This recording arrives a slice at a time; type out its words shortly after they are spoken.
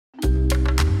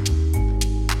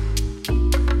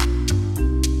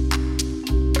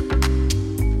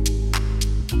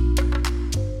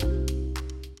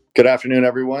Good afternoon,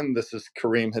 everyone. This is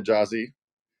Kareem Hijazi,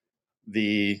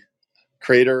 the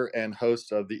creator and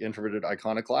host of the Introverted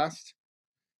Iconoclast.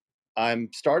 I'm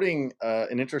starting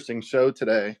an interesting show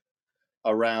today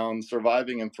around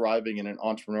surviving and thriving in an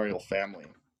entrepreneurial family.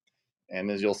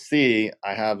 And as you'll see,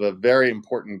 I have a very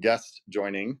important guest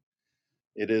joining.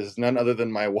 It is none other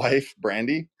than my wife,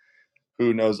 Brandy,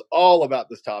 who knows all about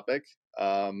this topic.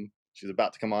 She's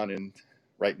about to come on in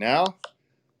right now.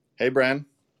 Hey, Bran.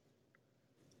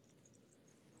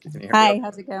 Can you hear me? Hi,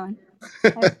 how's it going?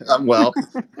 I'm well.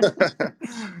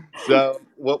 So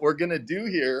what we're going to do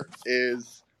here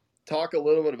is talk a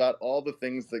little bit about all the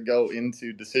things that go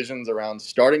into decisions around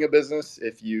starting a business.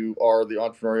 If you are the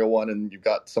entrepreneurial one and you've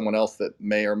got someone else that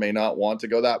may or may not want to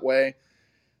go that way.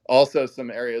 Also some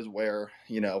areas where,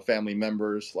 family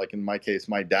members, like in my case,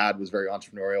 my dad was very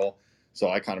entrepreneurial.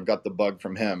 So I kind of got the bug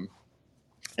from him.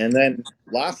 And then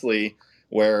lastly,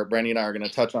 where Brandy and I are going to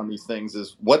touch on these things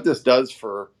is what this does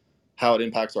for how it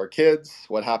impacts our kids,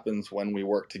 what happens when we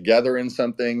work together in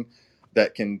something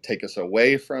that can take us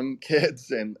away from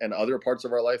kids and other parts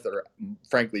of our life that are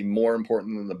frankly more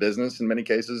important than the business in many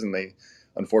cases, and they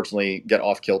unfortunately get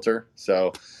off kilter.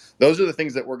 So those are the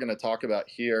things that we're going to talk about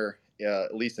here,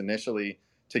 at least initially,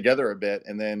 together a bit.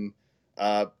 And then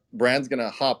Brand's going to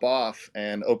hop off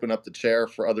and open up the chair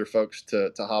for other folks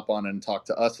to hop on and talk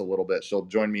to us a little bit. She'll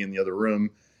join me in the other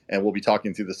room and we'll be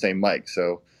talking through the same mic.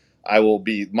 So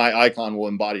my icon will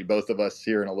embody both of us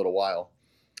here in a little while.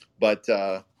 But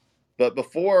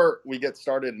before we get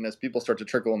started, and as people start to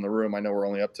trickle in the room, I know we're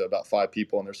only up to about 5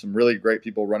 people, and there's some really great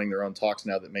people running their own talks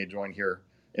now that may join here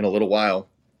in a little while.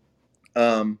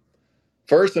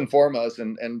 First and foremost,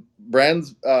 and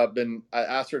Brand's I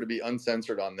asked her to be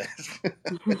uncensored on this.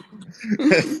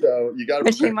 So you got to.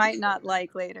 Which he might not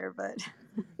like later, but.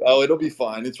 Oh, it'll be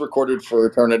fine. It's recorded for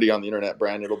eternity on the internet,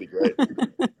 Brand. It'll be great.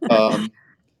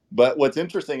 But what's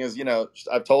interesting is,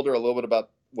 I've told her a little bit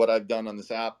about what I've done on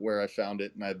this app, where I found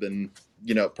it, and I've been,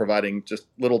 providing just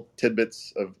little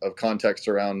tidbits of context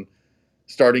around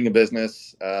starting a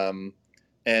business.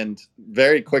 And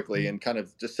very quickly, and kind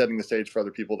of just setting the stage for other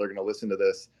people that are going to listen to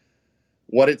this,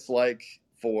 what it's like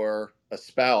for a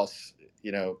spouse.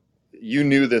 You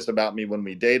knew this about me when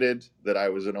we dated, that I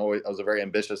was a very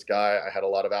ambitious guy. I had a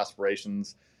lot of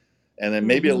aspirations. And then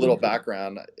maybe a little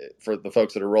background for the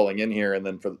folks that are rolling in here, and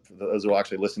then for those who will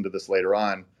actually listen to this later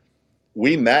on.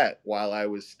 We met while I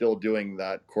was still doing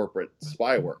that corporate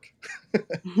spy work.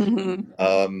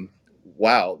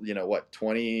 Wow,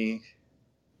 22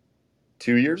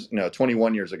 years? No,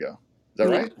 21 years ago. Is that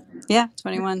right? Yeah,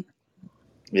 21.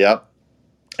 Yep.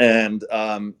 And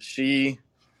she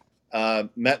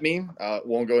met me.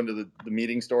 Won't go into the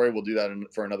meeting story. We'll do that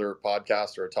for another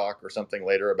podcast or a talk or something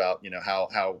later about,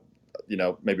 how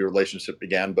maybe a relationship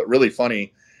began. But really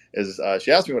funny is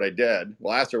she asked me what I did.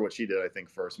 Well, I asked her what she did, I think,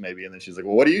 first maybe. And then she's like,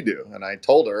 well, what do you do? And I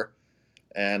told her,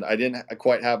 and I didn't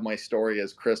quite have my story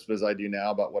as crisp as I do now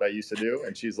about what I used to do.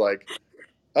 And she's like,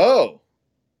 oh,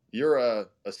 you're a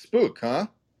spook, huh?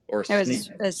 Or a sneak.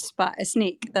 It was a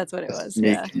sneak. That's what it was.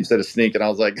 Sneak. Yeah. You said a sneak, and I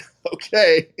was like,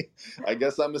 okay, I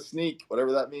guess I'm a sneak,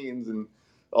 whatever that means. And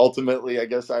ultimately, I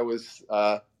guess I was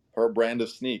her brand of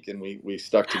sneak, and we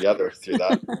stuck together through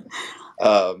that.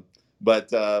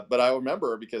 But I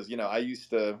remember because I used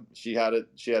to. She had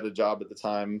a job at the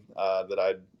time that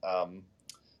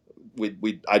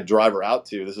I'd drive her out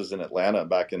to. This was in Atlanta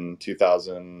back in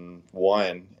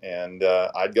 2001, and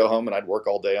I'd go home and I'd work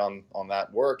all day on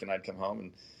that work, and I'd come home.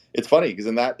 And it's funny because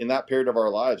in that period of our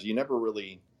lives, you never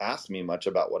really asked me much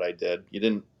about what I did. You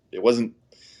didn't. It wasn't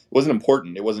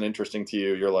important. It wasn't interesting to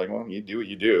you. You're like, well, you do what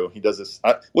you do. He does this.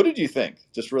 What did you think?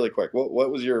 Just really quick.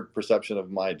 What was your perception of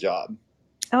my job?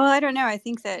 Oh, I don't know. I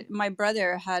think that my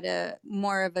brother had a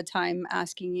more of a time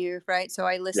asking you, right? So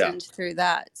I Yeah. listened through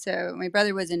that. So my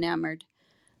brother was enamored.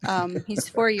 He's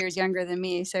 4 years younger than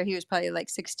me, so he was probably like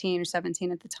 16 or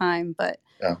 17 at the time. But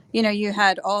Yeah. you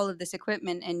had all of this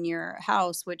equipment in your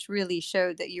house, which really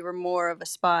showed that you were more of a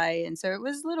spy, and so it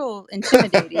was a little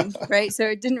intimidating, right? So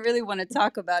it didn't really want to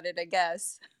talk about it, I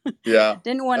guess. Yeah.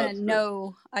 Didn't want to That's true.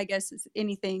 know, I guess,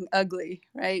 anything ugly,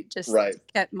 right? Just Right.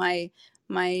 kept my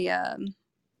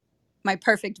my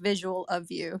perfect visual of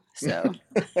you. So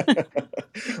Well,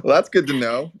 that's good to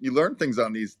know. You learn things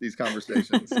on these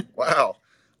conversations. Wow.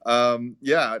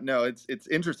 Yeah, no, it's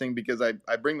interesting because I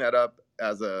bring that up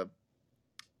as a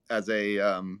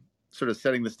sort of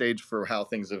setting the stage for how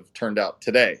things have turned out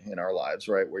today in our lives,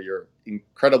 right? Where you're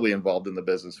incredibly involved in the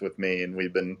business with me, and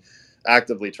we've been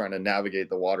actively trying to navigate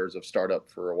the waters of startup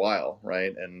for a while,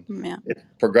 right? And yeah. it's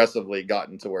progressively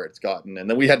gotten to where it's gotten, and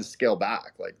then we had to scale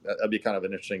back. Like that'd be kind of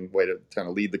an interesting way to kind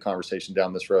of lead the conversation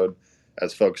down this road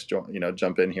as folks jump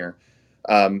in here.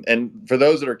 And for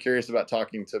those that are curious about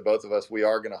talking to both of us, we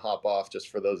are going to hop off just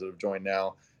for those that have joined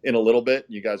now in a little bit.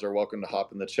 You guys are welcome to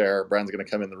hop in the chair. Brian's going to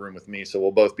come in the room with me, so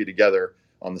we'll both be together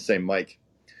on the same mic.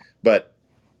 But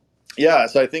yeah,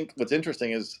 so I think what's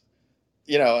interesting is,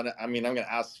 and I mean, I'm going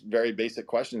to ask very basic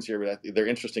questions here, but they're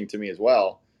interesting to me as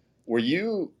well.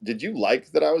 Did you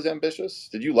like that I was ambitious?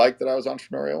 Did you like that I was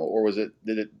entrepreneurial, or did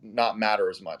it not matter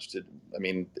as much? I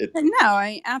mean, No,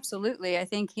 I absolutely. I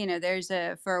think, there's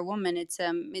for a woman,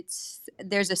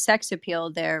 there's a sex appeal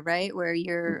there, right? Where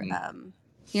mhm,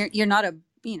 you're not a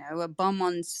bum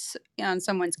on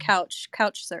someone's couch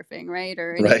surfing, right?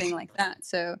 Or right. anything like that.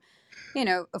 So,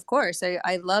 of course,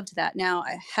 I loved that. Now,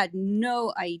 I had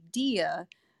no idea,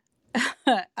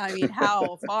 I mean,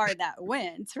 how far that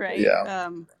went, right? Yeah,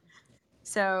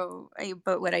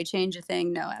 But would I change a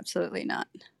thing? No, absolutely not.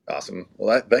 awesome.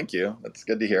 Well, thank you. That's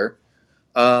good to hear.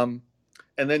 Um,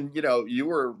 and then you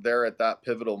were there at that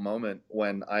pivotal moment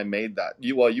when I made that.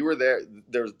 You were there.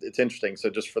 It's interesting. So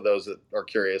just for those that are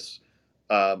curious,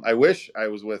 I wish I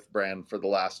was with Brand for the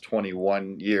last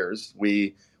 21 years.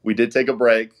 We did take a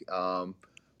break.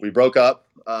 We broke up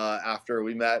after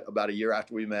we met, about a year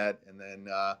after we met, and then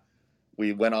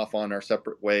we went off on our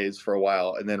separate ways for a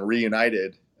while, and then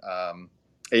reunited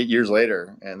 8 years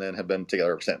later, and then have been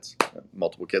together ever since.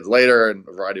 Multiple kids later, and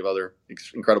a variety of other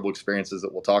incredible experiences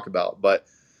that we'll talk about. But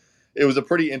it was a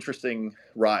pretty interesting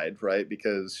ride, right?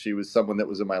 Because she was someone that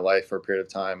was in my life for a period of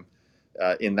time.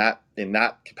 In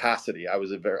that capacity, I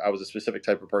was a specific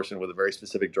type of person with a very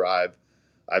specific drive.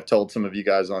 I've told some of you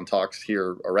guys on talks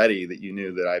here already that you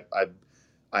knew that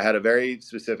I had a very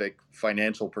specific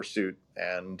financial pursuit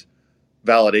and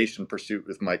validation pursuit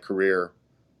with my career,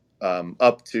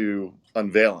 up to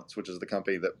Unveilance, which is the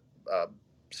company that uh,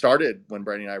 started when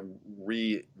Brady and I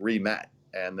re met,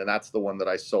 and then that's the one that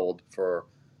I sold for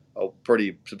a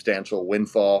pretty substantial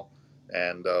windfall,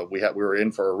 and we were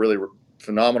in for a really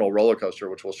phenomenal roller coaster,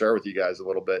 which we'll share with you guys a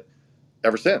little bit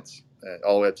ever since,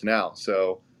 all the way up to now.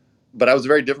 So, but I was a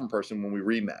very different person when we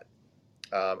re met,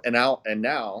 and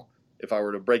now, if I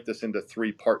were to break this into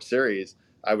three-part series,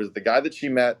 I was the guy that she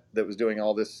met that was doing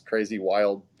all this crazy,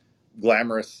 wild,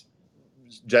 glamorous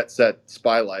jet set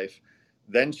spy life.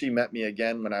 Then she met me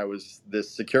again when I was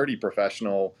this security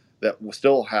professional that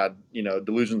still had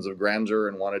delusions of grandeur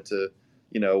and wanted to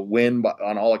win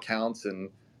on all accounts. And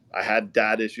I had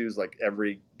dad issues like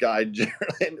every guy,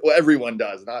 well, everyone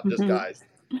does, not just Hmm. guys.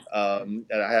 And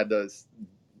I had to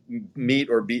meet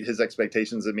or beat his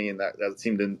expectations of me, and that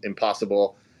seemed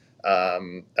impossible.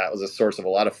 That was a source of a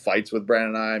lot of fights with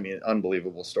Brandon and I. I mean,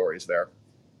 unbelievable stories there.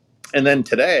 And then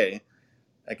today,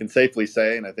 I can safely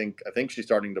say, and I think she's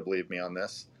starting to believe me on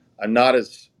this. I'm not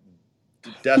as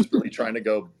desperately trying to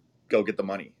go get the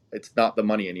money. It's not the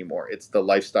money anymore. It's the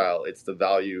lifestyle. It's the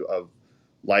value of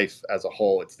life as a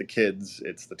whole. It's the kids.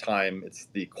 It's the time. It's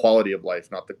the quality of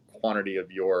life, not the quantity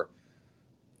of your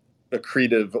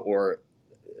accretive or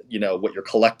what you're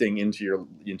collecting into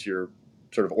your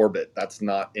sort of orbit. That's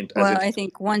not as Well, I interesting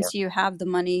think anymore. once you have the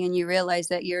money and you realize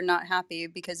that you're not happy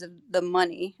because of the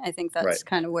money, I think Right. that's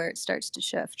kind of where it starts to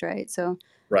shift, right? So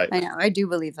Right. I know, I do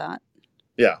believe that.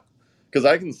 Yeah, because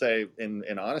I can say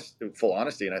full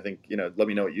honesty, and I think let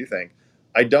me know what you think.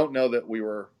 I don't know that we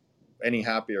were any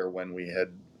happier when we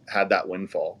had that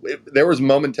windfall. There was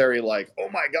momentary like, oh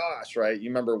my gosh, right? You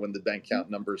remember when the bank account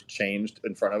numbers changed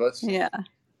in front of us? Yeah.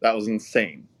 That was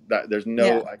insane.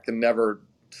 Yeah. I can never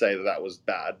say that that was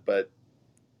bad, but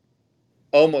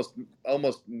almost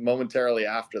almost momentarily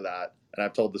after that, and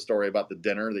I've told the story about the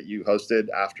dinner that you hosted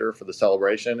after for the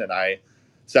celebration, and I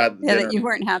sat at the Yeah, that dinner. you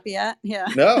weren't happy at. Yeah.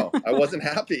 No, I wasn't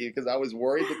happy because I was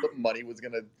worried that the money was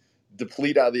going to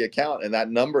deplete out of the account, and that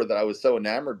number that I was so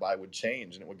enamored by would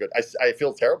change, and it would go. I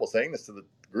feel terrible saying this to the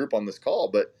group on this call,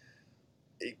 but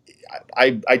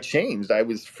I changed. I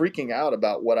was freaking out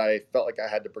about what I felt like I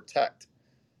had to protect,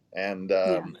 and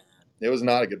Yeah. it was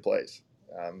not a good place.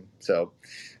 So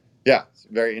yeah, it's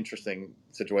a very interesting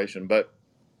situation. But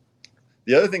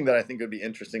the other thing that I think would be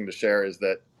interesting to share is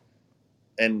that,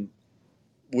 and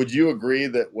would you agree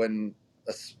that when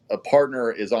a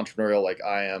partner is entrepreneurial like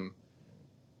I am?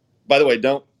 By the way,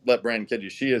 don't let Brandon kid you.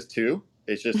 She is too.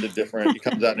 It's just a different. It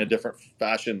comes out in a different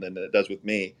fashion than it does with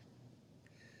me.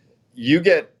 You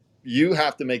get. You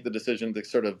have to make the decision to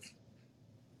sort of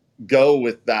go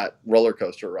with that roller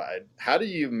coaster ride. How do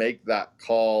you make that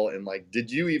call? And like,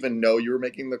 did you even know you were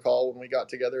making the call when we got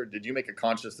together? Did you make a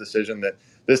conscious decision that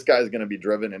this guy's going to be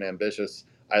driven and ambitious?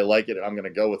 I like it, and I'm going to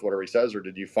go with whatever he says. Or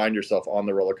did you find yourself on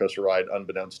the roller coaster ride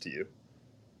unbeknownst to you?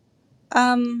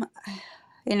 Um,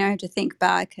 I have to think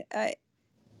back.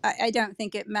 I don't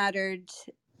think it mattered.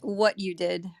 what you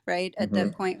did, right? At the Hmm.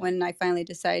 point when I finally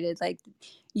decided, like,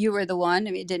 you were the one.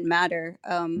 I mean, it didn't matter.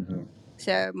 Hmm.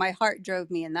 So my heart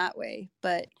drove me in that way.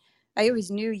 But I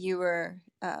always knew you were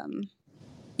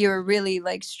really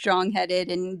like strong headed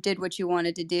and did what you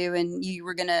wanted to do, and you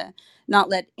were gonna not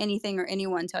let anything or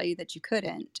anyone tell you that you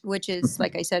couldn't. Which is,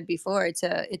 like I said before, it's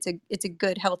a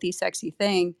good, healthy, sexy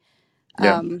thing.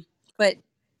 Yeah. But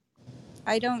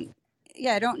I don't,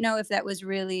 yeah, I don't know if that was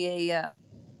really a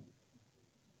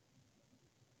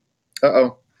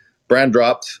Uh-oh. Brand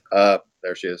dropped.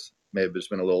 There she is. May have just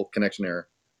been a little connection error.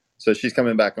 So she's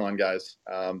coming back on, guys.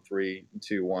 3,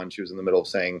 2, 1. She was in the middle of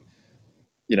saying,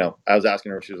 I was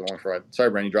asking her if she was along for a ride. Sorry,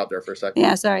 Brand, you dropped there for a sec.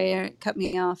 Yeah, sorry, it cut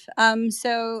me off.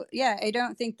 So yeah, I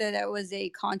don't think that that was a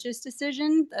conscious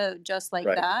decision, just like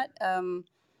Right. that.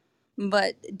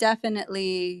 But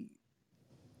definitely,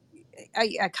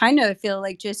 I kind of feel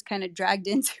like just kind of dragged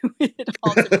into it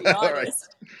all, to be All right.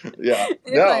 honest, Yeah.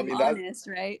 if No, I I'm mean that. honest,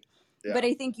 right? But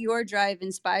Yeah. I think your drive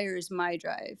inspires my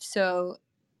drive. So,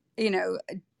 you know,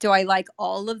 do I like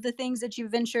all of the things that you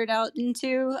ventured out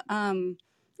into?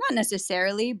 Not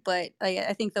necessarily, but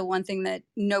I think the one thing that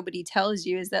nobody tells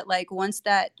you is that, like, once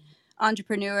that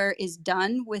entrepreneur is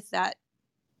done with that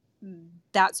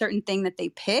certain thing that they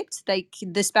picked, like,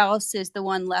 the spouse is the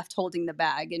one left holding the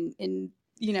bag and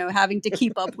having to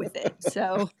keep up with it.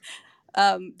 So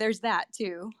there's that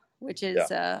too, which Yeah.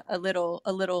 is a little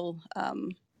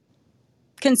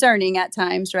concerning at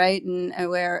times, right? And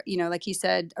where, like you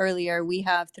said earlier, we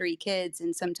have 3 kids,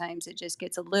 and sometimes it just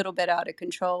gets a little bit out of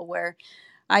control where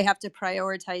I have to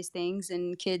prioritize things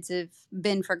and kids have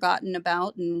been forgotten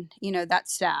about. And,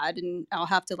 that's sad. And I'll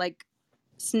have to, like,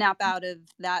 snap out of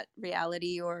that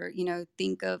reality, or,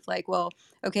 think of, like, well,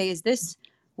 okay, is this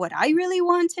what I really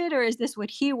wanted, or is this what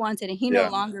he wanted and he no Yeah.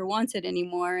 longer wants it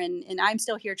anymore? And I'm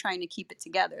still here trying to keep it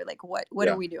together. Like, what are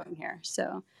Yeah. we doing here?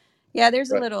 So yeah, Right.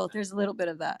 there's a little bit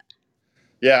of that.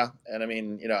 Yeah. And I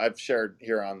mean, I've shared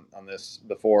here on this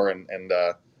before, and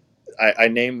I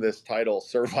named this title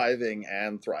 "Surviving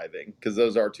and Thriving" because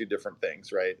those are two different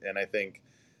things, right? And I think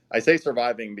I say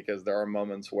surviving because there are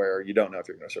moments where you don't know if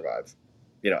you're going to survive. As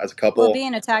a Well, couple,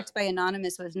 being attacked by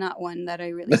Anonymous was not one that I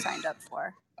really signed up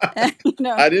for. you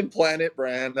know I didn't plan it,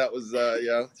 Brand. That was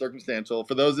yeah, circumstantial.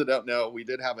 For those that don't know, we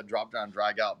did have a drop down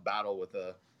drag out battle with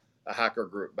a hacker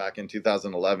group back in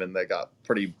 2011 that got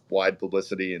pretty wide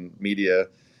publicity and media,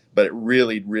 but it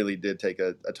really, really did take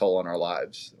a toll on our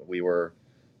lives. We had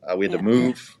to Yeah.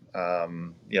 move,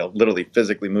 literally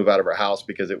physically move out of our house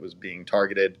because it was being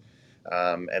targeted,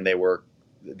 and they were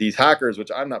these hackers, which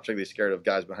I'm not particularly scared of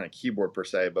guys behind a keyboard per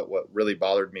se, but what really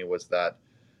bothered me was that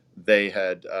they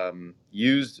had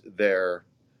used their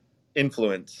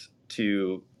influence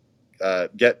to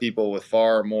get people with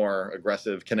far more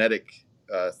aggressive kinetic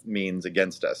means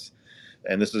against us.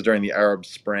 And this was during the Arab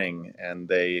Spring, and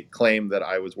they claimed that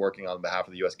I was working on behalf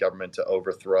of the U.S. government to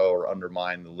overthrow or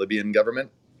undermine the Libyan government.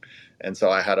 And so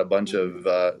I had a bunch of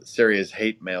Mhm. serious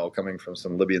hate mail coming from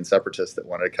some Libyan separatists that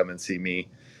wanted to come and see me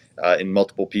in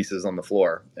multiple pieces on the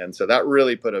floor. And so that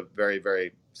really put a very,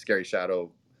 very scary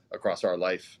shadow across our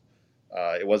life.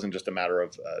 It wasn't just a matter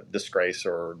of disgrace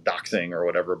or doxing or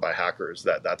whatever by hackers.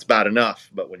 That's bad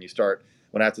enough. But when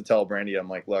I have to tell Brandy, I'm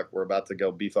like, look, we're about to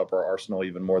go beef up our arsenal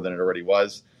even more than it already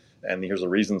was, and here's the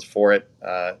reasons for it.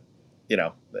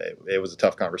 It was a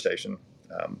tough conversation,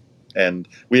 and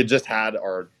we had just had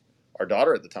our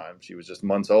daughter at the time. She was just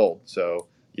months old, so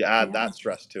you add Yeah. that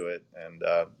stress to it, and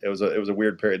it was a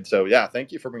weird period. So yeah,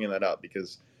 thank you for bringing that up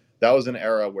because that was an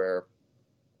era where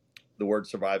the word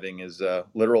surviving is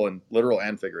literal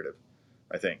and figurative,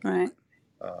 I think. Right.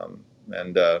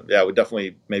 And yeah, we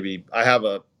definitely maybe I have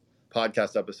a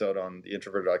podcast episode on the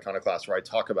introverted iconoclast where I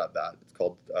talk about that. It's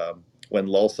called "When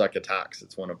Lulsec Attacks."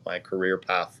 It's one of my career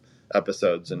path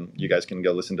episodes, and you guys can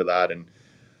go listen to that. And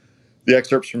the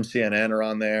excerpts from CNN are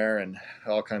on there, and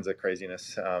all kinds of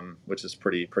craziness, which is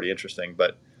pretty interesting.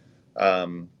 But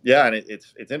yeah, and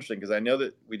it's interesting because I know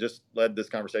that we just led this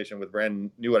conversation with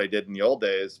Brand, knew what I did in the old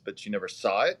days, but she never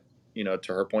saw it.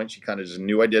 To her point, she kind of just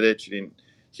knew I did it. She didn't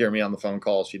hear me on the phone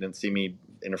call. She didn't see me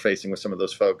interfacing with some of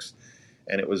those folks.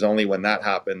 And it was only when that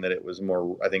happened that it was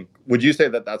more, I think, would you say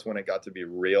that that's when it got to be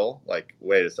real? Like,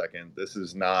 wait a second, this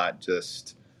is not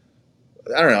just,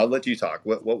 I don't know, I'll let you talk.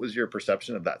 What was your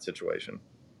perception of that situation?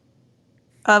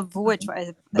 Of which, The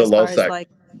as far as LulzSec, like,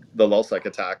 the LulzSec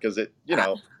attack, is it,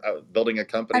 uh, building a I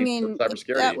company for mean, that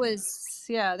cybersecurity? was,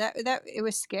 yeah, that it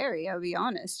was scary. I'll be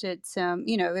honest. It's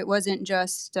it wasn't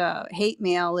just hate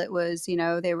mail. It was,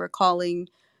 they were calling,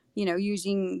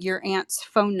 using your aunt's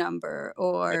phone number,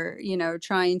 or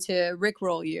trying to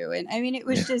rickroll you. And I mean, it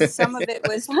was just, some of it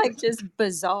was like just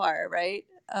bizarre, right?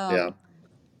 Yeah.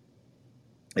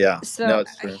 Yeah. No, So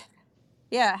it's true.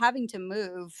 yeah, having to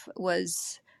move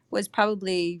was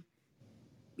probably,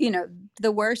 you know,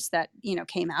 the worst that,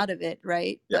 came out of it,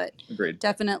 right? Yeah. But Agreed.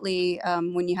 definitely,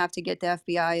 when you have to get the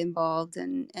FBI involved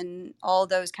and all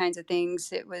those kinds of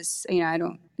things, it was, I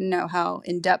don't know how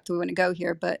in depth we want to go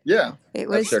here, but Yeah. it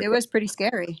That's was fair. it was pretty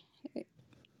scary.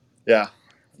 Yeah.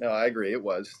 No, I agree. It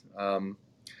was.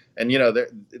 And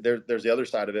there's the other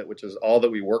side of it, which is all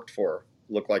that we worked for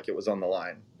looked like it was on the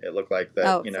line. It looked like that,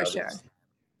 Oh, for sure.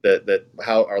 that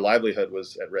how our livelihood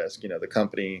was at risk. The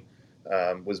company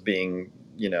was being,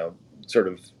 sort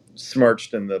of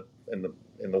smirched in the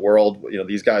world.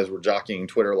 These guys were jockeying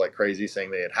Twitter like crazy,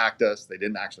 saying they had hacked us. They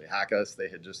didn't actually hack us. They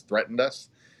had just threatened us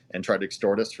and tried to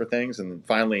extort us for things. And then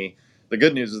finally, the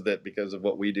good news is that because of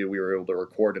what we do, we were able to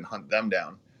record and hunt them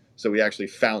down. So we actually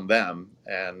found them,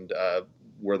 and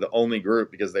we're the only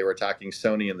group, because they were attacking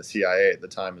Sony and the CIA at the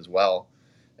time as well,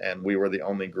 and we were the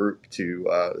only group to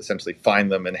essentially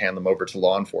find them and hand them over to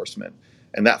law enforcement.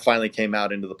 And that finally came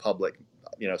out into the public,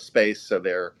 space. So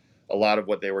a lot of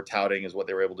what they were touting as what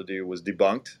they were able to do was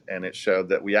debunked, and it showed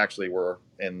that we actually were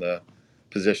in the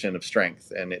position of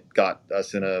strength, and it got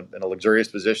us in a luxurious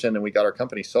position, and we got our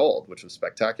company sold, which was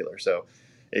spectacular. So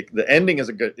the ending is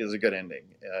a good ending.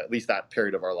 At least that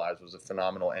period of our lives was a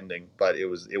phenomenal ending, but it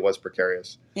was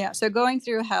precarious. Yeah, so going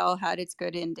through hell had its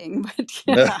good ending, but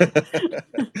yeah.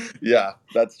 Yeah,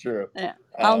 that's true. Yeah.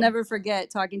 I'll Um, never forget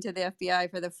talking to the FBI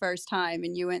for the first time,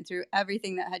 and you went through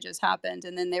everything that had just happened,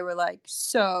 and then they were like,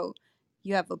 "So,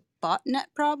 you have a botnet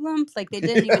problem?" Like they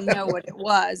didn't even know what it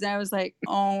was, and I was like,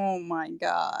 "Oh my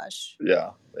gosh."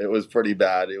 yeah, it was pretty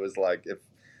bad. It was like, if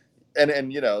and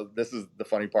this is the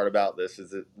funny part about this,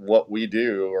 is that what we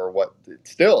do, or what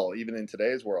still, even in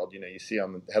today's world, you see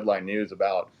on the headline news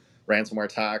about ransomware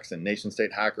attacks and nation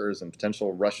state hackers and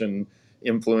potential Russian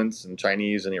influence and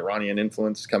Chinese and Iranian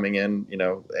influence coming in,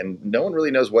 and no one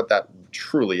really knows what that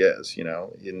truly is.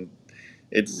 In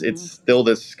it's Mhm. still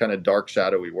this kind of dark,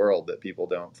 shadowy world that people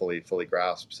don't fully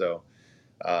grasp. So,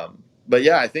 but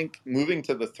yeah, I think moving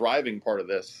to the thriving part of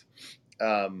this,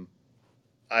 um,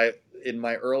 I in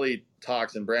my early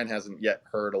talks, and Brand hasn't yet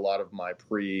heard a lot of my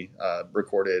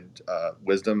pre-recorded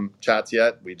wisdom chats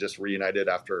yet. We just reunited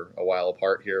after a while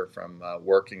apart here from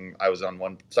working. I was on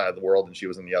one side of the world and she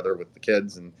was on the other with the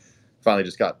kids, and finally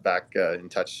just got back in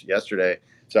touch yesterday.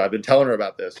 So I've been telling her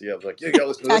about this. Yeah, I was like, you go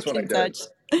listen to this Back one I in did. touch.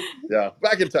 Yeah,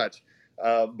 back in touch.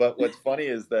 But what's funny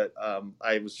is that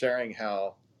I was sharing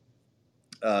how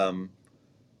um,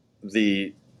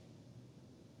 the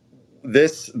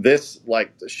this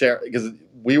like share, because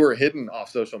we were hidden off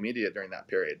social media during that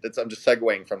period. I'm just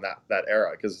segueing from that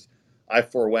era, because I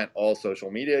forewent all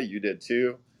social media. You did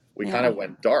too. We kind Yeah. of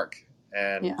went dark,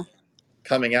 and Yeah.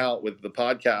 coming out with the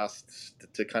podcast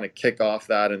to kind of kick off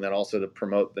that, and then also to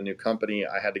promote the new company,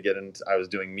 I had to get into. I was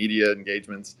doing media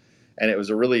engagements, and it was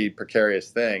a really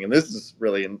precarious thing. And this is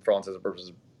really, for all intents and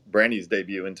purposes, Brandy's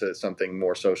debut into something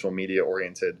more social media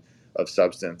oriented of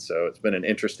substance. So it's been an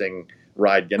interesting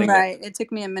ride getting there. Right. It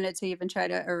took me a minute to even try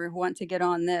to or want to get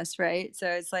on this, right? So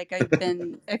it's like I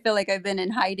feel like I've been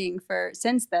in hiding for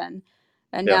since then,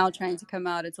 and Yeah, now trying to come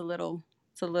out, it's a little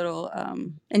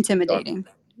done. intimidating.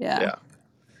 Yeah. Yeah,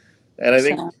 and I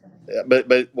think, So,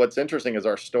 but what's interesting is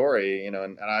our story, and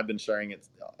I've been sharing it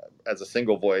as a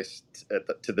single voice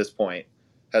to this point,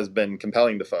 has been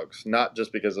compelling to folks, not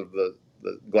just because of the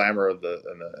glamour of the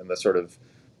sort of,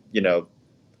 you know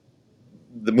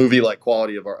the movie like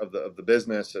quality of the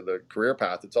business or the career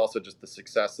path. It's also just the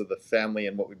success of the family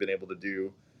and what we've been able to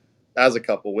do as a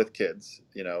couple with kids.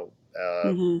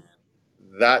 mhm.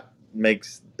 That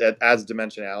makes that adds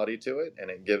dimensionality to it, and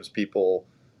it gives people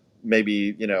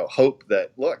maybe hope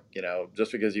that, look,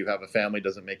 just because you have a family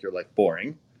doesn't make your life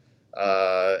boring,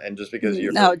 and just because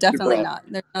you're No, super definitely off, not.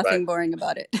 There's right? nothing boring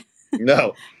about it.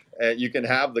 No, you can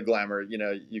have the glamour.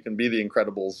 You can be the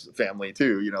Incredibles family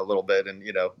too. A little bit, and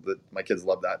my kids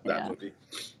love that Yeah. movie.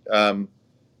 Um,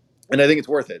 and I think it's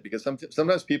worth it, because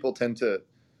sometimes people tend to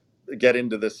get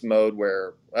into this mode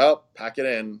where, well, pack it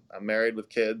in. I'm married with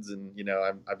kids, and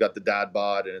I've got the dad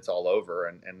bod, and it's all over,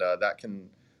 and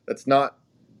that's not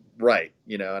right.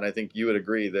 And I think you would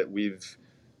agree that we've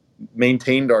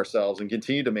maintained ourselves and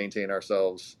continue to maintain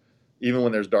ourselves, even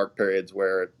when there's dark periods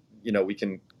where we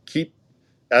can keep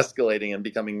escalating and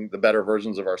becoming the better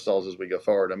versions of ourselves as we go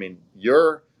forward. I mean,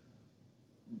 you're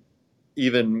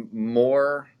even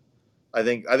more. I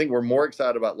think we're more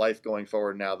excited about life going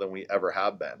forward now than we ever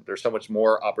have been. There's so much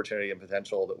more opportunity and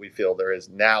potential that we feel there is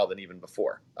now than even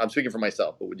before. I'm speaking for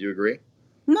myself, but would you agree?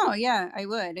 No, yeah, I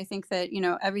would. I think that,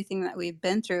 everything that we've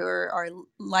been through are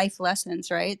life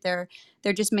lessons, right? They're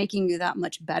just making you that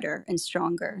much better and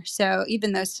stronger. So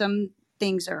even though some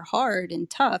things are hard and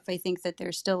tough, I think that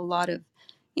there's still a lot of,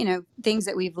 things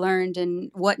that we've learned and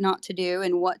what not to do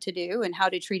and what to do and how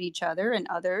to treat each other and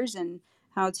others and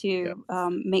how Yeah. to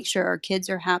make sure our kids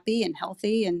are happy and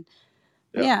healthy. And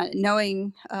Yeah. yeah,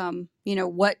 knowing,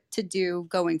 what to do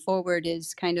going forward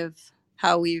is kind of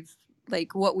how we've,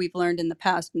 like, what we've learned in the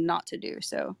past not to do.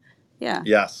 So, yeah.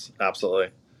 Yes,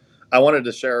 absolutely. I wanted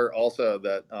to share also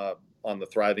that on the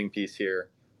thriving piece here,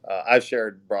 I've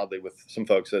shared broadly with some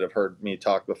folks that have heard me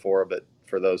talk before, but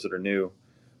for those that are new,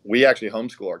 we actually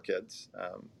homeschool our kids.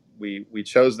 We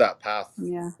chose that path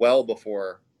Yeah. well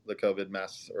before the COVID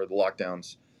mess or the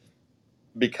lockdowns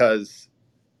because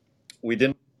we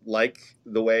didn't like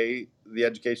the way the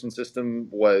education system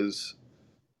was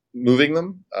moving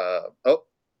them. Oh,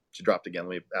 she dropped again.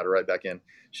 Let me add her right back in.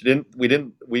 She didn't. We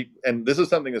didn't. We and this is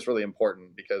something that's really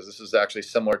important because this is actually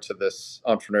similar to this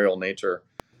entrepreneurial nature.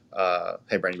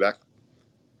 Hey, Brand, you back?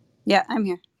 Yeah, I'm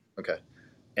here. Okay.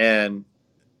 And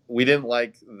we didn't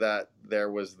like that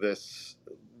there was this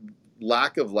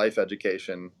lack of life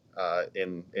education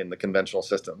in the conventional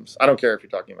systems. I don't care if you're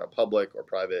talking about public or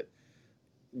private.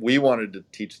 We wanted to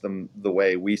teach them the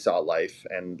way we saw life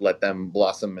and let them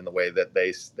blossom in the way that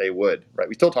they would. Right?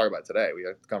 We still talk about it today. We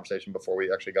had a conversation before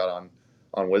we actually got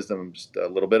on wisdom just a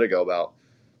little bit ago about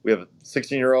we have a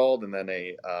 16-year-old and then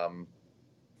a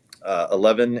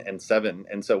 11 and 7,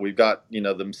 and so we've got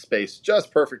them spaced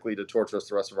just perfectly to torture us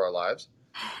the rest of our lives.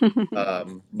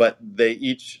 But they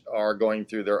each are going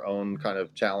through their own kind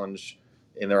of challenge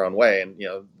in their own way, and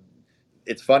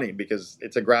it's funny because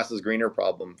it's a grass is greener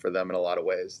problem for them in a lot of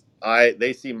ways.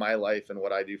 They see my life and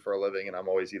what I do for a living, and I'm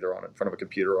always either on in front of a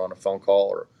computer or on a phone call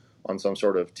or on some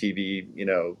sort of TV,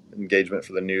 engagement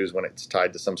for the news when it's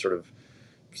tied to some sort of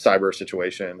cyber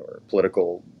situation or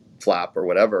political flap or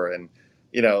whatever. And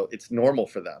it's normal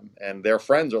for them, and their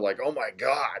friends are like, "Oh my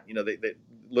god," they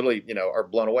literally are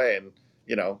blown away. And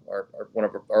our one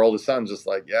of our oldest sons just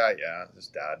like, "Yeah, yeah, this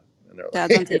dad," and they're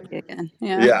Dad's on like, TV again.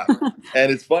 Yeah. yeah.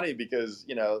 And it's funny because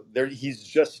there he's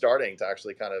just starting to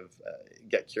actually kind of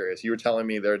get curious. You were telling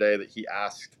me the other day that he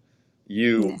asked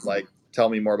you, Yeah. like, tell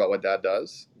me more about what dad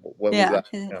does. What was Yeah. that?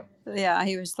 Yeah. Yeah.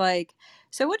 He was like,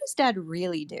 "So what does dad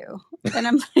really do?" And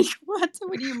I'm like, "What?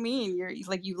 What do you mean? He's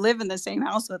like, you live in the same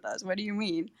house with us. What do you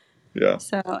mean?" Yeah.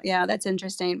 So yeah, that's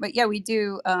interesting. But yeah, we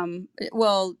do.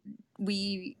 Well,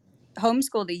 we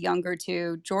homeschool the younger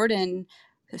two. Jordan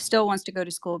still wants to go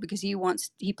to school because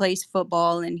he plays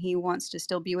football and he wants to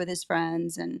still be with his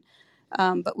friends. And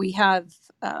but we have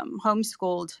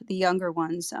homeschooled the younger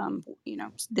ones,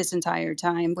 this entire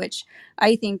time. Which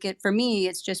I think it for me,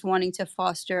 it's just wanting to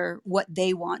foster what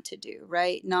they want to do,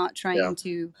 right? Not Yeah. trying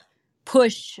to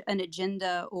push an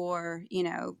agenda or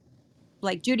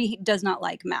like Judy does not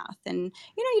like math. And,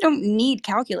 you don't need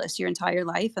calculus your entire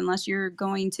life unless you're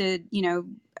going to,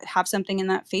 have something in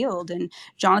that field. And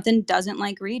Jonathan doesn't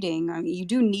like reading. I mean, you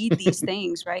do need these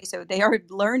things, right? So they are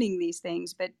learning these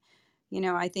things. But,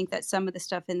 I think that some of the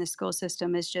stuff in the school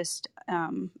system is just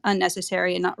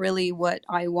unnecessary and not really what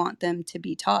I want them to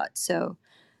be taught. So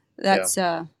Yeah. that's,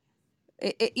 and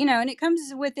it comes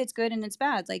with its good and its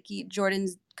bad. Like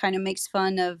Jordan's kind of makes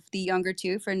fun of the younger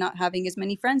two for not having as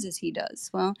many friends as he does.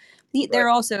 Well, Right. they're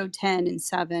also 10 and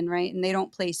 7, right? And they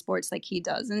don't play sports like he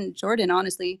does. And Jordan,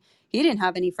 honestly, he didn't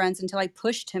have any friends until I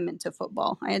pushed him into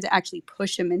football. I had to actually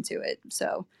push him into it.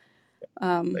 So,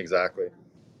 um, Exactly.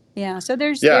 yeah. So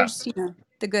there's Yeah.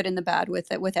 the good and the bad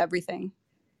with it, with everything.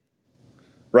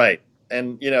 Right.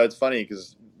 And it's funny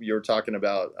because you were talking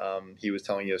about he was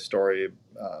telling you a story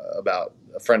about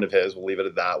a friend of his. We'll leave it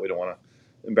at that. We don't want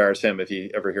to embarrass him if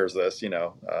he ever hears this.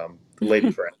 The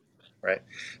lady friend, right?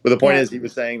 But the point Yeah. is, he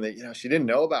was saying that she didn't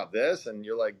know about this, and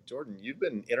you're like, Jordan, you've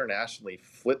been internationally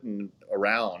flitting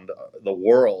around the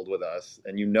world with us,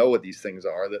 and you know what these things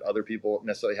are that other people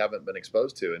necessarily haven't been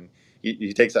exposed to, and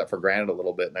he takes that for granted a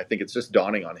little bit. And I think it's just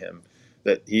dawning on him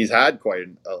that he's had quite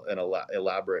an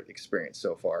elaborate experience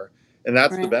so far. And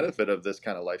that's the Right. benefit of this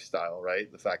kind of lifestyle,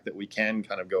 right? The fact that we can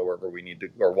kind of go wherever we need to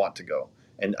or want to go.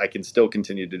 And I can still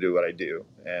continue to do what I do.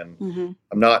 And Hmm.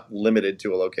 I'm not limited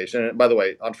to a location. And by the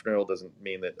way, entrepreneurial doesn't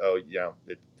mean that,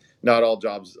 not all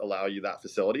jobs allow you that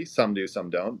facility. Some do, some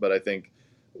don't. But I think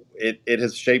it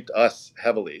has shaped us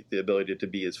heavily, the ability to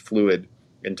be as fluid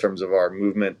in terms of our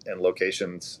movement and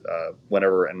locations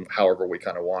whenever and however we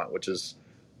kind of want, which is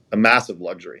a massive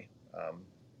luxury.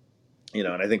 And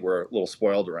I think we're a little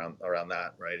spoiled around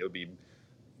that, right? It would be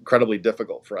incredibly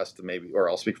difficult for us to maybe, or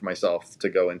I'll speak for myself, to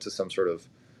go into some sort of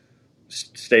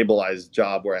stabilized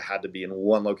job where I had to be in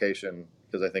one location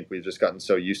because I think we've just gotten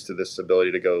so used to this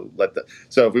ability to go let the.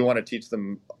 So if we want to teach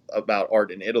them about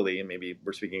art in Italy, and maybe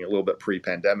we're speaking a little bit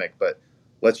pre-pandemic, but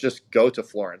let's just go to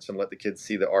Florence and let the kids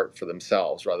see the art for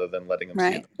themselves rather than letting them see it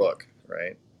in Right. the book,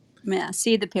 right? Yeah.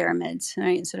 See the pyramids,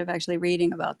 right? Instead of actually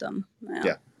reading about them. Yeah.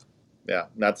 Yeah, yeah,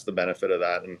 that's the benefit of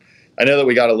that. And I know that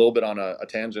we got a little bit on a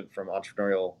tangent from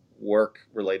entrepreneurial work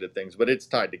related things, but it's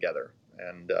tied together.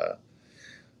 And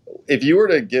if you were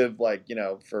to give, like,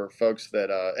 for folks that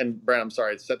and Brand, I'm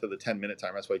sorry, it's set to the 10-minute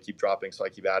time, that's why I keep dropping, so I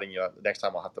keep adding you. Next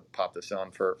time I'll have to pop this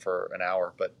on for an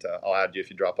hour, but I'll add you if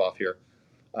you drop off here.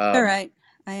 All um, right.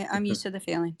 I'm used to the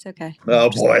feeling. It's okay. oh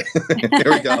Just boy. kidding.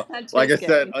 Here we go. Like I Just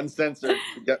said, kidding. uncensored,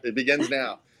 it begins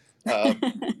now.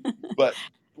 But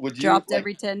would you Dropped like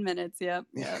every 10 minutes. Yep.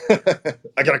 Yep.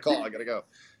 I got a call. I got to go.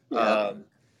 Yep.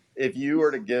 If you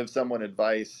were to give someone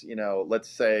advice, let's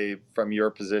say from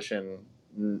your position,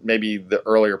 maybe the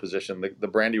earlier position, the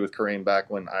Brandy with Kareem back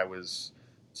when I was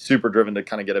super driven to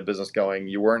kind of get a business going,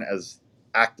 you weren't as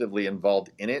actively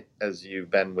involved in it as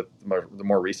you've been with the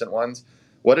more recent ones.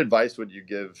 What advice would you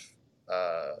give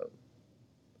uh,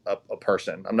 a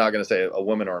person? I'm not going to say a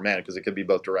woman or a man because it could be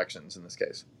both directions in this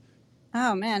case.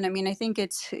 Oh man, I mean, I think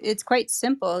it's quite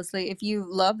simple. It's like if you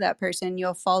love that person,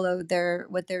 you'll follow their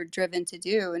what they're driven to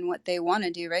do and what they want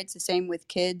to do, right? It's the same with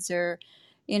kids or,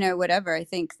 whatever. I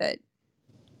think that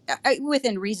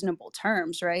within reasonable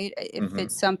terms, right? If Hmm.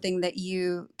 it's something that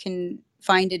you can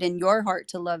find it in your heart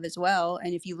to love as well,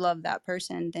 and if you love that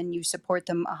person, then you support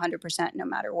them 100% no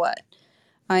matter what.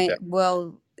 Yeah.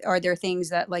 Are there things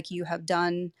that like you have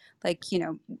done, like,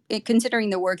 considering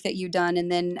the work that you've done,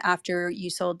 and then after you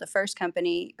sold the first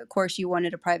company, of course you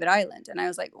wanted a private island, and I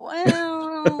was like,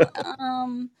 well,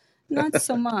 not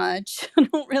so much. I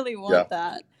don't really Yeah. want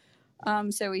that.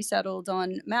 So we settled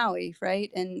on Maui,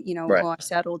 right? And Right. well, I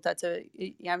settled.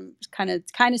 Yeah, I'm kind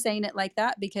of saying it like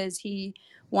that because he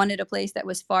wanted a place that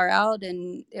was far out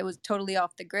and it was totally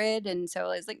off the grid. And so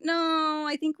I was like, no,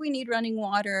 I think we need running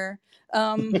water.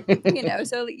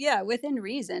 So yeah, within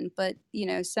reason. But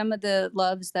some of the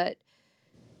loves that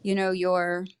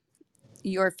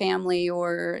your family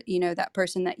or that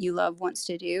person that you love wants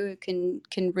to do can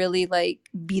really like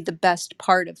be the best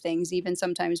part of things, even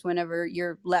sometimes whenever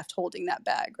you're left holding that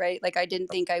bag, right? Like I didn't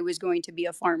think I was going to be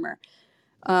a farmer,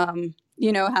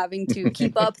 having to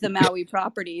keep up the Maui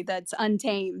property that's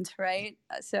untamed, right?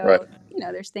 Right. So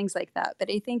there's things like that,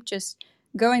 but I think just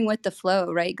going with the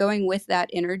flow, right, going with that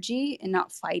energy and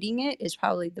not fighting it is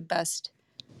probably the best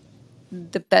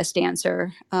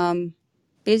answer.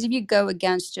 Because if you go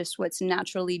against just what's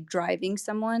naturally driving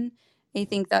someone, I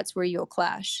think that's where you'll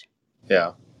clash.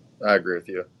 Yeah, I agree with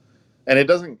you. And it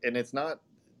doesn't, and it's not,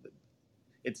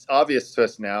 it's obvious to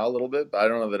us now a little bit, but I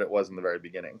don't know that it was in the very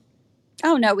beginning.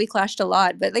 Oh no, we clashed a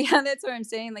lot, but yeah, that's what I'm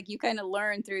saying. Like you kind of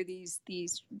learn through these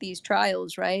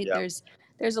trials, right? Yeah.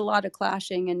 There's a lot of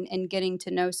clashing and getting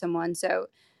to know someone. So,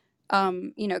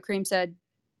 Kareem said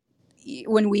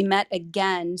when we met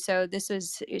again. So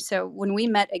when we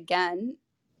met again,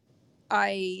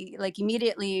 I like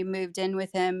immediately moved in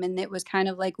with him, and it was kind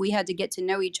of like we had to get to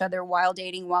know each other while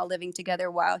dating, while living together,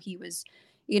 while he was,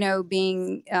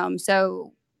 being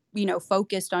so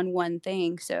focused on one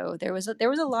thing. So there was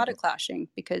a lot of clashing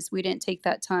because we didn't take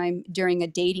that time during a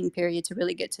dating period to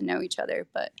really get to know each other.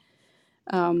 But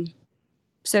um,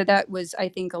 so that was, I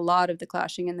think, a lot of the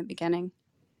clashing in the beginning.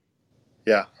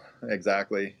 Yeah,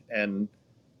 exactly. And,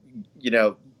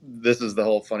 this is the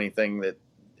whole funny thing that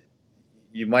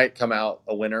you might come out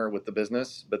a winner with the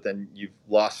business, but then you've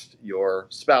lost your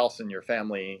spouse and your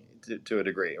family to a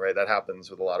degree, right? That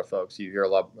happens with a lot of folks. You hear a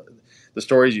lot, the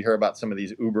stories you hear about some of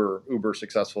these uber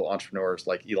successful entrepreneurs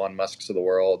like Elon Musk's of the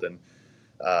world, and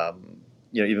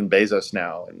even Bezos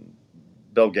now, and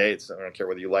Bill Gates. I don't care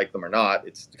whether you like them or not.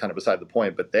 It's kind of beside the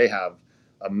point. But they have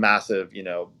a massive,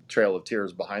 trail of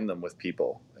tears behind them with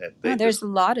people. Oh, They there's just, a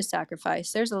lot of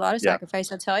sacrifice. There's a lot of yeah,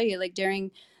 sacrifice. I'll tell you, like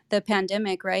during the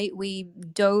pandemic, right? We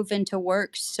dove into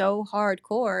work so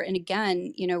hardcore. And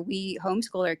again, we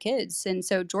homeschool our kids. And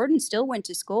so Jordan still went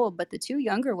to school, but the two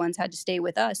younger ones had to stay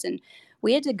with us. And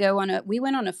we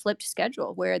went on a flipped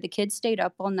schedule where the kids stayed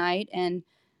up all night and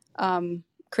um,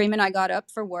 Kareem and I got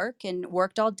up for work and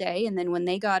worked all day. And then when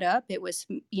they got up, it was,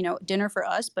 dinner for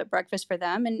us, but breakfast for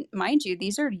them. And mind you,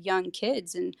 these are young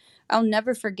kids. And I'll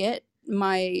never forget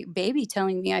my baby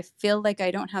telling me, I feel like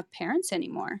I don't have parents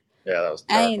anymore. yeah, that was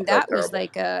terrible. And That was that was terrible.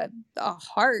 like a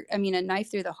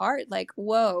knife through the heart. Like,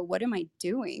 whoa, what am I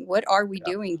doing? What are we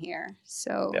Yeah, doing here?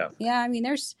 So, yeah, yeah, I mean,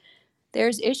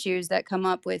 there's issues that come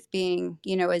up with being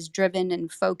as driven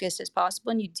and focused as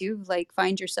possible, and you do like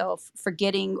find yourself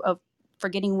forgetting of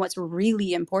forgetting what's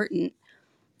really important.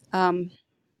 Um,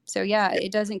 so yeah,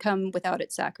 it doesn't come without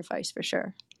its sacrifice for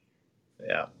sure.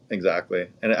 Yeah, exactly.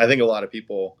 And I think a lot of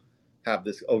people have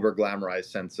this over glamorized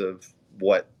sense of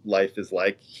what life is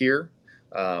like here.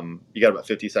 You got about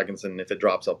 50 seconds, and if it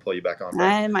drops, I'll pull you back on,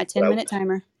 Brian. I my But 10-minute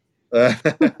timer.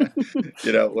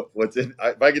 you know, what's in,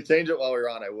 if I could change it while we are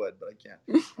on, I would, but I can't.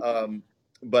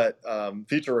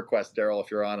 Future request, Daryl,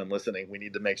 if you're on and listening, we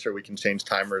need to make sure we can change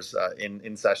timers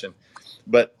in session.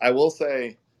 But I will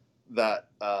say that,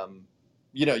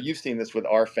 you know, you've seen this with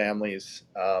our families.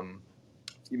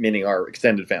 Meaning our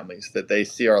extended families, that they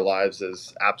see our lives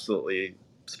as absolutely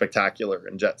spectacular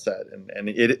and jet set, and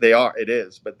it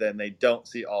is, but then they don't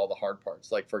see all the hard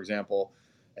parts. Like, for example,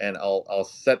 and I'll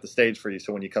set the stage for you,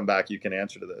 so when you come back, you can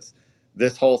answer to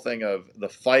this whole thing of the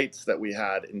fights that we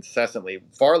had incessantly,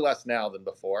 far less now than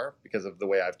before because of the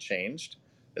way I've changed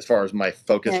as far as my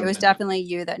Yeah, focus it and was definitely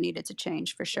you that needed to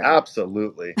change for sure.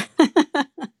 absolutely.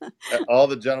 All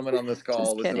the gentlemen on this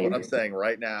call, Just listen to what kidding. I'm saying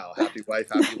right now. Happy wife,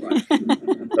 happy life.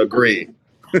 Agree.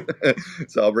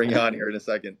 So I'll bring you on here in a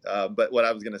second. But what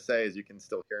I was going to say is, you can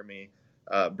still hear me,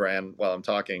 Bran, while I'm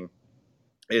talking,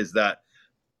 is that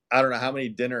I don't know how many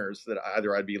dinners that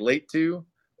either I'd be late to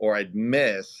or I'd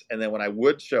miss. And then when I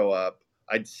would show up,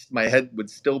 my head would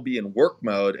still be in work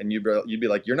mode, and you'd be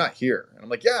like, "You're not here." And I'm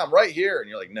like, "Yeah, I'm right here." And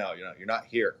you're like, "No, you're not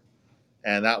here."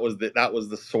 And that was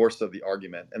the source of the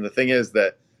argument. And the thing is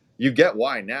that you get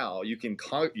why now. You can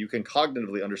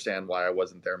cognitively understand why I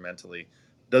wasn't there mentally.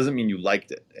 Doesn't mean you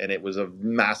liked it, and it was a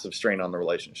massive strain on the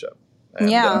relationship. And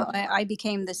Yeah, I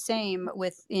became the same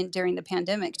during the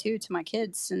pandemic too to my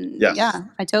kids, and yes, yeah,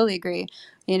 I totally agree.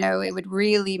 You know, it would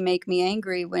really make me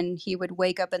angry when he would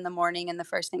wake up in the morning and the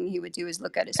first thing he would do is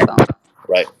look at his phone.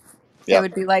 right, It yeah,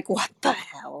 would be like, "What the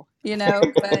hell?" You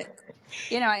know, but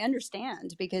I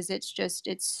understand because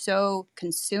it's so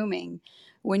consuming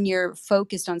when you're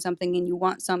focused on something and you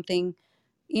want something,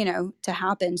 to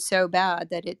happen so bad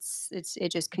that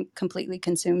it just completely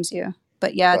consumes you.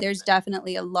 But yeah, right, there's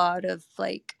definitely a lot of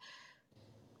like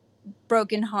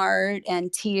broken heart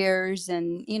and tears,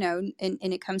 and and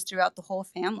it comes throughout the whole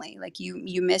family. Like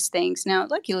you miss things. Now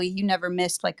luckily you never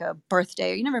missed like a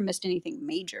birthday, or you never missed anything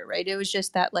major, right? It was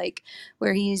just that, like,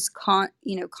 where he's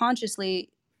consciously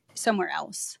somewhere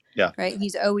else, yeah, right?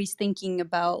 He's always thinking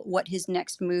about what his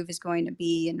next move is going to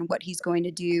be and what he's going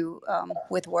to do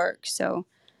with work. So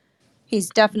he's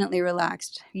definitely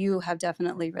relaxed. You have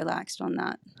definitely relaxed on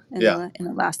that in yeah.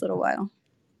 the last little while.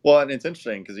 Well, and it's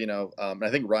interesting because,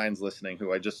 I think Ryan's listening,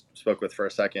 who I just spoke with for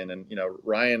a second, and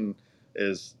Ryan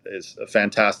is a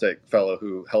fantastic fellow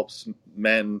who helps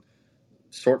men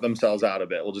sort themselves out a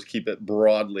bit. We'll just keep it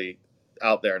broadly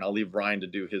out there, and I'll leave Ryan to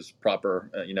do his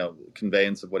proper,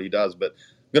 conveyance of what he does. But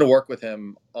I'm going to work with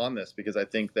him on this because I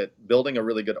think that building a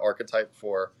really good archetype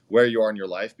for where you are in your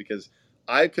life, because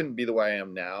I couldn't be the way I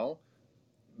am now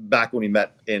back when we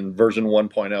met in version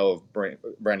 1.0 of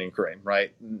Brandon Kareem,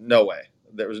 right? No way.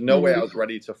 There was no way I Hmm. was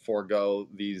ready to forego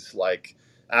these like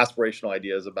aspirational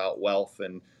ideas about wealth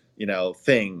and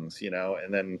things,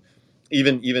 and then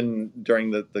even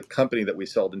during the company that we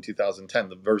sold in 2010,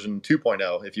 the version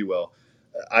 2.0, if you will,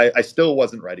 I still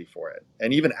wasn't ready for it.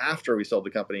 And even after we sold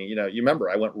the company, you remember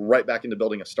I went right back into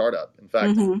building a startup. In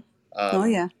fact, Hmm. Oh um,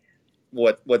 yeah.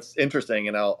 what's interesting,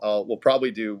 and we'll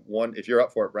probably do one, if you're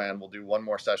up for it, Brand. We'll do one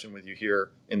more session with you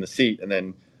here in the seat, and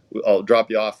then I'll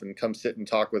drop you off and come sit and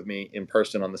talk with me in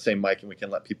person on the same mic, and we can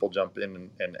let people jump in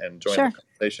and join the Sure.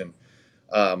 conversation.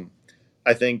 Um,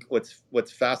 I think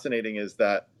what's fascinating is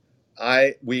that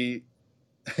I we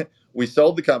we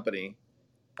sold the company.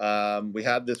 We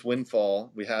had this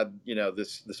windfall. We had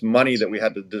this money that we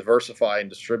had to diversify and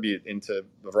distribute into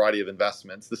a variety of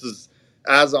investments. This is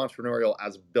as entrepreneurial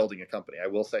as building a company. I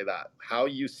will say that how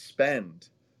you spend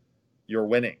your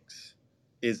winnings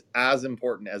is as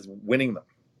important as winning them.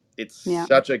 It's Yeah.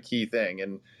 such a key thing,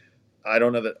 and I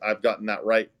don't know that I've gotten that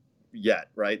right yet.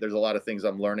 Right? There's a lot of things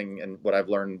I'm learning, and what I've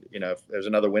learned. If there's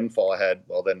another windfall ahead,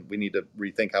 well, then we need to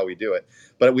rethink how we do it.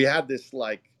 But we had this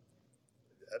like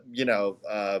you know.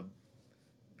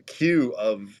 Queue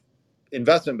of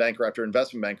investment banker after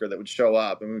investment banker that would show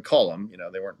up, and we'd call them.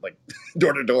 They weren't like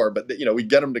door to door, but we'd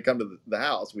get them to come to the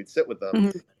house. We'd sit with them, Hmm.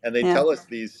 and they'd Yeah. tell us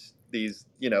these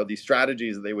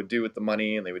strategies that they would do with the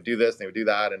money, and they would do this, and they would do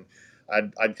that, and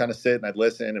I'd kind of sit and I'd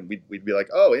listen, and we'd be like,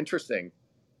 oh, interesting.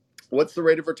 What's the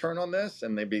rate of return on this?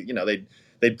 And they'd be,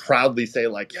 they'd proudly say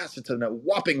like, yes, it's a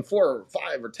whopping 4 or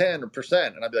 5 or 10%,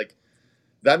 and I'd be like,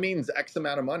 that means X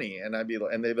amount of money. And they'd be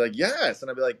like, yes.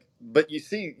 And I'd be like, but you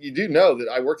see, you do know that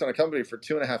I worked on a company for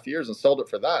 2.5 years and sold it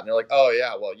for that. And they're like, oh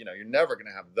yeah, well, you're never going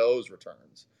to have those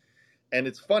returns. And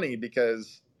it's funny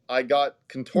because I got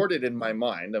contorted in my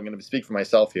mind. I'm going to speak for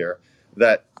myself here.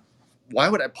 That why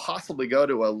would I possibly go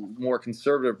to a more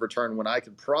conservative return when I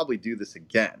could probably do this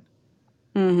again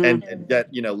Mhm. and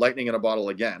get lightning in a bottle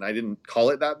again? I didn't call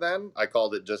it that then. I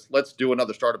called it just let's do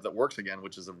another startup that works again,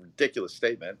 which is a ridiculous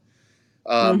statement.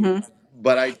 Um, Mhm.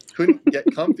 but I couldn't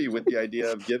get comfy with the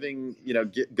idea of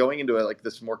going into like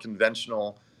this more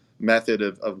conventional method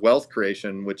of wealth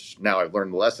creation, which now I've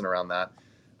learned the lesson around that.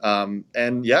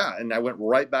 And I went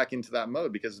right back into that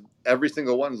mode because every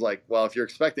single one's like, well, if you're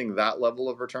expecting that level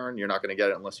of return, you're not going to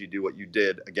get it unless you do what you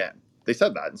did again. They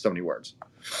said that in so many words.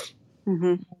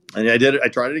 Mhm. And I did it. I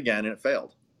tried it again and it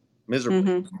failed miserably,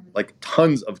 Mhm. like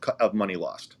tons of money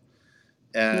lost.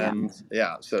 Yeah. And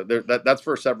yeah, so that's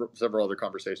for several other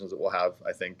conversations that we'll have,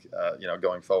 I think,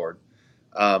 going forward.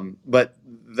 But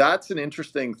that's an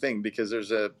interesting thing because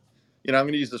I'm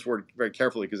going to use this word very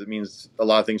carefully because it means a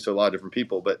lot of things to a lot of different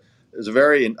people. But there's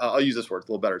I'll use this word, it's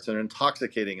a little better. It's an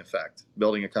intoxicating effect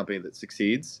building a company that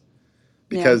succeeds, Yeah.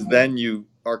 because then you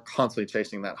are constantly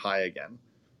chasing that high again.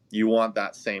 You want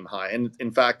that same high. And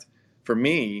in fact, for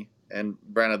me, and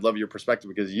Brian, I'd love your perspective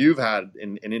because you've had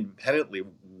an independently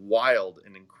wild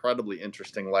and incredibly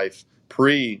interesting life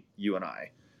pre you and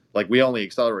I. Like we only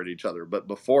accelerated each other, but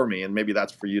before me, and maybe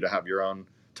that's for you to have your own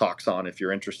talks on if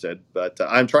you're interested. But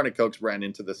I'm trying to coax Brian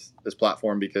into this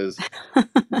platform because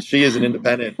she is an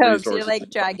independent Coach, you're resource. like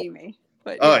dragging me.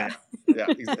 But Oh yeah. yeah.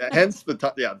 Hence the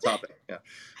topic. Yeah.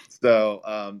 So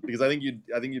because I think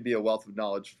you'd be a wealth of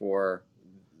knowledge for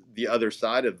the other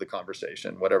side of the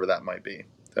conversation, whatever that might be.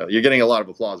 So you're getting a lot of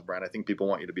applause, Brian. I think people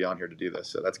want you to be on here to do this,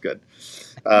 so that's good.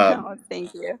 Um, Oh,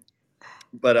 thank you.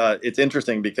 but it's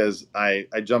interesting because I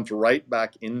jumped right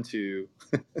back into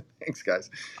thanks guys.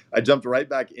 I jumped right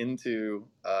back into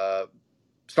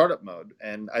startup mode,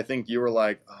 and I think you were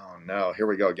like, oh no, here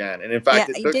we go again. And in Yeah, fact,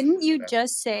 it took. didn't you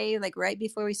just say like right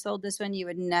before we sold this one you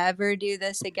would never do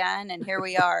this again and here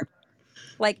we are.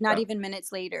 Like not Yeah. even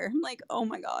minutes later. I'm like, "Oh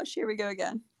my gosh, here we go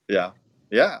again." Yeah,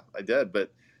 yeah, I did.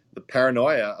 But the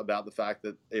paranoia about the fact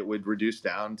that it would reduce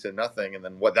down to nothing, and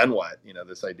then what? Then what?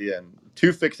 This idea, and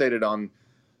too fixated on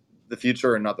the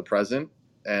future and not the present.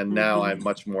 And now Mhm. I'm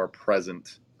much more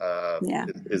present. Yeah.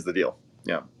 Is the deal?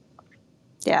 Yeah.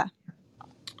 Yeah.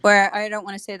 Where I don't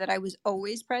want to say that I was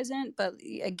always present, but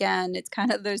again, it's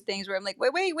kind of those things where I'm like,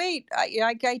 wait, wait, wait.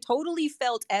 I totally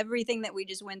felt everything that we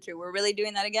just went through. We're really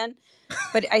doing that again.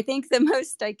 But I think the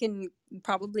most I can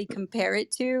probably compare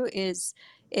it to is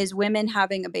women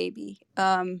having a baby.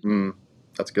 Mm,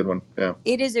 that's a good one. Yeah.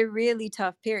 It is a really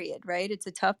tough period, right? It's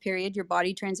a tough period. Your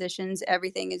body transitions,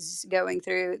 everything is going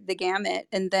through the gamut,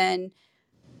 and then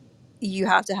you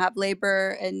have to have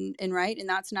labor and right, and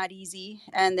that's not easy,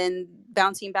 and then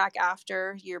bouncing back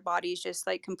after your body's just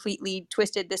like completely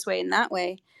twisted this way and that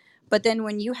way. But then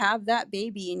when you have that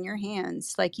baby in your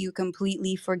hands, like you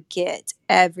completely forget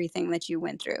everything that you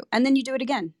went through and then you do it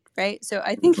again, right? So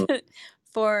I think Mhm. that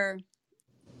for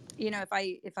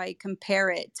if I compare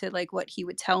it to like what he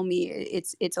would tell me,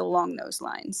 it's along those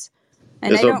lines.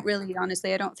 And Yeah, I so don't really,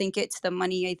 honestly, I don't think it's the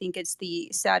money. I think it's the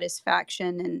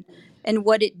satisfaction and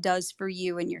what it does for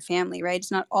you and your family, right?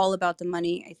 It's not all about the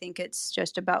money. I think it's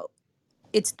just about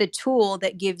it's the tool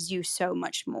that gives you so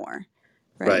much more,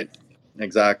 right, right?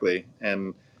 exactly.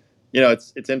 And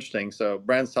it's interesting. So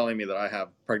Brand's telling me that I have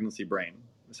pregnancy brain,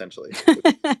 essentially, which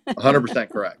is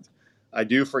 100% correct. I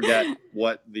do forget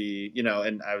what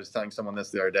and I was telling someone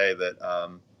this the other day that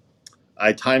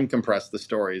I time compress the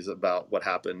stories about what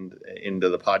happened into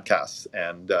the podcasts,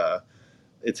 and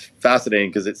it's fascinating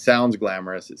because it sounds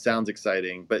glamorous, it sounds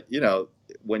exciting, but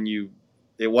when you,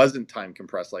 it wasn't time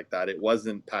compressed like that. It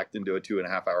wasn't packed into a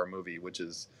 2.5 hour movie, which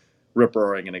is rip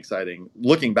roaring and exciting.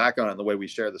 Looking back on it, the way we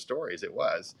share the stories, it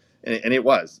was, and it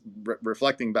was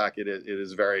reflecting back. It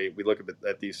is very. We look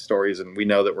at these stories and we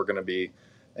know that we're going to be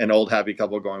an old happy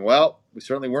couple going, well, we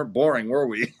certainly weren't boring, were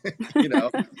we? you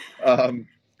know, um,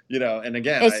 and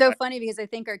again, It's so I funny because I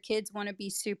think our kids want to be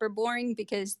super boring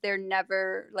because they're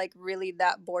never like really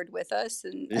that bored with us.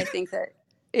 And I think that,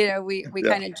 we yeah,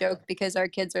 kind of joke because our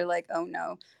kids are like, oh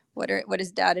no, what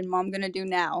is dad and mom gonna do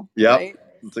now? yep, Right?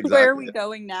 that's Where are exactly we it.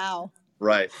 going now?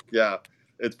 Right. Yeah.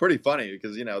 It's pretty funny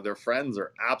because their friends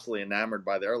are absolutely enamored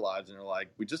by their lives, and they're like,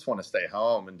 we just want to stay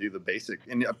home and do the basic.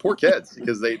 And poor kids,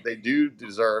 because they do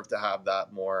deserve to have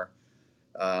that more.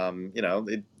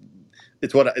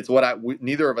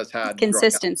 Neither of us had growing up.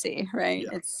 Consistency, right?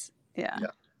 Yeah. Yeah. Yeah.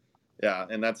 Yeah.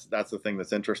 And that's the thing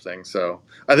that's interesting. So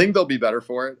I think they'll be better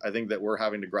for it. I think that we're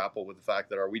having to grapple with the fact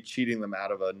that, are we cheating them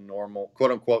out of a normal,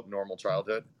 quote unquote, normal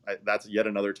childhood? That's yet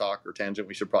another talk or tangent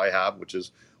we should probably have, which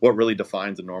is what really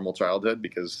defines a normal childhood,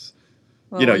 because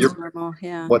you Well, know, what's you're normal?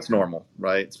 Yeah. what's normal,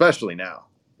 right? Especially now,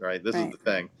 right? This is Right. the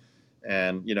thing.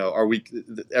 And, you know, are we,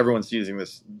 everyone's using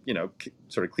this, you know,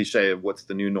 sort of cliche of what's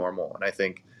the new normal. And I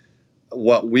think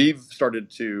what we've started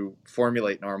to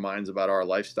formulate in our minds about our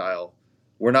lifestyle,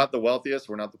 we're not the wealthiest,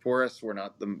 we're not the poorest, we're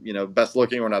not the, you know, best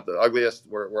looking, we're not the ugliest,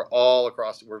 we're all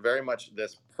across, we're very much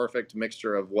this perfect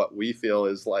mixture of what we feel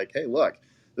is like, hey, look,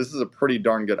 this is a pretty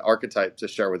darn good archetype to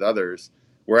share with others.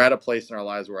 We're at a place in our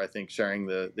lives where I think sharing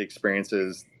the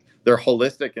experiences, they're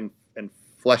holistic and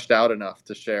fleshed out enough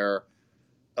to share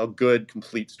a good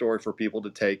complete story for people to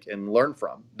take and learn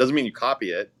from. Doesn't mean you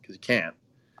copy it, because you can't,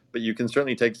 but you can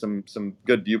certainly take some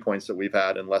good viewpoints that we've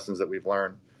had and lessons that we've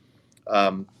learned.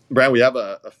 Brian, we have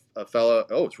a fellow.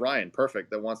 Oh, it's Ryan.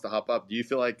 Perfect. That wants to hop up. Do you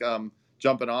feel like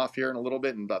jumping off here in a little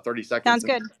bit in about 30 seconds Sounds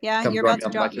and good. Yeah, come you're join about me to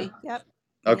on the drop mic here? me. Yep.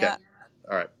 Okay. Yeah.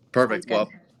 All right. Sounds Perfect. good. Well,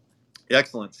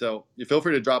 excellent. So you feel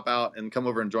free to drop out and come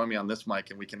over and join me on this mic,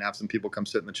 and we can have some people come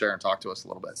sit in the chair and talk to us a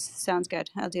little bit. Sounds good.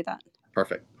 I'll do that.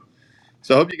 Perfect.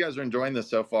 So I hope you guys are enjoying this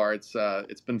so far. It's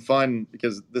been fun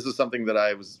because this is something that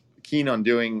I was keen on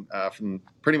doing from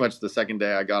pretty much the second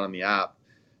day I got on the app,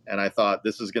 and I thought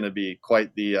this is going to be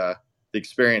quite the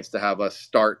experience to have us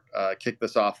start kick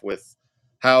this off with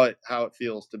how it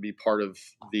feels to be part of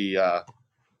the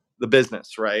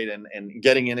business, right? And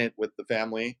getting in it with the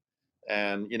family,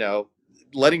 and you know,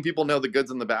 letting people know the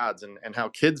goods and the bads, and how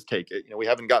kids take it. You know, we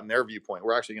haven't gotten their viewpoint.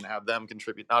 We're actually going to have them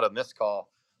contribute, not on this call,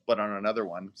 but on another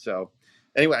one. So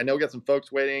anyway, I know we got some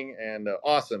folks waiting, and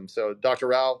awesome. So Dr.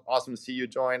 Rao, awesome to see you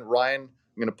join. Ryan, I'm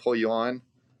going to pull you on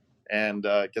and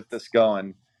get this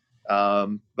going.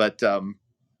 But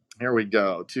here we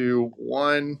go. 2,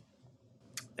 1,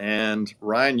 and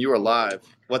Ryan, you are live.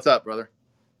 What's up, brother?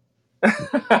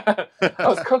 I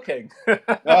was cooking.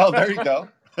 Oh, there you go.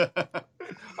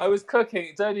 I was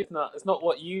cooking. It's not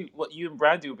what you and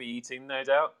Brandy will be eating, no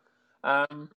doubt.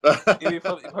 It'll be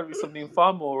probably something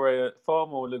far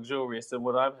more luxurious than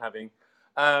what I'm having.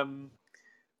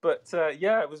 But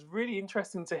yeah, it was really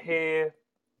interesting to hear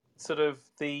sort of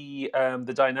the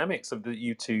dynamics of the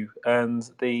you two and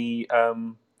there's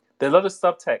a lot of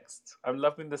subtext. I'm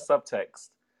loving the subtext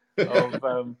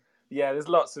of yeah. There's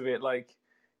lots of it, like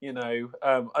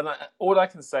all I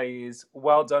can say is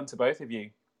well done to both of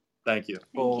you Thank you.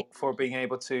 Thank you. for being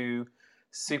able to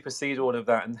supersede all of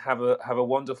that and have a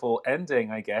wonderful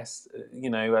ending. I guess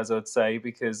as I'd say,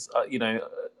 because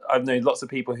I've known lots of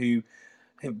people who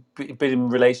have been in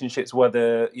relationships,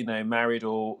 whether married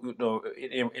or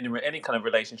in any kind of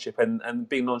relationship, and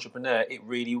being an entrepreneur, it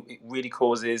really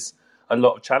causes a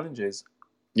lot of challenges.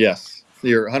 Yes,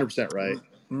 you're 100% right.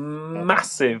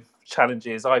 Massive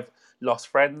challenges. I've lost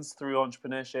friends through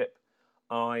entrepreneurship.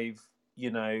 I've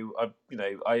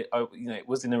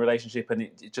was in a relationship and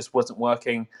it just wasn't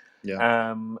working.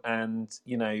 Yeah, And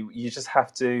you just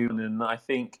have to, and I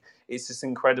think it's just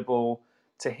incredible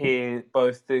to hear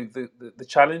both the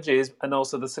challenges and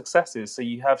also the successes. So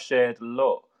you have shared a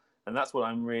lot, and that's what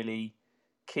I'm really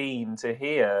keen to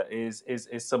hear is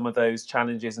some of those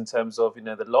challenges in terms of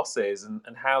the losses and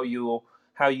how you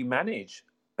manage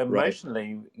right.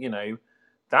 emotionally.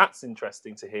 That's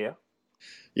interesting to hear.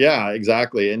 Yeah,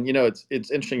 exactly. And you know, it's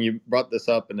interesting you brought this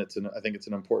up, and I think it's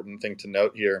an important thing to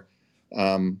note here.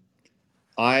 Um,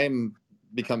 I'm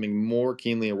becoming more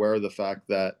keenly aware of the fact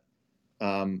that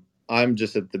I'm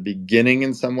just at the beginning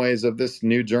in some ways of this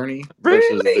new journey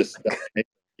versus Really? this.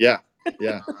 Yeah,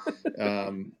 yeah.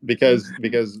 Because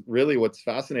really, what's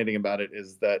fascinating about it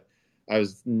is that I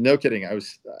was no kidding. I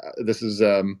was this is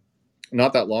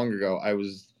not that long ago. I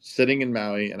was sitting in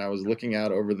Maui and I was looking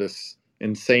out over this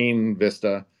insane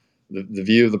vista. The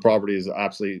view of the property is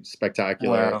absolutely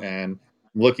spectacular, Wow. and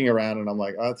looking around and I'm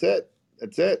like, oh, that's it.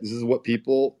 That's it. This is what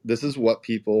people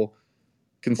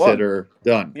One. consider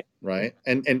done, Yeah. right?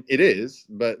 And it is,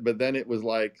 but then it was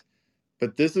like,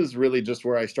 but this is really just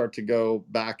where I start to go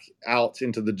back out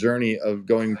into the journey of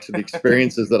going to the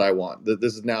experiences that I want. That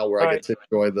this is now where I get Right. to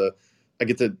enjoy I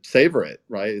get to savor it,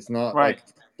 right? It's not Right. like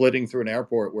flitting through an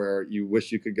airport where you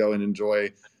wish you could go and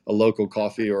enjoy a local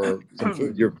coffee or some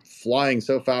food. You're flying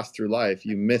so fast through life,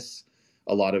 you miss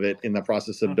a lot of it in the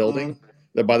process of Hmm. building,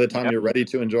 that by the time Yeah. you're ready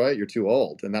to enjoy it, you're too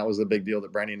old. And that was a big deal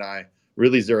that Brandy and I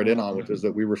really zeroed in on, which was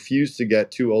that we refuse to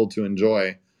get too old to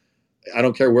enjoy. I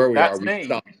don't care where we are, That's we me.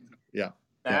 stop. Yeah,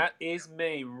 yeah, That is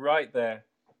me right there.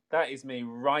 That is me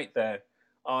right there.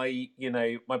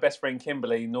 My best friend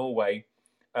Kimberly in Norway,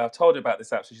 I've told her about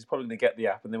this app, so she's probably going to get the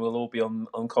app and then we'll all be on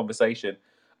conversation.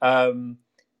 Um,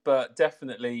 but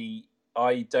definitely,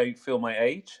 I don't feel my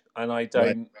age and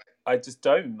right. I just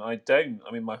don't. I don't.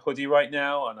 I'm in my hoodie right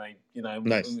now and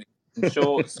Nice. and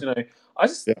shorts. I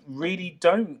just Yeah. really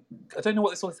don't. I don't know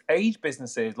what this all this age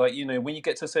business is. Like, when you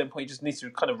get to a certain point, you just need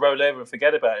to kind of roll over and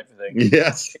forget about everything.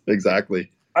 Yes,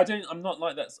 exactly. I don't. I'm not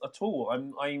like that at all.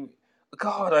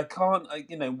 God, I can't.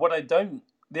 What I don't.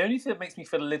 The only thing that makes me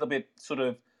feel a little bit sort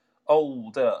of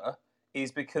older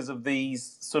is because of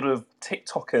these sort of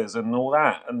TikTokers and all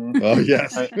that, and Oh,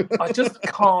 yes. I just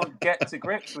can't get to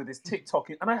grips with this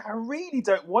TikToking, and I really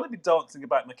don't want to be dancing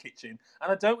about my kitchen,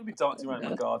 and I don't want to be dancing around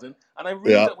my garden, and I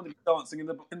really Yeah. don't want to be dancing in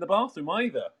the bathroom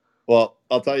either. Well,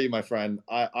 I'll tell you, my friend,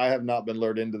 I have not been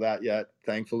lured into that yet,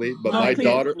 thankfully. But No, my please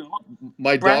daughter, do not.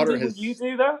 my daughter Brandy, would you has,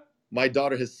 do that? my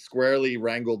daughter has squarely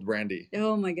wrangled Brandy.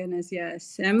 Oh my goodness,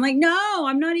 yes. And I'm like, no,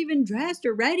 I'm not even dressed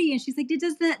or ready. And she's like,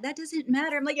 that doesn't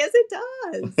matter. I'm like, yes, it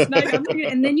does.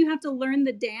 And then you have to learn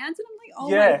the dance, and I'm like,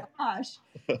 oh my Yeah, gosh.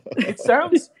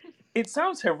 it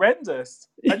sounds horrendous.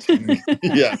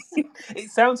 Yes.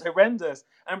 It sounds horrendous.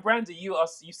 And Brandy,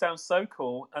 you sound so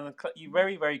cool, and you're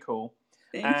very very cool.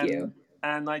 Thank And you.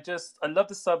 I love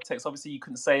the subtext. Obviously, you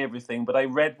couldn't say everything, but I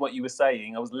read what you were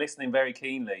saying. I was listening very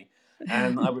keenly,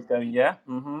 and I was going, yeah,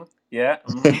 yeah,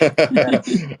 yeah.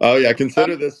 Oh yeah,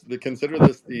 Um, consider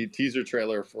this the teaser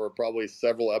trailer for probably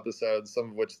several episodes,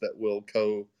 some of which that will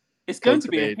it's going to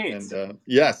be a co-create. hit. And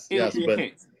yes, It'll yes, be a but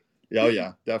hit. oh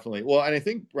yeah, definitely. Well, and I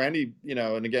think Brandy,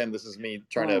 and again, this is me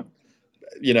trying to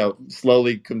Mm.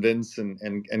 slowly convince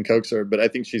and coax her, but I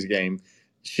think she's game.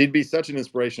 She'd be such an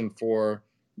inspiration for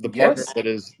the partner Yes, that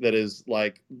is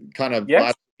like kind of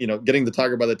yes, getting the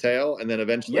tiger by the tail, and then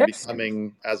eventually yes,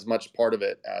 becoming as much part of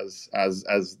it as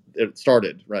it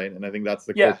started, right? And I think that's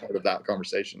the core yeah, part of that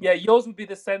conversation. yeah. Yours would be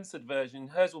the censored version.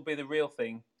 Hers will be the real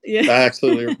thing. Yeah.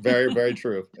 Absolutely, very, very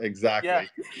true. Yeah, Exactly.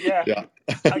 yeah. Yeah.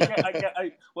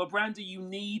 Well, Brandy, you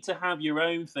need to have your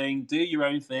own thing, do your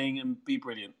own thing, and be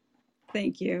brilliant.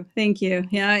 Thank you. Thank you.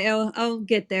 Yeah, I'll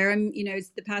get there. It's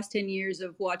the past 10 years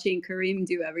of watching Kareem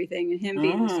do everything and him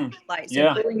being the spotlight. So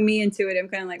Yeah, pulling me into it, I'm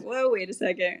kind of like, whoa, wait a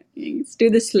second. Let's do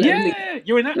this slowly. yeah.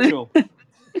 You're a natural.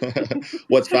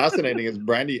 What's fascinating is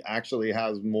Brandy actually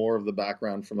has more of the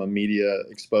background from a media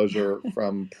exposure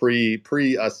from pre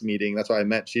us meeting. That's why I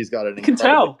met. She's got an You can incredible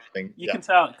tell. thing. You Yeah, can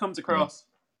tell. It comes yeah, across.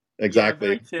 Yeah,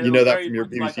 very exactly. You chill, know that very from your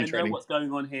much like BBC I know training. what's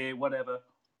going on here. Whatever.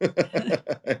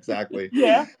 Exactly.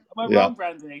 Yeah. Am I Yeah. wrong,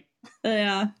 Brandy?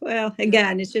 Yeah. Well, Yeah.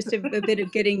 again, it's just a bit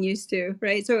of getting used to,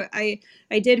 right? So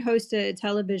I did host a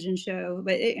television show,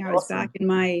 but I was back Awesome. in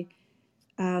my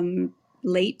um,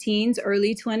 late teens,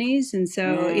 early 20s, and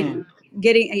so Mm,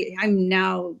 I'm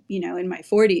now in my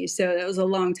 40s, so that was a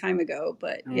long time ago.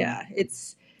 But mm. yeah,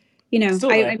 it's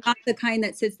Still there. I'm not the kind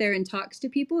that sits there and talks to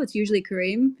people. It's usually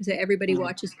Kareem. So everybody Mm,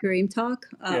 watches Kareem talk.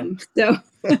 yeah. So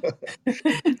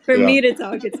for Yeah. me to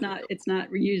talk, it's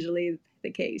not usually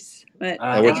the case. But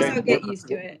And I we're guess Uh-huh. I'll changing. get used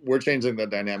to it. We're changing the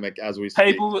dynamic as we speak.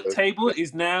 Table So, table yeah.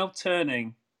 is now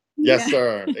turning. Yes, Yeah.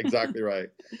 sir. Exactly right.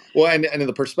 Well, and in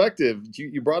the perspective,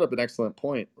 you brought up an excellent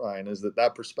point, Ryan, is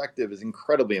that perspective is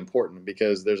incredibly important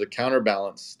because there's a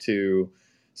counterbalance to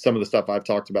some of the stuff I've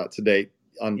talked about to date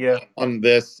on Yeah. on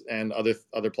this and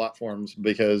other platforms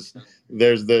because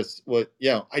there's this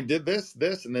I did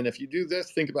this and then if you do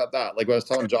this, think about that. Like what I was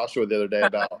telling Joshua the other day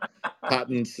about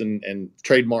patents and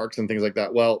trademarks and things like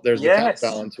that. Well, there's the Yes.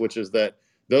 counterbalance, which is that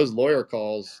those lawyer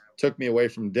calls took me away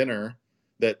from dinner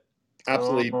that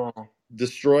absolutely Oh,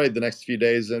 destroyed the next few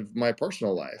days of my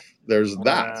personal life. There's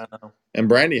that, wow. and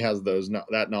Brandy has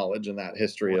that knowledge and that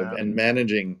history of Wow. and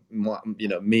managing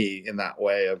me in that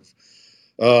way of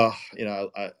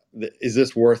is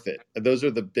this worth it? Those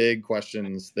are the big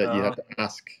questions that you have Oh, to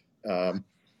ask um,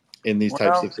 in these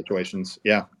types well, of situations.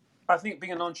 Yeah, I think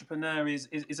being an entrepreneur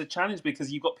is a challenge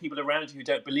because you've got people around you who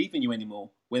don't believe in you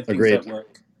anymore when things agreed. don't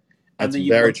work. And That's then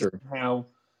very true.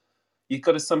 you've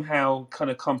got to somehow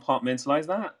kind of compartmentalize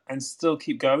that and still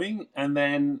keep going, and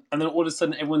then all of a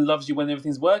sudden everyone loves you when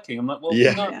everything's working. I'm like, well,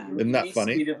 Yeah, no, Yeah. isn't it that needs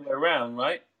to be funny? the other way around,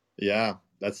 right? Yeah,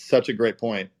 that's such a great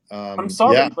point. I'm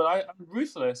Yeah, sorry, but I'm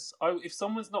ruthless. If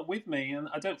someone's not with me, and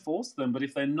I don't force them, but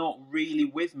if they're not really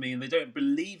with me and they don't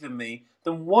believe in me,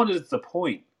 then what is the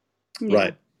point? Yeah.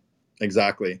 right,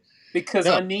 exactly. Because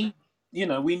No,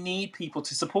 we need people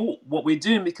to support what we're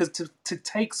doing, because to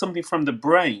take something from the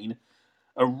brain,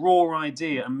 a raw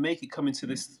idea, and make it come into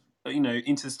this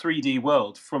 3D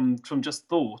world from just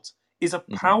thought, is a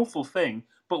mhm, powerful thing,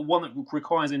 but one that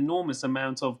requires enormous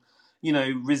amount of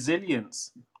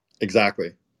resilience.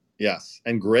 exactly. Yes,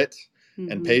 and grit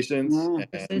and Hmm. patience and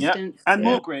Yeah, Persistence. and Yeah.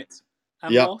 more grit,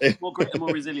 and yeah, more grit, and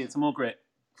more resilience, and more grit.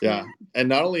 yeah, Yeah. and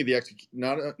not only the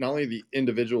not only the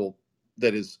individual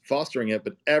that is fostering it,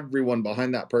 but everyone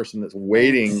behind that person that's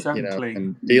waiting, Exactly.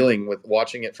 and dealing with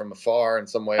watching it from afar in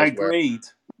some ways where, Agreed.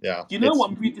 yeah, You know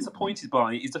what I'm really disappointed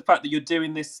by is the fact that you're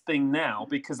doing this thing now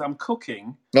because I'm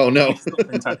cooking, oh no. which is not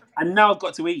playing time, and now I've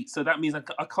got to eat. So that means I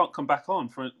can't come back on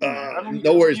for how long?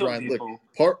 No What are worries, you on Ryan. here Look,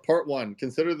 for? part one.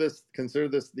 Consider this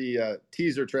the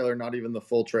teaser trailer, not even the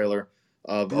full trailer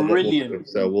of what we'll do. Brilliant.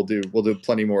 So we'll do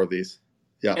plenty more of these.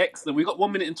 Yeah. Excellent. We've got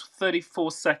 1 minute and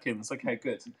 34 seconds. Okay,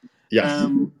 good. Yes.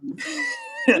 Um,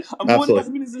 I'm all about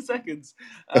Absolutely. minutes and seconds.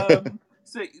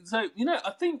 So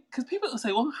I think because people will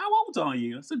say, "Well, how old are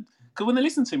you?" I said, because when they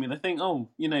listen to me, they think, "Oh,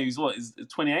 he's what is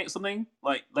 28 or something,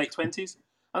 like late 20s,"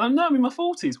 and I'm no, I'm in my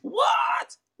 40s.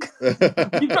 What?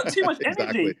 You've got too much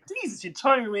Exactly. energy. Jesus, you're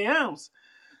tiring me out. I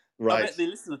Right. bet the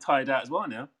listeners are tired out as well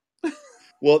now.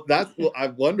 Well, I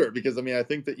wonder because I mean I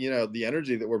think that the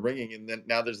energy that we're bringing, and then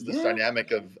now there's this Yeah,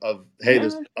 dynamic of hey,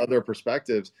 there's yeah, other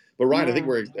perspectives. But Ryan, I think yeah.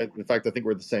 we're in fact I think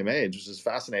we're the same age, which is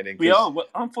fascinating We because are. Well,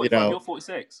 I'm you '45. know You're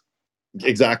 46.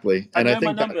 exactly, I and I know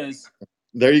my think that numbers.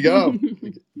 there you go,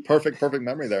 perfect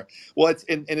memory there. Well, it's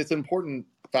an important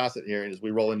facet here as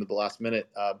we roll into the last minute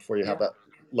before you have Yeah, that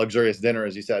luxurious dinner,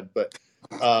 as you said. But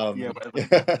yeah,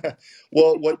 whatever.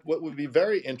 well, what would be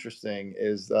very interesting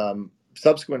is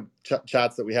subsequent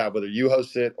chats that we have, whether you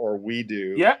host it or we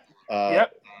do, Yeah, uh, yeah,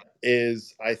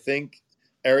 is I think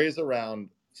areas around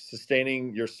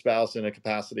sustaining your spouse in a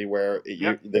capacity where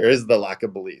yeah, there is the lack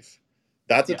of belief.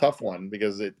 That's a yeah. tough one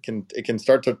because it can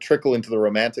start to trickle into the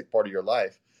romantic part of your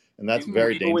life, and that's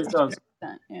very It always dangerous. does.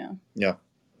 Yeah. Yeah, Yeah,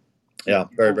 yeah,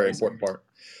 very very always. important part.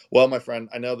 Well, my friend,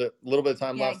 I know that a little bit of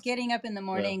time Yeah, left. getting up in the Yeah,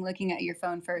 morning looking at your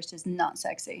phone first is not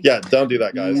sexy. yeah, don't do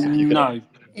that, guys. If you can, No,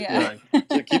 Yeah. yeah, no,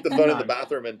 so keep the phone in the no.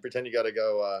 bathroom and pretend you got to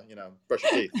go, brush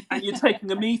your teeth. And you're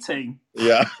taking a meeting.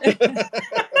 Yeah.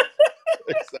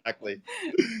 Exactly.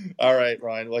 All right,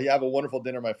 Ryan. Well, you have a wonderful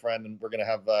dinner, my friend, and we're gonna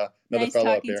have another Nice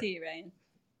fellow up talking here. to you, Ryan.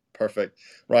 Perfect.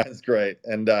 Ryan's great,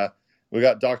 and we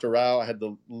got Dr. Rao. I had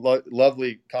the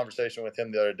lovely conversation with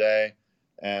him the other day,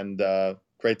 and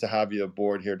great to have you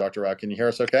aboard here, Dr. Rao. Can you hear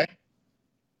us? Okay.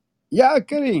 Yeah,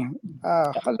 Kareem.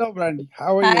 Hello, Brandy.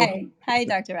 How are you? Hi,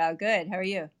 Dr. Rao. Good. How are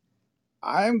you?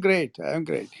 I'm great. I'm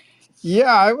great.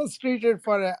 Yeah, I was treated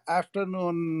for an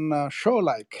afternoon show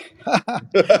like.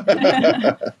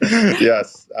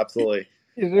 Yes, absolutely.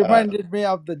 It Uh, reminded me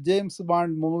of the James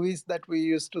Bond movies that we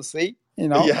used to see, you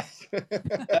know. yes.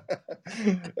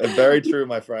 Very true,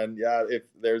 my friend. Yeah, if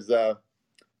there's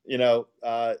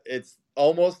it's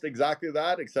almost exactly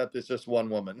that, except it's just one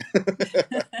woman.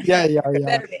 Yeah, yeah, yeah.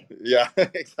 Better be. Yeah,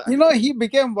 You know, exactly. he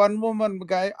became one woman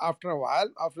guy after a while,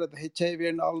 after the HIV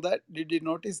and all that. Did you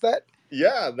notice that?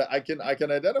 Yeah, I can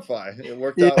identify. It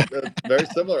worked Yeah. out very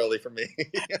similarly for me.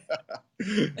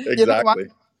 You know, one Exactly.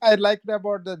 thing I liked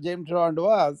about the James Bond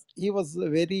was he was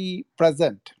very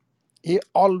present. He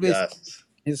always Yes.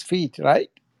 his feet,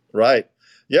 right? Right.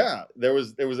 Yeah.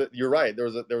 You're right. There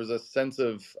was a sense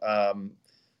of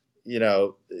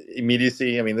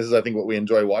immediacy. I mean, this is I think what we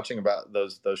enjoy watching about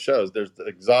those shows. There's the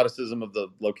exoticism of the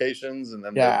locations and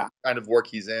then the Yeah. kind of work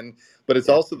he's in, but it's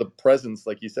Yeah. also the presence,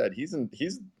 like you said. He's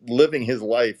living his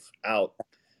life out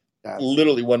Yes.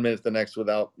 literally 1 minute to the next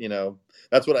without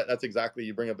that's exactly,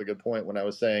 you bring up a good point when I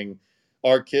was saying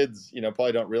our kids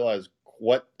probably don't realize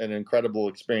what an incredible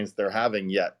experience they're having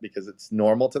yet because it's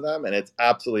normal to them and it's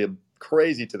absolutely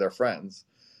crazy to their friends.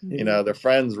 Yeah. Their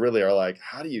friends really are like,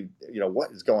 how do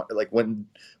what is going, like when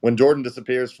Jordan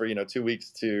disappears for 2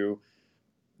 weeks to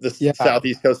the Yeah.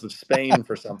 southeast coast of Spain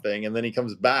for something, and then he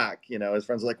comes back. His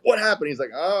friends are like, "What happened?" He's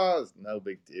like, "Oh, it's no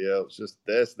big deal. It's just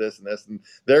this, and this," and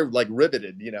they're like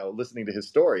riveted, listening to his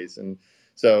stories. And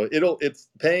so it's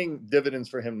paying dividends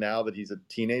for him now that he's a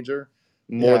teenager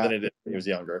more Yeah. than it did when he was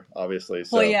younger, obviously.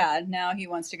 Well, So yeah, now he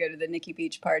wants to go to the Nikki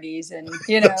Beach parties and,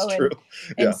 that's true.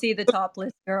 and Yeah, see the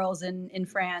topless girls in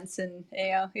France. And,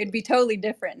 it'd be totally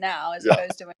different now as yeah,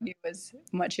 opposed to when he was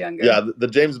much younger. yeah. The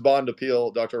James Bond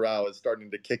appeal, Dr. Rao, is starting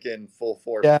to kick in full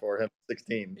force Yeah. for him.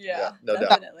 16. Yeah, Yeah, no doubt.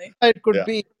 definitely. It could Yeah.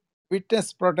 be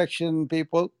witness protection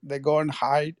people. They go and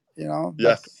hide, that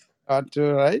Yes. got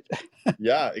to, right?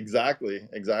 Yeah, exactly.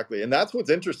 And that's what's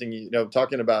interesting,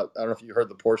 talking about, I don't know if you heard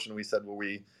the portion we said where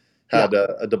we Yeah. had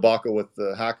a debacle with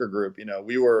the hacker group.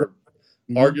 We were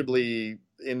Mhm. arguably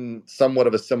in somewhat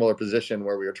of a similar position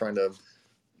where we were trying to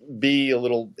be a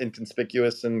little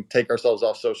inconspicuous and take ourselves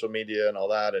off social media and all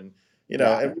that. And,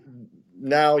 Yeah. and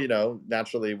now,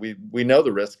 naturally we know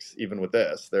the risks even with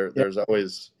this. Yeah. There's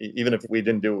always, even if we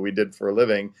didn't do what we did for a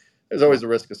living, there's Yeah. always a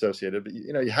risk associated. But,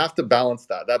 you have to balance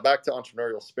that back to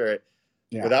entrepreneurial spirit.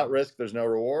 Yeah. Without risk, there's no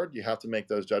reward. You have to make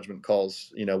those judgment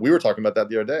calls. We were talking about that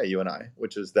the other day, you and I,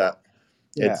 which is Yeah. that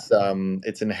Yeah.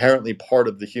 It's inherently part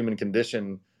of the human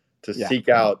condition to Yeah. seek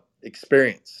out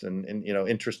experience and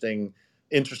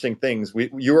interesting things.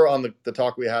 You were on the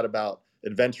talk we had about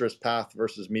adventurous path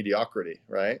versus mediocrity,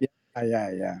 right? Yeah.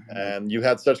 Yeah. Yeah. And you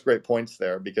had such great points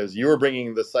there because you were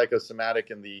bringing the psychosomatic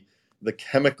and the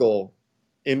chemical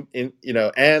and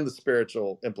the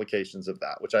spiritual implications of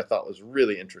that, which I thought was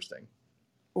really interesting.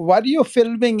 Were you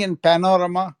filming in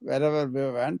Panorama wherever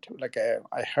we went? Like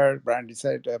I heard Brandy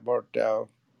said about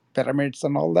pyramids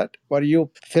and all that. Were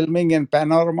you filming in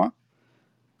Panorama?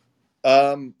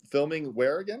 Filming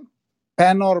where again?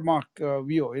 Panorama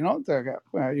view,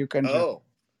 you can. Oh,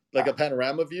 like Uh, a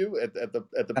panorama view at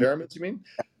the pyramids, you mean?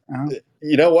 uh,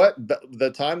 You know what?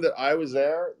 The time that I was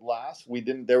there last, we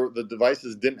didn't. The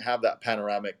devices didn't have that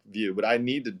panoramic view, but I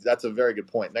need to. That's a very good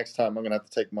point. Next time, I'm gonna have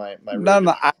to take my really no, good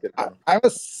no. shot to get I, panorama. I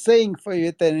was saying for you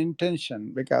with an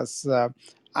intention because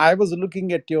I was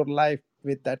looking at your life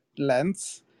with that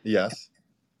lens, Yes,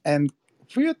 and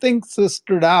few things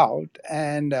stood out.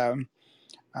 And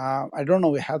I don't know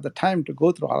we have the time to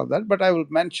go through all of that, but I will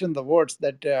mention the words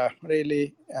that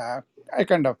really I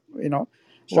kind of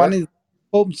one sure. is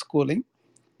homeschooling.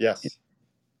 Yes,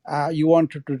 You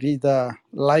wanted to read the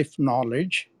life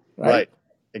knowledge, right? right.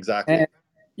 Exactly. And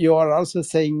you are also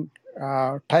saying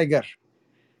tiger.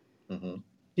 Hmm.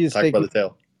 He's Tiger by taking the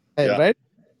tail. tail, Yeah. right?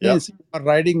 Yep. Means you are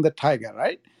riding the tiger,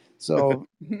 right? So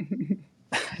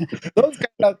those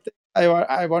kind of things I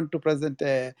want to present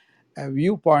a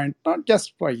viewpoint, not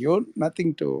just for you,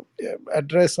 nothing to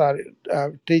address or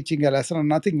teaching a lesson or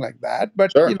nothing like that,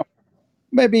 but Sure.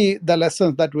 maybe the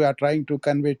lessons that we are trying to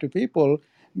convey to people,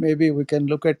 maybe we can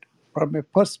look at from a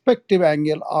perspective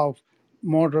angle of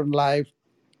modern life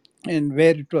and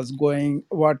where it was going,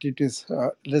 what it is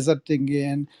resulting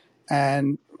in.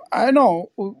 And I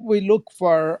know we look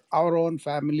for our own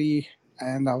family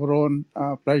and our own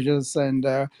pleasures and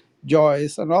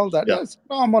joys and all that. Yeah. That's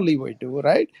normally we do,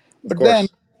 right? Of But then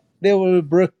course. they will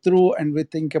break through and we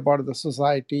think about the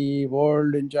society,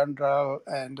 world in general,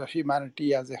 and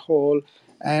humanity as a whole.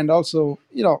 And also,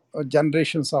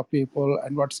 generations of people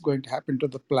and what's going to happen to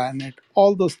the planet.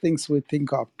 All those things we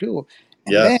think of too.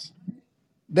 And Yes.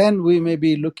 then we may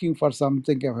be looking for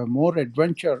something of a more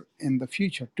adventure in the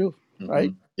future too, Hmm.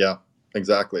 right? Yeah.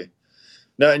 Exactly.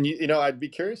 No, and I'd be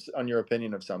curious on your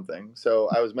opinion of something. So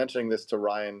I was mentioning this to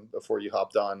Ryan before you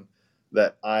hopped on,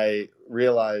 that I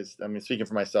realized. I mean, speaking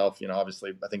for myself,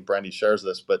 obviously, I think Brandy shares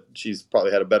this, but she's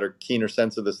probably had a better, keener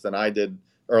sense of this than I did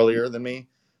earlier than me,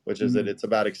 which is that Mm. it's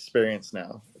about experience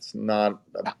now. It's not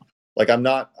Yeah. like I'm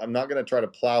not going to try to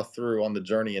plow through on the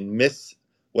journey and miss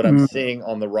what I'm Mm. seeing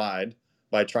on the ride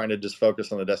by trying to just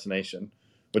focus on the destination,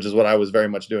 which is what I was very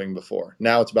much doing before.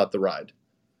 Now it's about the ride.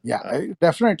 Yeah, Uh,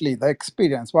 definitely the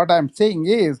experience. What I'm saying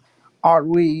is, are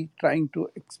we trying to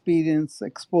experience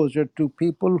exposure to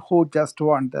people who just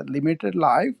want a limited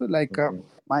life, like mhm.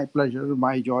 my pleasure,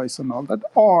 my joys, and all that,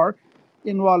 or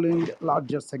involving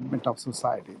larger segment of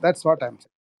society? That's what I'm saying.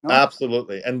 No?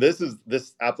 Absolutely. And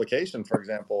this application, for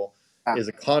example, Yeah, is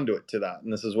a conduit to that.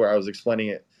 And this is where I was explaining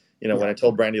it, when yeah, I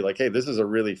told Brandy, like, hey, this is a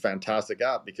really fantastic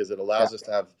app because it yeah, allows us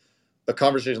to have a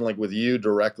conversation like with you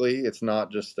directly. It's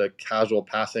not just a casual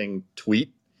passing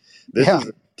tweet. This yeah, is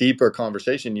a deeper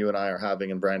conversation you and I are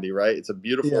having, and Brandy, right? It's a yeah,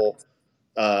 beautiful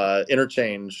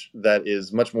interchange that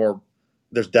is much more,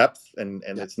 there's depth, and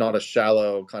yeah. it's not a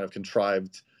shallow kind of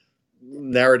contrived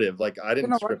narrative. Like, I You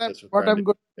didn't know what script this with what Brandy. I'm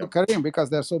going to Yeah, do, Karim, because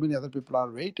there are so many other people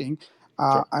are waiting.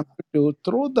 sure. I'm going to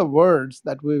throw the words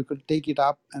that we could take it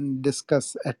up and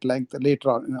discuss at length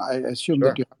later on. I assume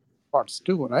that Sure. you have thoughts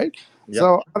too, right? Yeah.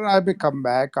 So I may come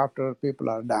back after people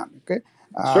are done. Okay.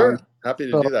 Um, Sure. Happy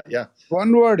to so do that. Yeah.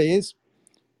 one word is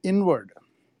inward.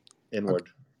 Okay. Inward.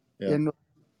 Yeah. In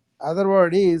other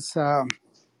word is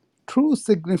true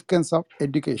significance of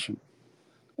education.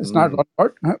 It's not Mm. one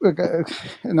word. Okay,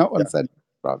 Yeah. one sentence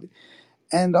probably.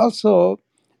 And also,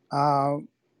 uh,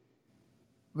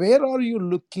 where are you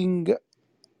looking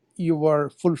your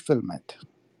fulfillment?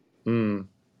 Mm.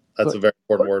 So That's a very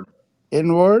important word.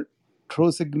 inward,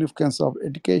 true significance of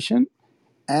education,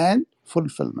 and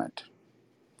fulfillment.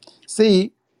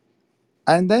 See,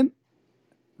 and then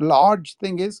large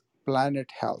thing is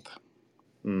planet health.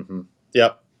 Hmm.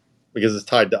 Yep. Because it's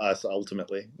tied to us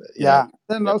ultimately. Yeah.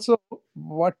 Then Yeah. also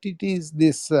what it is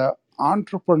this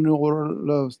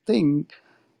entrepreneurial thing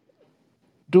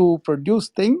to produce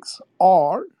things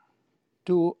or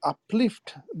to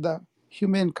uplift the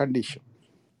human condition.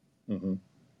 Hmm.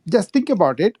 Just think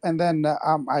about it, and then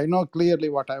I know clearly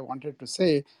what I wanted to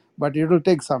say, but it will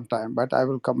take some time. But I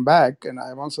will come back, and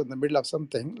I'm also in the middle of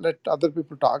something. Let other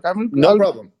people talk. No I'll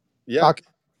problem. Yeah. talk.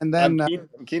 And then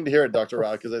I'm keen to hear it, Dr.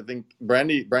 Rao, because I think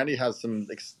Brandy has some.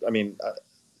 I mean,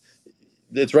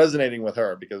 it's resonating with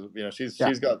her because yeah, she's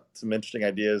got some interesting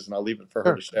ideas, and I'll leave it for her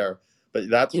sure. to share. But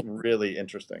that's Yeah, really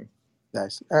interesting.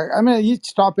 yes. I mean,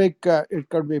 each topic it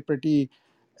could be pretty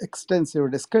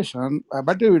extensive discussion,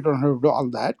 but we don't have to do all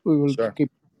that. We will Sure.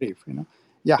 keep it brief.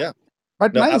 Yeah. Yeah.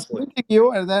 But No, nice absolutely. meeting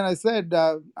you. And then I said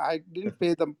I didn't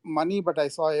pay the money, but I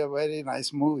saw a very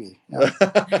nice movie. Yeah.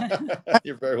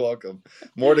 You're very welcome.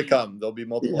 More to come. There'll be Yeah.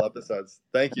 multiple episodes.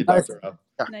 Thank you, Nice. Dr. Rao.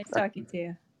 Yeah. Nice talking to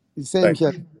you. Same Thank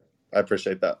here. you. I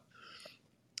appreciate that.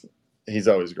 He's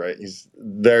always great. He's a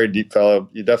very deep fellow.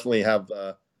 You definitely have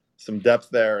some depth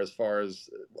there as far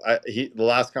as the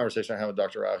last conversation I had with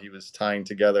Dr. Rao, he was tying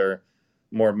together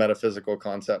more metaphysical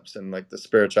concepts and like the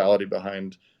spirituality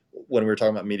behind when we were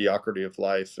talking about mediocrity of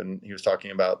life. And he was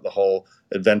talking about the whole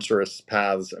adventurous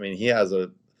paths. I mean,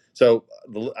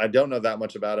 I don't know that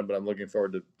much about him, but I'm looking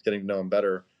forward to getting to know him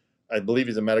better. I believe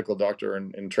he's a medical doctor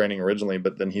in training originally,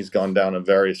 but then he's gone down a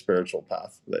very spiritual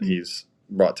path that he's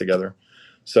brought together.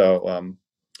 So,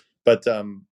 but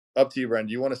up to you, Bren.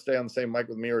 Do you want to stay on the same mic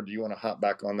with me, or do you want to hop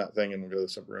back on that thing and go to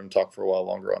some room, talk for a while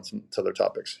longer on some other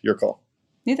topics? Your call.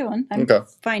 Neither one. I'm Okay.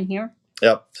 fine here.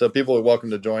 Yep. So people are welcome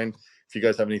to join. If you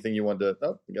guys have anything you want to,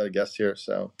 oh, we got a guest here.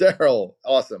 So Daryl,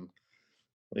 awesome.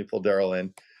 Let me pull Daryl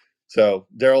in. So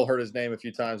Daryl heard his name a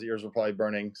few times. The ears were probably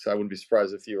burning. So I wouldn't be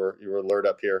surprised if you were alert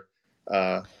up here.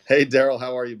 Hey Daryl,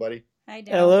 how are you, buddy? Hi, Daryl.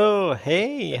 Hello.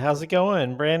 Hey, how's it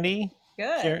going, Brandy?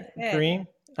 Good. Green?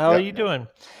 How are you doing?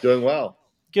 Doing well.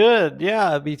 Good.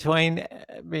 Yeah. Behind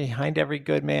every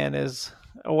good man is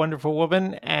a wonderful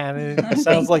woman, and it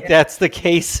sounds like that's the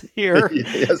case here.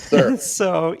 Yes, sir.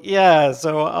 So yeah.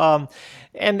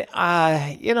 And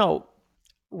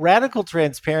radical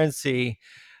transparency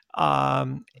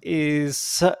is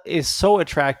so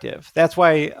attractive. That's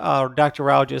why Dr.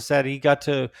 Rao just said he got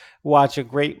to watch a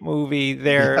great movie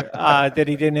there that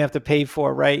he didn't have to pay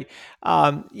for, right?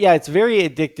 Yeah, it's very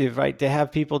addictive, right? To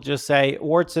have people just say,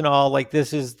 warts and all, like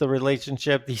this is the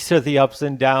relationship, these are the ups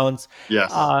and downs.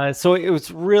 Yes. So it was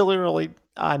really, really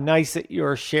nice that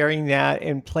you're sharing that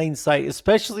in plain sight,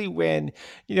 especially when,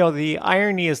 the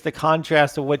irony is the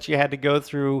contrast of what you had to go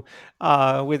through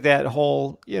with that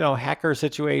whole, hacker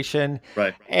situation.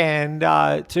 Right. And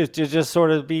to just sort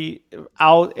of be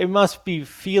out, it must be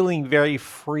feeling very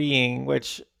freeing,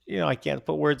 which, I can't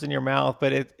put words in your mouth,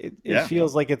 but it Yeah.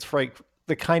 feels like it's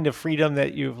the kind of freedom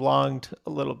that you've longed a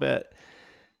little bit.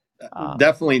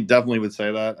 Definitely would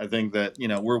say that. I think that,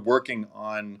 we're working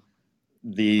on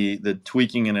the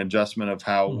tweaking and adjustment of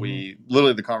how we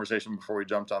literally the conversation before we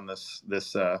jumped on this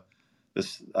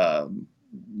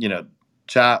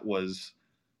chat was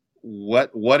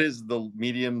what is the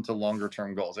medium to longer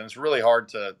term goals, and it's really hard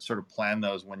to sort of plan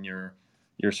those when you're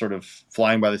sort of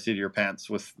flying by the seat of your pants,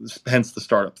 with hence the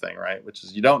startup thing, right? Which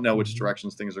is you don't know which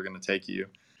directions things are going to take you,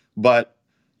 but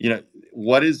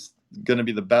what is going to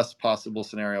be the best possible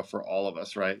scenario for all of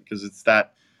us, right? Because it's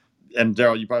that. And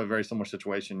Daryl, you probably have a very similar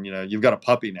situation. You've got a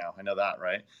puppy now. I know that,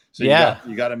 right? So Yeah.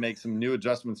 you got to make some new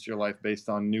adjustments to your life based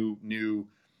on new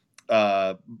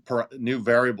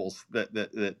variables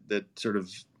that sort of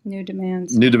New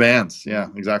demands. Yeah,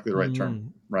 exactly the right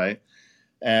term, right?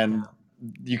 And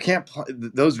you can't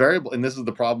those variables. And this is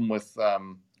the problem with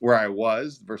where I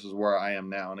was versus where I am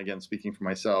now. And again, speaking for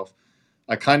myself,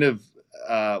 I kind of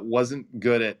wasn't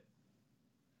good at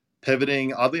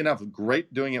pivoting. Oddly enough,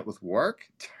 great doing it with work,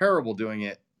 terrible doing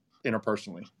it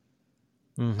interpersonally.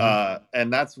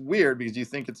 And that's weird because you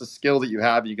think it's a skill that you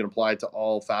have, you can apply it to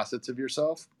all facets of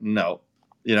yourself. No,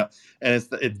 and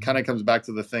it kind of comes back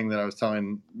to the thing that I was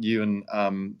telling you and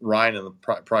Ryan in the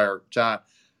prior chat.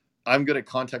 I'm good at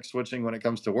context switching when it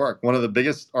comes to work. One of the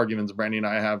biggest arguments Brandy and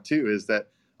I have too is that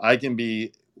I can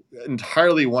be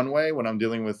entirely one way when I'm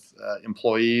dealing with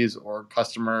employees or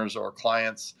customers or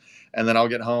clients, and then I'll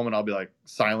get home and I'll be like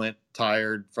silent,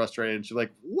 tired, frustrated. And she's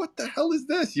like, "What the hell is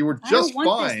this? You were just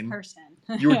fine. This person.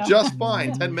 You were just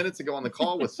fine 10 minutes ago on the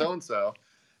call with so and so,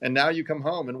 and now you come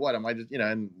home and what am I just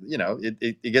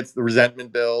it gets the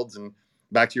resentment builds and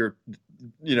back to your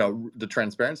the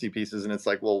transparency pieces, and it's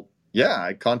like, well, yeah,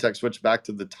 I context switch back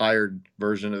to the tired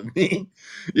version of me,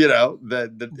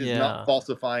 that is not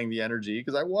falsifying the energy,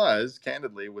 because I was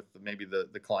candidly with maybe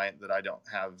the client that I don't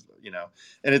have,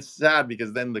 and it's sad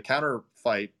because then the counter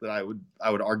fight that I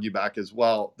would argue back as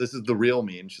well, this is the real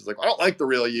me, and she's like, I don't like the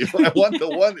real you. I want the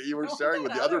one that you were sharing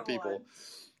with the other people. One.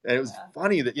 And it was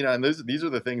funny that, and these are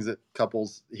the things that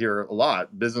couples hear a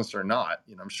lot, business or not,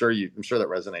 I'm sure that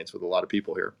resonates with a lot of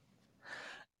people here.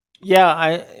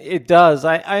 Yeah, it does.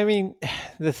 I mean,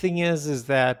 the thing is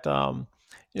that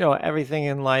everything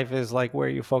in life is like where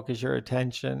you focus your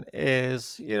attention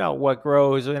is, what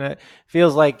grows. And it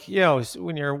feels like,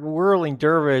 when you're whirling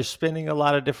dervish, spinning a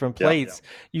lot of different Yeah. plates,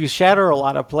 you shatter a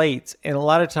lot of plates. And a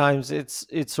lot of times it's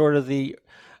sort of the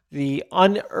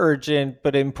unurgent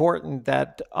but important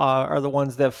that are the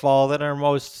ones that fall, that are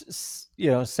most,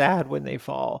 sad when they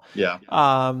fall. Yeah.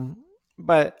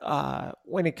 But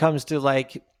when it comes to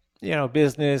like,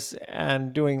 business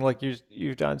and doing, like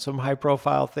you've done some high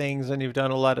profile things, and you've done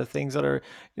a lot of things that are,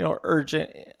 urgent,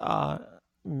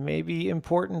 maybe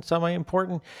important, semi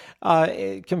important,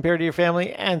 compared to your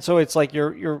family. And so it's like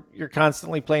you're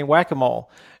constantly playing whack a mole.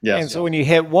 And Yes. so when you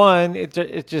hit one,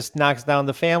 it just knocks down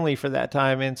the family for that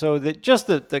time. And so that just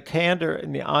the candor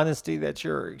and the honesty that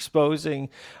you're exposing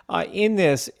in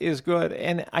this is good.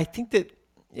 And I think that,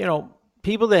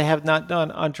 people that have not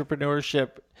done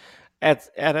entrepreneurship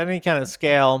at any kind of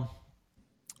scale,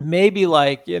 maybe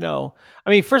like, I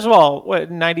mean, first of all, what,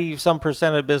 90 some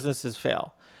percent of businesses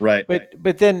fail. Right.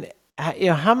 But then,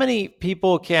 how many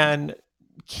people can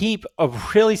keep a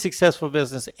really successful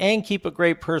business and keep a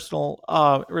great personal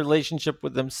relationship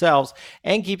with themselves,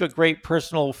 and keep a great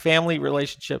personal family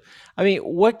relationship? I mean,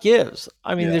 what gives?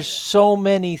 I mean, Yeah. there's so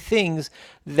many things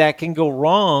that can go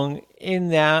wrong in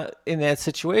that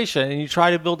situation. And you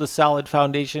try to build a solid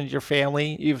foundation in your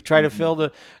family. You've tried to Mhm.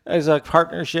 build as a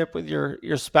partnership with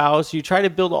your spouse. You try to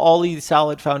build all these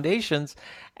solid foundations.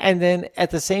 And then at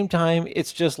the same time,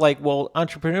 it's just like, well,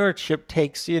 entrepreneurship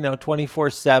takes,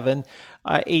 24/7,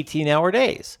 18-hour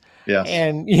days. Yes.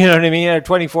 And you know what I mean? Or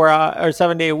 24 hour or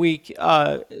 7 day a week,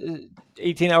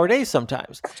 18-hour days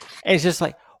sometimes. And it's just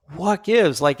like, what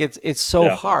gives? Like, it's so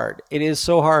Yeah. hard. It is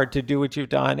so hard to do what you've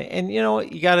done. And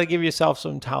you got to give yourself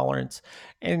some tolerance.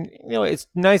 And it's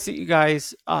nice that you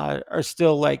guys are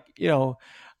still like,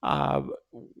 uh,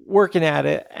 working at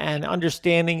it and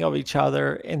understanding of each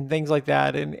other and things like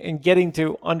that, and getting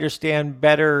to understand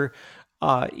better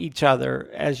each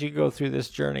other as you go through this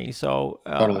journey. So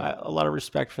Totally. a lot of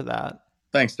respect for that.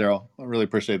 Thanks, Daryl. I really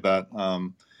appreciate that.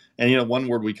 And one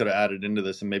word we could have added into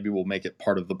this, and maybe we'll make it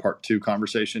part of the part two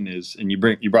conversation, is, and you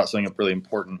brought something up really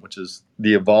important, which is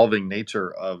the evolving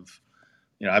nature of,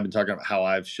 I've been talking about how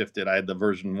I've shifted. I had the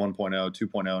version 1.0,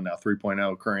 2.0, now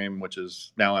 3.0 Kareem, which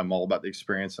is now I'm all about the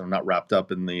experience, and I'm not wrapped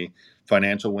up in the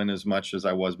financial win as much as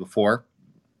I was before.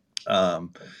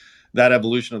 Um, that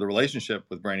evolution of the relationship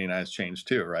with Brandy and I has changed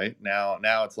too, right? Now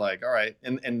it's like, all right,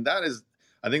 and that is,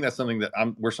 I think that's something that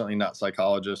we're certainly not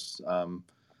psychologists,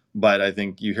 but I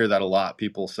think you hear that a lot.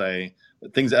 People say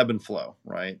things ebb and flow,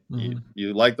 right? Mm-hmm.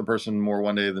 You like the person more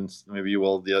one day than maybe you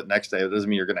will the next day. It doesn't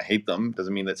mean you're going to hate them.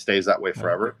 Doesn't mean that stays that way Right.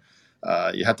 forever.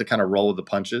 You have to kind of roll with the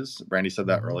punches. Brandy said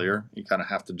that Mm-hmm. earlier. You kind of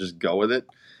have to just go with it,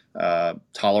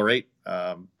 tolerate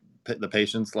the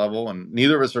patience level, and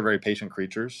neither of us are very patient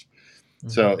creatures.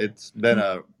 So Mm-hmm. it's been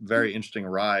a very interesting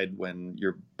ride when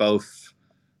you're both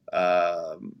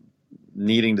um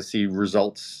needing to see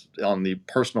results on the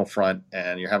personal front,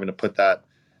 and you're having to put that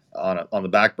on the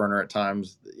back burner at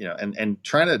times, and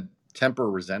trying to temper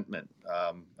resentment.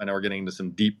 I know we're getting into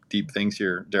some deep things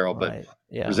here, Daryl, but Right.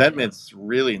 Yeah. resentment's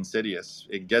really insidious.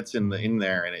 It gets in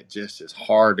there, and it just is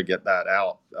hard to get that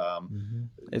out Mm-hmm.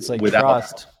 It's like without.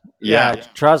 trust. Yeah, Yeah,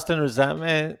 trust and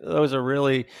resentment. Those are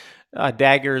really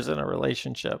daggers in a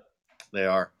relationship. they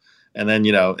are. And then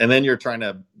you're trying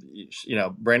to,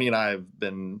 Brandy and I have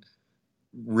been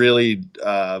really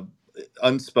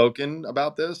unspoken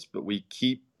about this, but we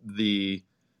keep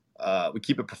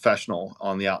it professional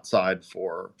on the outside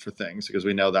for things, because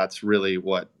we know that's really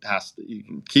what has to. You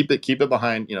can keep it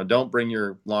behind. Don't bring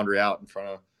your laundry out in front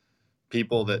of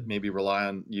people Mm-hmm. that maybe rely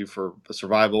on you for the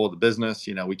survival of the business.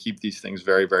 We keep these things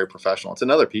very, very professional. It's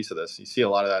another piece of this. You see a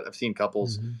lot of that. I've seen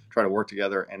couples Mm-hmm. try to work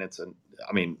together, and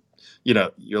I mean,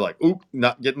 you're like, oop,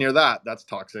 not get near that. That's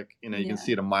toxic. You can Yeah.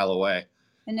 see it a mile away.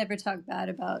 And never talk bad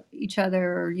about each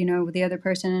other, or with the other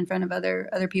person in front of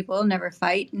other people. Never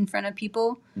fight in front of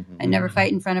people, Mm-hmm. and never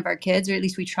fight in front of our kids, or at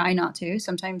least we try not to.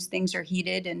 Sometimes things are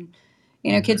heated, and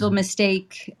kids will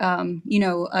mistake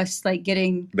us like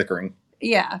getting, Bickering.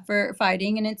 yeah, for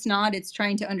fighting, and it's not. It's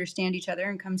trying to understand each other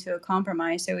and come to a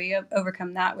compromise. So we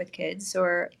overcome that with kids.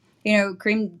 Or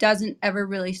Kareem doesn't ever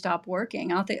really stop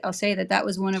working. I'll say that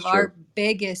was one of our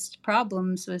biggest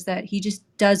problems, was that he just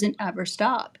doesn't ever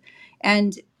stop.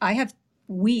 And I have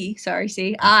 3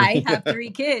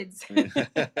 kids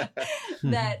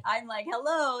that I'm like,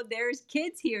 hello, there's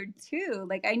kids here too.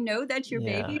 Like, I know that's your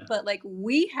Yeah. baby, but like,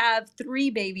 we have 3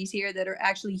 babies here that are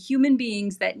actually human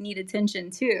beings that need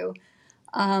attention too.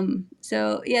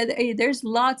 So yeah, there's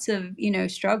lots of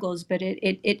struggles, but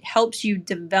it helps you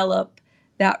develop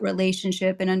that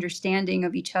relationship and understanding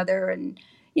of each other. And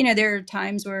there are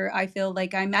times where I feel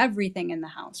like I'm everything in the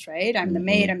house, right? I'm the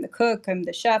maid, Mm-hmm. I'm the cook, I'm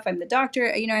the chef, I'm the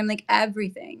doctor. I'm like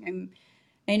everything.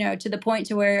 To the point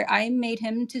to where I made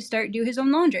him to start do his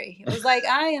own laundry. It was like,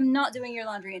 I am not doing your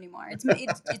laundry anymore.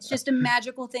 It's just a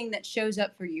magical thing that shows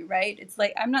up for you, right? It's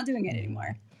like I'm not doing it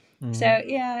anymore. So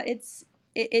yeah,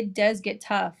 it does get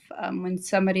tough when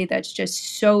somebody that's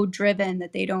just so driven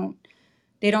that they don't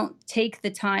take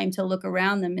the time to look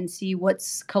around them and see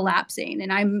what's collapsing.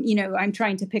 And I'm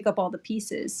trying to pick up all the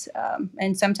pieces,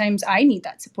 and sometimes I need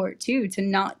that support too to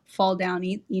not fall down,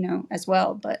 as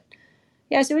well. But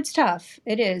yeah, so it's tough.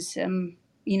 It is.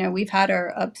 We've had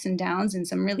our ups and downs and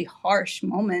some really harsh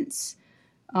moments,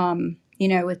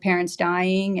 with parents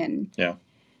dying and Yeah.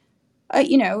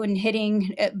 and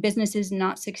hitting businesses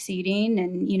not succeeding.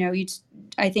 And,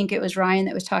 I think it was Ryan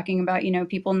that was talking about,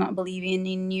 people not believing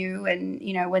in you. And,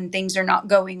 when things are not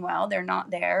going well, they're not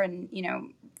there. And,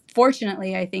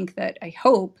 fortunately, I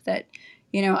hope that,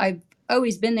 I've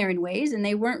always been there in ways and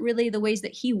they weren't really the ways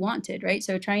that he wanted. Right.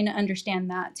 So trying to understand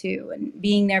that too, and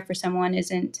being there for someone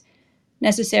isn't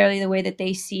necessarily the way that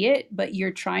they see it, but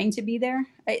you're trying to be there.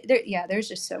 There's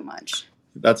just so much.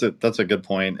 That's a good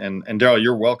point. And Daryl,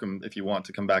 you're welcome if you want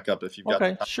to come back up if you've got the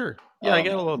Okay, time. sure. Yeah, I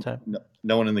got a little Um, time.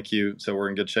 no one in the queue, so we're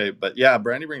in good shape. But yeah,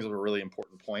 Brandy brings up a really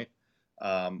important point,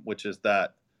 which is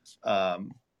that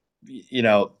um, you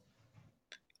know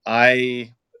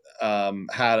I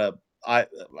had a I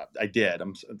did.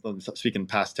 I'm speaking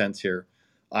past tense here.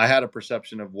 I had a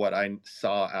perception of what I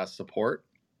saw as support.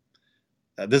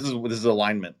 This is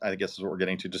alignment. I guess is what we're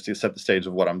getting to, just to set the stage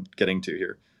of what I'm getting to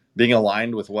here. Being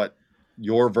aligned with what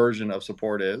your version of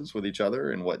support is with each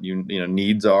other and what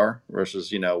needs are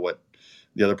versus what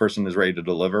the other person is ready to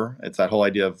deliver. It's that whole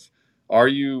idea of, are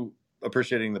you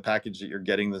appreciating the package that you're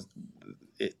getting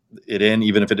it in,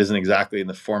 even if it isn't exactly in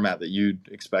the format that you'd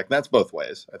expect. And that's both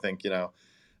ways. I think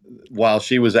while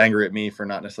she was angry at me for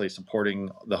not necessarily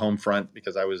supporting the home front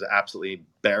because I was absolutely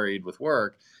buried with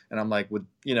work. And I'm like,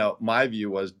 my view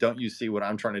was, don't you see what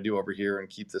I'm trying to do over here and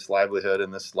keep this livelihood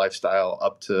and this lifestyle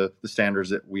up to the standards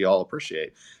that we all appreciate?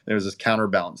 And there was this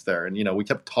counterbalance there. And, we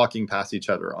kept talking past each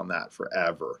other on that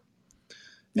forever.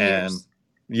 And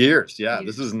years. Yeah.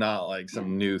 This is not like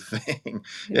some new thing.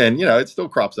 And, it still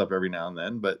crops up every now and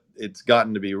then, but it's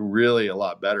gotten to be really a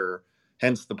lot better.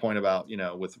 Hence the point about,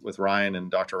 with Ryan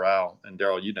and Dr. Rao and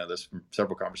Daryl, this from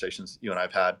several conversations you and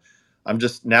I've had. I'm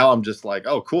just like,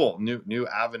 oh, cool. New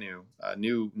avenue,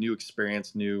 new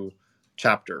experience, new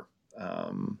chapter,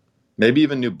 maybe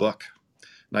even new book,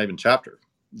 not even chapter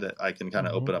that I can kind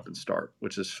of open up and start,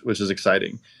 which is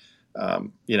exciting.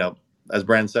 As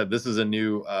Brand said, this is a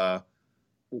new,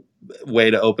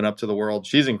 way to open up to the world.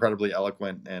 She's incredibly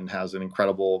eloquent and has an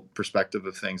incredible perspective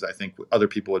of things I think other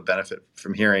people would benefit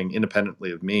from hearing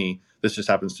independently of me. This just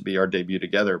happens to be our debut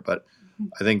together, but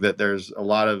I think that there's a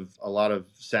lot of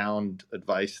sound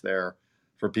advice there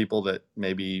for people that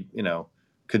maybe,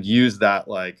 could use that,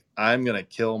 like, I'm going to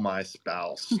kill my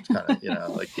spouse kind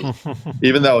of, like,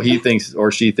 even though he thinks or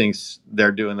she thinks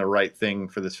they're doing the right thing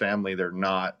for this family, they're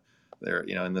not. They're,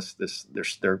 in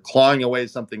they're clawing away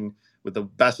something with the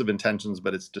best of intentions,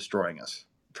 but it's destroying us.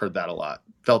 Heard that a lot.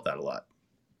 Felt that a lot.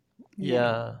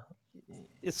 Yeah.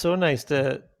 It's so nice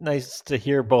to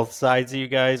hear both sides of you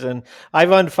guys, and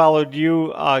I've unfollowed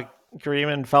you,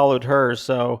 Kareem, and followed her.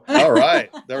 So All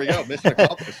right, there we go. Mission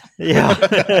accomplished. yeah.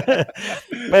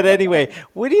 But anyway,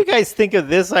 what do you guys think of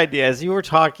this idea? As you were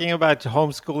talking about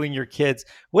homeschooling your kids,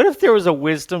 what if there was a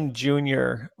wisdom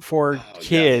junior for Yes.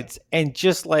 kids and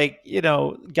just like,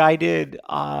 guided,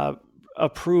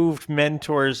 approved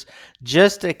mentors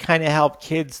just to kind of help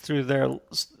kids through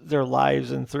their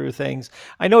lives and through things.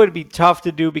 I know it'd be tough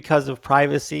to do because of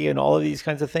privacy and all of these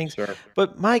kinds of things, Sure.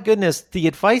 but my goodness, the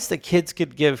advice that kids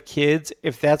could give kids,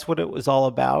 if that's what it was all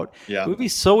about, Yeah. it would be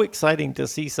so exciting to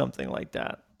see something like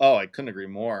that. Oh, I couldn't agree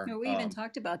more. No, we even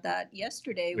talked about that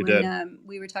yesterday We when did.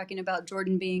 we were talking about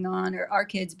Jordan being on, or our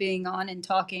kids being on and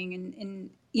talking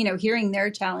and hearing their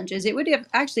challenges. It would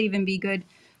actually even be good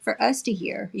for us to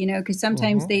hear, because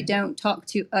sometimes they don't talk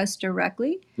to us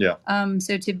directly. Yeah.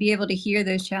 So to be able to hear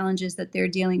those challenges that they're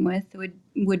dealing with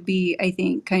would be, I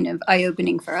think, kind of eye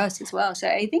opening for us as well. So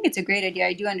I think it's a great idea.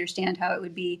 I do understand how it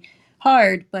would be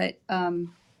hard, but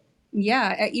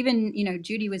yeah, even,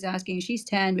 Judy was asking, she's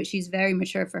 10, but she's very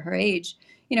mature for her age,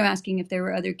 asking if there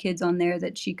were other kids on there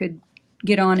that she could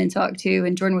get on and talk to.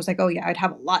 And Jordan was like, oh, yeah, I'd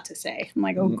have a lot to say. I'm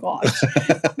like, oh, gosh,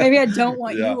 maybe I don't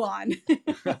want you on.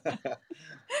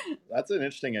 That's an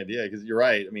interesting idea because you're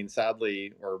right. I mean,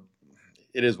 sadly, or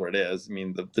it is what it is. I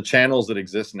mean, the channels that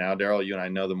exist now, Daryl, you and I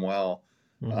know them well.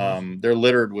 They're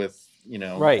littered with,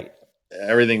 Right.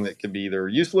 everything that could be either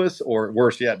useless or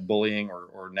worse yet, bullying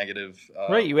or negative.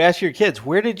 Right. You ask your kids,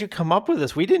 where did you come up with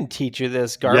this? We didn't teach you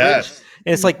this garbage. Yes.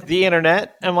 And it's like the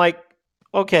internet. I'm like,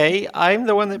 okay, I'm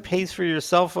the one that pays for your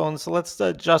cell phone, so let's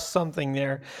adjust something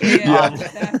there. Yeah. Yeah, Um,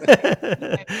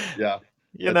 exactly. Yeah.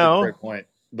 you That's a know, great point.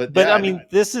 But but yeah, I I mean, mean,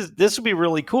 this would be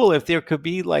really cool if there could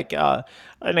be like an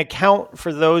account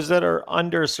for those that are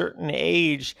under a certain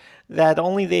age that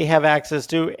only they have access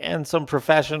to, and some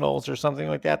professionals or something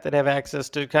like that that have access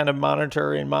to kind of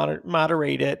monitor and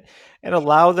moderate it, and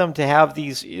allow them to have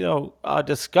these,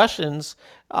 discussions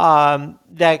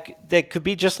that could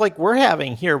be just like we're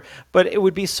having here. But it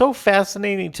would be so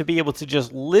fascinating to be able to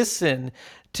just listen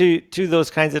to those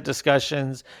kinds of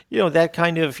discussions. That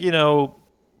kind of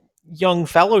young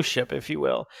fellowship, if you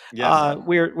will, yes.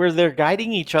 where they're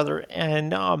guiding each other, and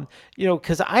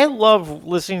because I love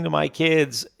listening to my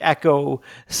kids echo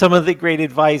some of the great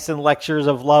advice and lectures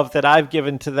of love that I've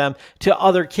given to them to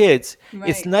other kids.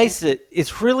 It's Right. nice that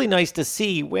it's really nice to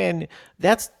see when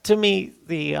that's to me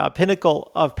the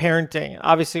pinnacle of parenting.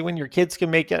 Obviously, when your kids can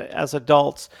make it as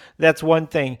adults, that's one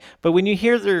thing. But when you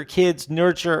hear their kids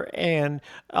nurture and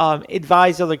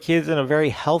advise other kids in a very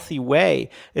healthy way,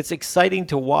 it's exciting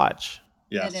to watch.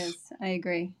 It Yes. is. I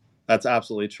agree. That's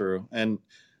absolutely true. And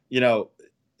you know,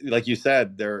 like you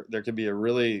said, there could be a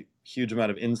really huge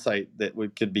amount of insight that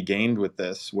could be gained with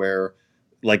this, where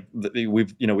like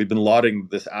we've been lauding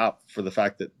this app for the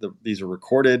fact that these are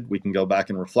recorded. We can go back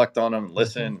and reflect on them and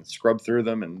listen Mm-hmm. and scrub through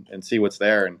them and see what's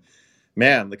there. And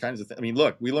man, the kinds of I mean,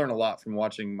 look, we learn a lot from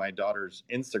watching my daughter's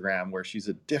Instagram, where she's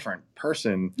a different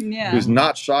person Yeah. who's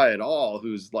not shy at all,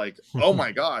 who's like, oh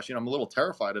my gosh, I'm a little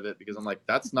terrified of it because I'm like,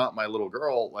 that's not my little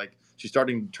girl. Like, she's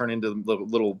starting to turn into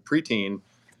little preteen.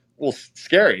 Well,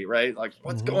 scary, right? Like,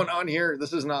 what's Mm-hmm. going on here?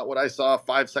 This is not what I saw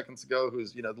 5 seconds ago.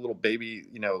 Who's the little baby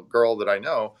girl that I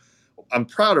know. I'm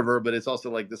proud of her, but it's also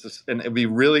like this is, and it'd be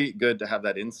really good to have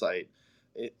that insight.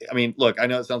 I mean, look, I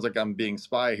know it sounds like I'm being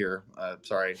spy here.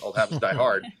 Sorry, old habits die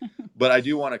hard, but I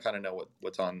do want to kind of know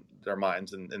what's on their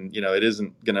minds, and it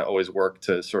isn't going to always work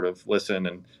to sort of listen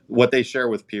and what they share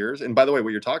with peers. And by the way,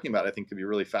 what you're talking about, I think, could be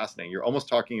really fascinating. You're almost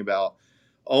talking about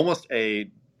almost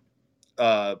a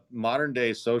modern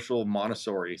day social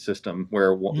Montessori system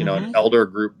where an Mm-hmm. elder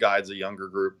group guides a younger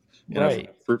group in a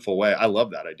Right. fruitful way. I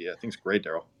love that idea. I think it's great,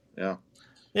 Daryl. Yeah.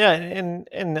 Yeah,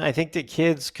 and I think that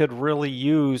kids could really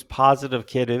use positive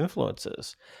kid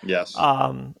influences. Yes.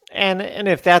 And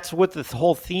if that's what the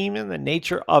whole theme and the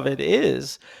nature of it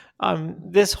is,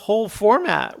 this whole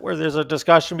format where there's a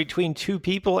discussion between two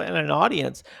people and an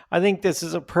audience, I think this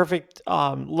is a perfect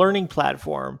learning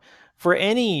platform for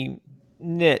any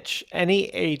niche, any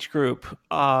age group,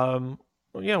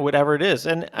 whatever it is.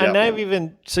 And Yeah. I've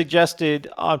even suggested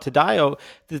to Dio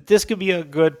that this could be a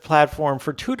good platform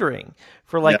for tutoring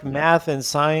for Yeah. like math and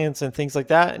science and things like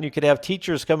that. And you could have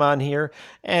teachers come on here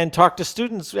and talk to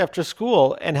students after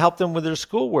school and help them with their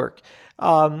schoolwork,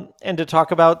 and to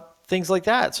talk about things like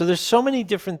that. So there's so many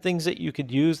different things that you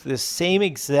could use this same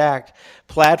exact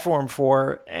platform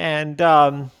for. And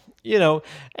I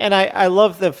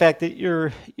love the fact that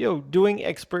you're doing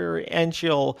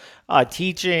experiential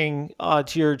teaching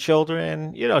to your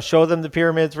children. Show them the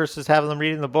pyramids versus having them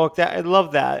reading the book. That I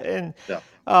love that. And Yeah.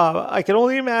 I can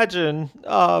only imagine,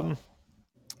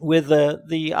 with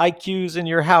the IQs in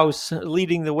your house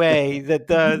leading the way, that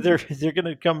they're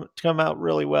going to come out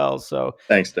really well. So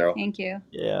Thanks, Daryl. Thank you.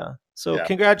 yeah. So Yeah.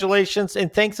 congratulations,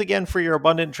 and thanks again for your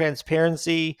abundant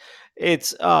transparency.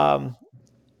 It's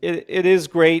it is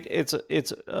great. It's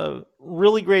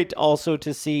really great also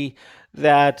to see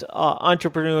that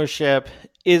entrepreneurship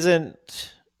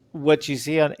isn't what you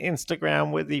see on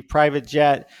Instagram with the private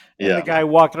jet and the Yeah. guy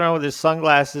walking around with his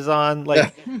sunglasses on.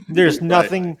 Like, there's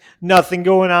Right. nothing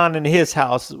going on in his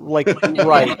house. Like,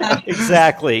 right, Yeah.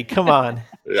 exactly. Come on.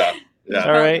 Yeah. He's Yeah. All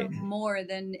probably right. doing more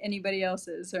than anybody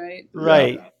else's, right? Yeah.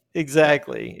 Right.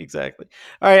 Exactly. Exactly.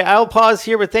 All right. I'll pause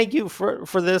here, but thank you for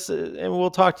this, and we'll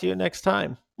talk to you next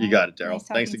time. You All right. got it, Daryl. Nice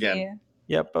Thanks talking to again. you.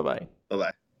 Yep. Bye bye. Bye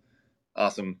bye.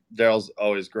 Awesome. Daryl's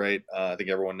always great. I think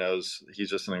everyone knows he's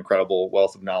just an incredible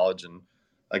wealth of knowledge. And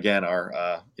again,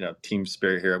 our team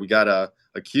spirit here. We got a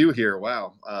queue here.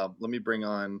 Wow. Let me bring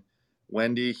on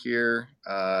Wendy here.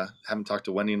 Haven't talked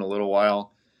to Wendy in a little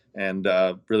while, and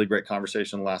really great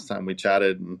conversation last time we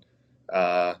chatted. And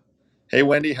hey,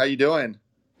 Wendy, how you doing?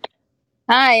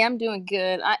 Hi, I'm doing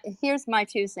good. Here's my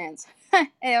 2 cents.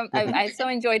 I so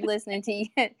enjoyed listening to you,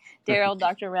 Daryl,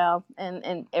 Dr. Ralph,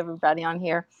 and everybody on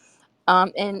here,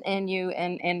 and you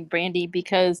and Brandy,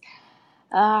 because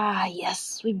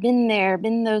yes, we've been there,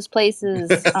 been those places.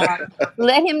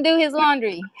 Let him do his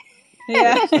laundry.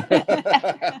 Yeah.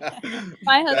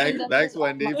 My husband does Thanks, this all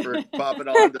Wendy, for popping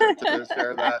on to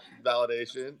share that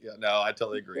validation. Yeah, no, I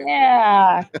totally agree.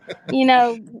 Yeah.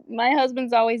 My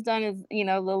husband's always done is,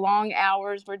 the long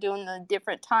hours. We're doing the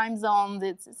different time zones.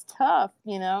 It's tough,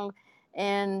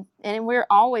 and we're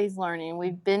always learning.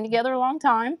 We've been together a long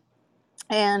time,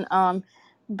 and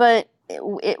but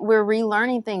we're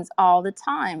relearning things all the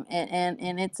time,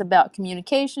 and it's about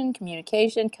communication,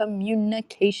 communication,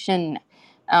 communication,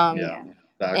 um, Yeah,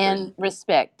 exactly. and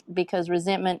respect, because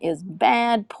resentment is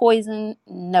bad poison.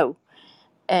 No,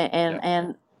 and Yeah,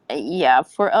 and, yeah,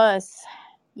 for us,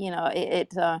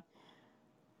 it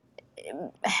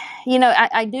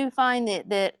I do find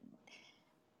that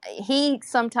he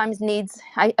sometimes needs,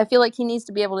 I feel like he needs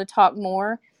to be able to talk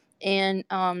more, and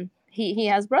he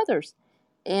has brothers,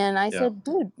 and I yeah. said,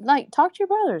 dude, like, talk to your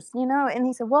brothers, and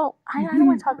he said, well, I don't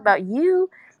want to talk about you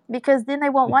because then they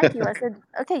won't like you. I said,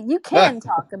 okay, you can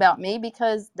talk about me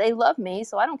because they love me,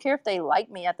 so I don't care if they like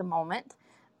me at the moment.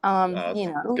 That's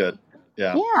good.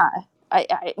 Yeah, Yeah.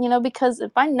 Because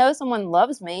if I know someone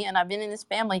loves me and I've been in this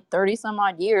family 30 some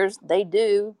odd years, they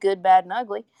do, good, bad, and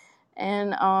ugly.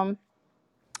 And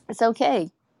it's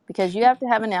okay, because you have to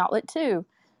have an outlet too.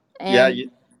 yeah. And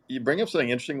You bring up something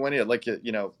interesting, Wendy. I'd like to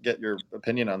get your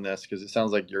opinion on this because it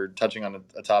sounds like you're touching on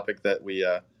a topic that we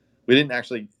didn't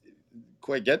actually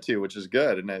quite get to, which is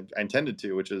good, and I intended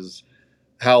to, which is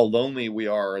how lonely we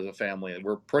are as a family.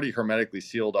 We're pretty hermetically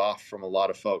sealed off from a lot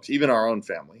of folks, even our own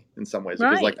family in some ways,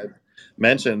 because like right. I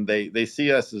mentioned, they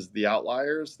see us as the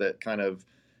outliers that kind of,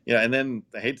 and then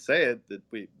I hate to say it, that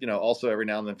we, also every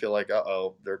now and then feel like,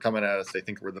 uh-oh, they're coming at us. They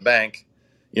think we're the bank,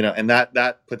 and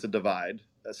that puts a divide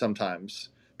sometimes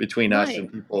between us Right.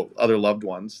 and people, other loved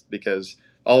ones, because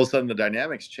all of a sudden the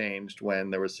dynamics changed when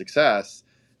there was success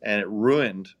and it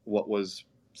ruined what was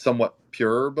somewhat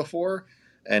pure before.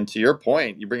 And to your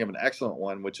point, you bring up an excellent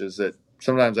one, which is that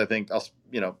sometimes I think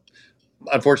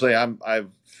unfortunately, I've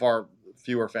far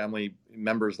fewer family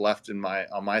members left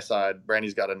on my side.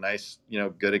 Brandy's got a nice,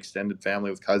 good extended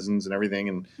family with cousins and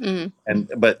everything, Mm,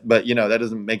 but that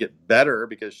doesn't make it better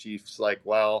because she's like,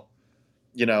 well,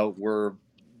 we're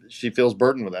she feels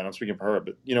burdened with that. I'm speaking for her,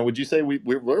 but would you say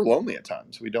we're lonely at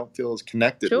times? We don't feel as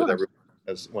connected with sure. everyone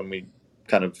as when we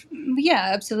kind of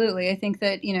Yeah, absolutely. I think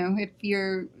that, if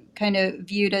you're kind of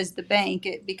viewed as the bank,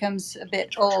 it becomes a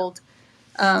bit old.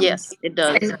 Um, Yes, it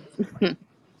does. and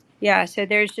yeah, so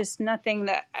there's just nothing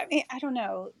that, I mean, I don't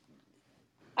know.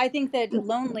 I think that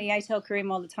lonely, I tell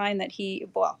Kareem all the time that he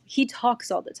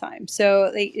talks all the time.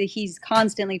 So like, he's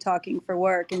constantly talking for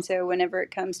work. And so whenever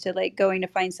it comes to like going to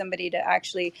find somebody to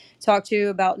actually talk to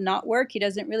about not work, he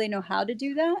doesn't really know how to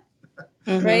do that.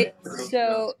 Hmm. Right.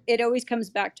 So it always comes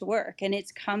back to work. And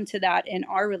it's come to that in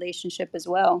our relationship as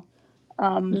well.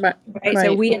 Um, Right. right. So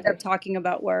Right. we end up talking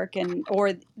about work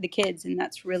or the kids, and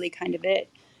that's really kind of it.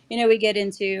 We get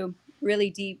into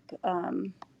really deep,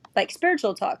 like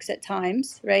spiritual talks at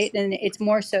times, right? And it's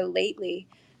more so lately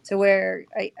to where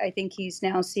I think he's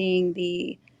now seeing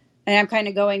and I'm kind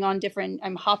of going on different,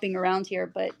 I'm hopping around here,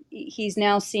 but he's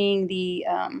now seeing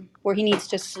where he needs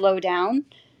to slow down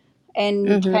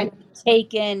and Hmm. kind of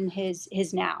take in his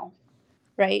now,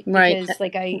 right? Right. Because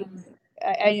like I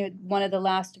one of the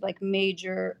last like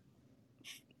major,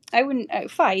 I wouldn't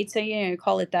fight, so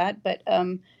call it that, but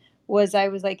I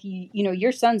was like,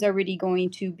 your son's already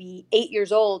going to be 8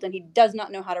 years old and he does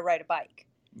not know how to ride a bike.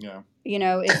 yeah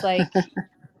It's like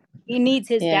he needs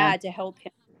his Yeah. dad to help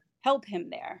him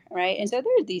there, right? And so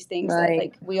there are these things that Right.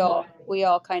 like we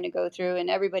all kind of go through, and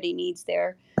everybody needs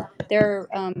their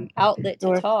outlet to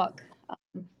Sure. talk.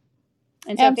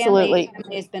 And so family Absolutely.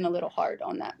 family has been a little hard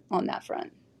on that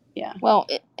front. Yeah. Well,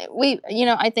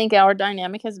 I think our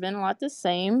dynamic has been a lot the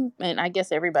same, and I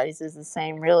guess everybody's is the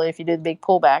same, really. If you do the big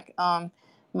pullback,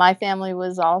 my family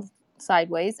was all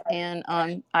sideways, and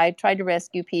I tried to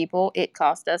rescue people. It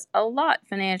cost us a lot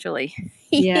financially,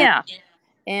 Yeah. yeah,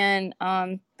 and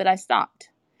but I stopped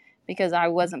because I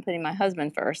wasn't putting my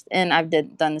husband first, and I've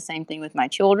done the same thing with my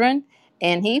children,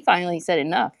 and he finally said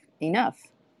enough, enough.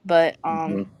 But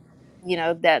Mhm.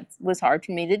 that was hard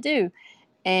for me to do,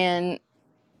 and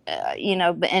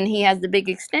and he has the big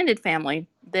extended family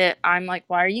that I'm like,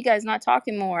 why are you guys not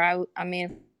talking more? I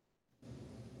mean,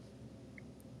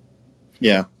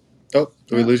 Yeah. Oh,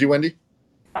 did we mm, lose you, Wendy?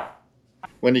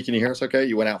 Wendy, can you hear us? Okay,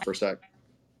 you went out for a sec.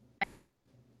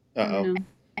 Uh Oh oh, no.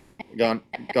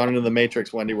 gone into the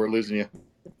matrix, Wendy. We're losing you.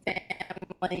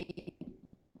 family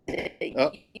that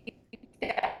Oh, you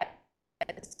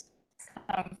guys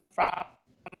come from,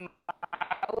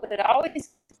 I would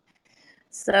always,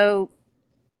 so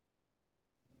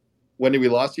Wendy, we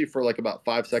lost you for like about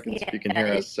 5 seconds if you can Yeah,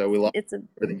 hear us. So we lost it's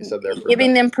everything you said there for a bit.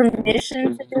 giving them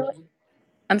permission to do it.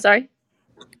 I'm sorry.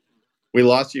 We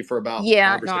lost you for about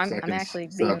Yeah, 5 or no, 6 I'm seconds. actually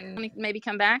So being. Maybe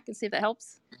come back and see if that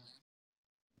helps.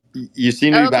 you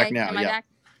seem to Oh, be back okay. now. Am I Yeah. back?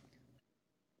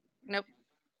 Nope.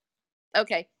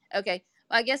 Okay. Okay.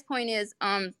 Well, I guess point is,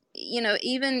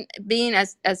 even being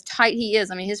as tight he is,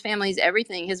 I mean, his family's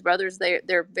everything. His brothers,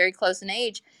 they're very close in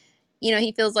age.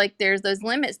 He feels like there's those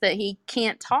limits that he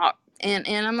can't talk. And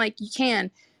I'm like, you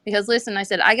can, because listen, I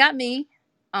said, I got me.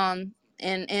 And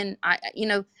I,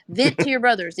 vent to your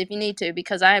brothers if you need to,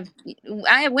 because I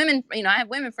have women, I have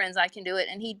women friends, I can do it.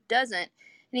 And he doesn't.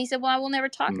 And he said, well, I will never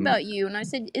talk Mhm. about you. And I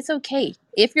said, it's okay.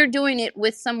 If you're doing it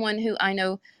with someone who I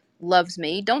know loves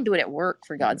me, don't do it at work,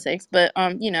 for God's sakes. But,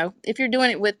 if you're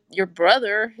doing it with your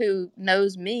brother who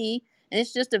knows me, and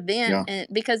it's just a vent, Yeah. and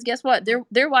because guess what,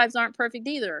 their wives aren't perfect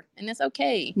either, and it's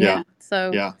okay. Yeah. Yeah.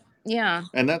 So Yeah. yeah,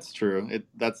 And that's true.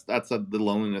 That's the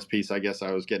loneliness piece I guess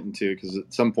I was getting to, because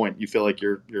at some point you feel like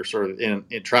you're sort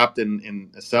of trapped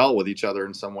in a cell with each other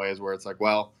in some ways, where it's like,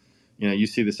 well, you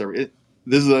see this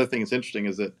this is the other thing that's interesting,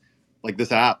 is that like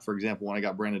this app, for example, when I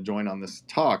got Brandon to join on this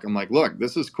talk, I'm like, look,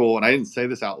 this is cool, and I didn't say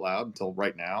this out loud until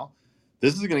right now.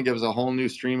 This is going to give us a whole new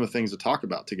stream of things to talk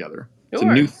about together. It's a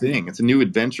sure, new thing. It's a new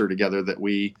adventure together that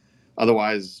we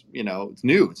otherwise, it's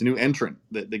new. It's a new entrant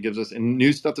that gives us and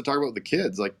new stuff to talk about with the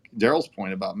kids. Like Daryl's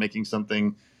point about making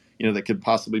something, that could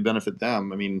possibly benefit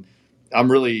them. I mean,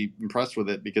 I'm really impressed with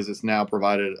it, because it's now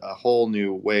provided a whole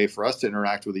new way for us to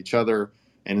interact with each other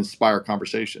and inspire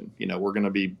conversation. We're going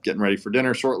to be getting ready for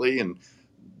dinner shortly, and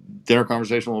dinner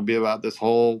conversation will be about this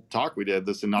whole talk we did,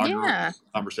 this inaugural yeah.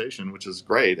 conversation, which is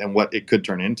great, and what it could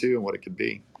turn into and what it could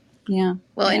be. Yeah.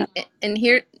 Well, Yeah. and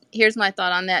here's my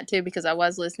thought on that too, because I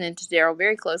was listening to Daryl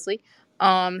very closely.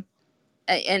 And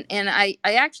I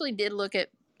actually did look at,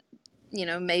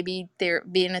 maybe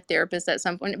being a therapist at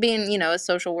some point, being, a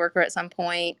social worker at some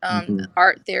point, Mm-hmm.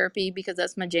 art therapy, because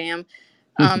that's my jam.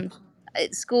 um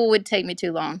School would take me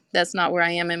too long. That's not where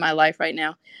I am in my life right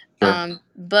now. Sure.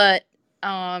 But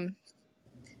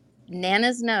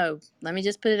Nanas know. Let me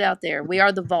just put it out there. We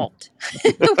are the vault.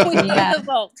 We are Yeah. the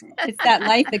vault. It's that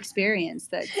life experience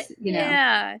that's,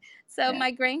 Yeah. So yeah.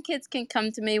 my grandkids can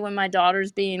come to me when my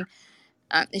daughter's being,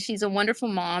 she's a wonderful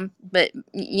mom, but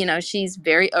she's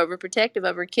very overprotective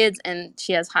of her kids, and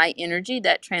she has high energy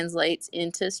that translates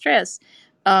into stress.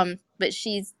 But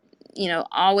she's,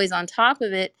 always on top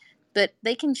of it. But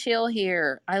they can chill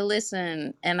here. I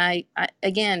listen, and I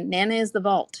again, Nana is the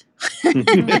vault.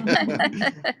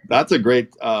 That's a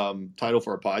great title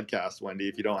for a podcast, Wendy.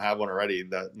 If you don't have one already,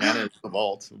 that Nana is the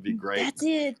Vault would be great. That's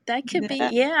it. That could be, Yeah.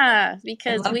 yeah, I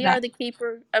because love we are that. the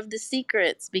keeper of the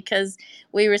secrets, because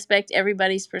we respect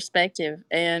everybody's perspective.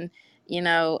 And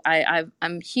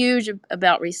I'm huge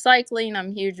about recycling.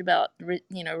 I'm huge about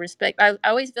respect. I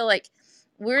always feel like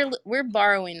we're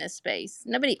borrowing this space.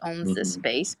 Nobody owns this Mm-hmm.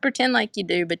 space. Pretend like you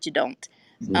do, but you don't.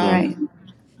 Mm-hmm. Right. Um,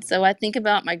 so I think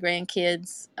about my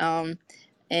grandkids,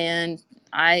 and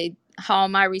I haul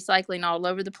my recycling all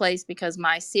over the place, because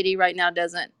my city right now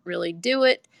doesn't really do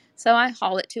it. So I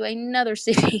haul it to another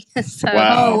city. So, Oh,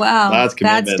 Wow, wow. that's That's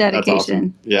commitment. That's awesome.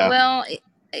 dedication. Yeah. well,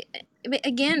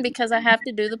 again, because I have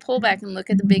to do the pullback and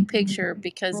look at the big picture,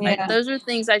 because Yeah. those are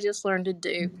things I just learned to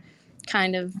do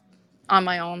kind of on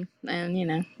my own. And,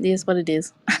 it is what it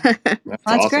is. That's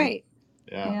That's awesome. great.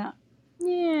 Yeah. Yeah.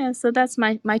 Yeah. So that's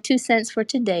my 2 cents for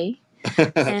today.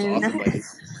 That's And awesome, Wendy.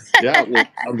 Yeah. Well,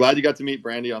 I'm glad you got to meet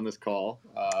Brandy on this call.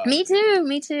 me too.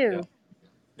 Me Yeah. too.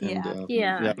 And Yeah.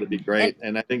 Yeah. yeah, it'd be And great.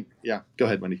 And I think, yeah, go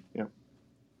ahead, Wendy. Yeah.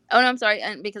 oh no, I'm sorry,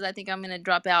 and because I think I'm going to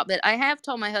drop out. But I have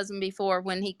told my husband before,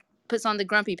 when he puts on the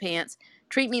grumpy pants,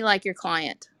 treat me like your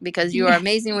client, because you are Yeah.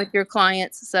 amazing with your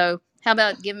clients. So how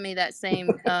about giving me that same,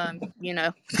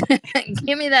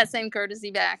 give me that same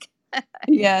courtesy back.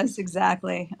 Yes,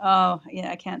 exactly. Oh,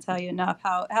 yeah, I can't tell you enough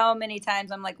how many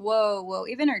times I'm like, whoa, whoa.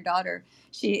 Even her daughter,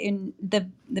 she in the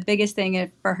biggest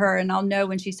thing for her, and I'll know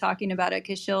when she's talking about it,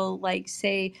 because she'll like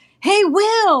say, "Hey,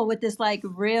 Will," with this like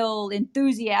real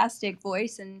enthusiastic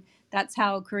voice, and that's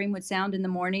how Kareem would sound in the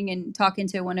morning and talking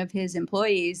to one of his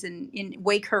employees and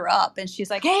wake her up, and she's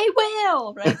like, "Hey,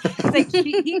 Will," right? It's like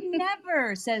he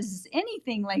never says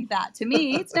anything like that to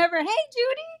me. It's never, "Hey,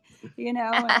 Judy." And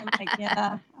I'm like,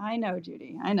 yeah, I know,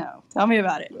 Judy. I know. Tell me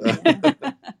about it.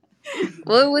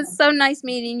 Well, it was so nice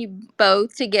meeting you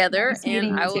both together, Nice and meeting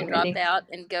you I will too, drop Wendy. out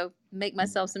and go make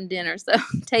myself some dinner. So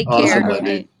take Awesome, care. All Wendy.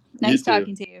 right. You Nice too.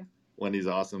 talking to you. Wendy's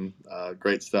awesome.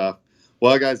 Great stuff.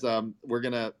 Well, guys, we're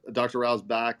gonna Dr. Rao's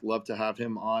back. Love to have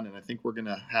him on, and I think we're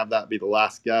gonna have that be the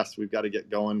last guest. We've got to get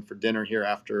going for dinner here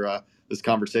after this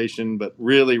conversation, but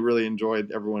really, really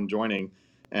enjoyed everyone joining.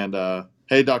 And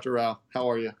hey, Dr. Rao, how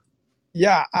are you?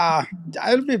 Yeah,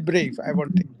 I'll be brief. I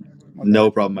won't take more than No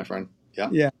that. problem, my friend. Yeah.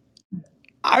 Yeah.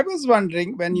 I was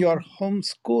wondering when you're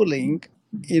homeschooling,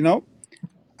 you know,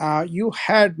 you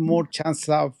had more chance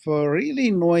of really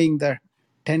knowing the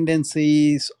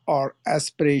tendencies or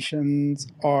aspirations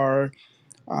or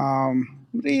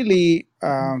really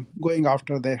going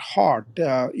after their heart.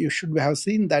 You should have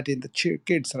seen that in the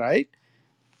kids, right?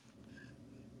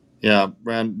 Yeah,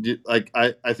 Brand. Like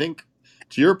I think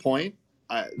to your point,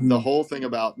 the Mm. whole thing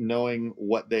about knowing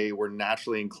what they were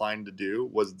naturally inclined to do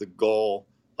was the goal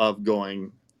of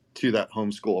going to that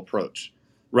homeschool approach,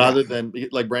 Yeah. rather than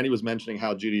like Brandy was mentioning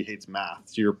how Judy hates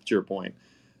math. To your point,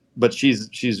 but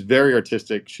she's very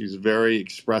artistic. She's very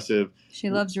expressive. She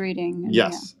loves reading, and yeah.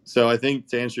 Yes. So I think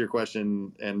to answer your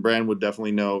question, and Brand would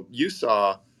definitely know. You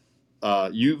saw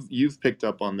you've picked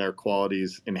up on their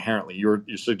qualities inherently. You're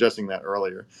suggesting that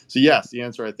earlier. So yes, the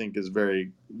answer I think is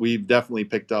very. We've definitely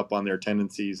picked up on their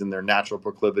tendencies and their natural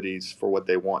proclivities for what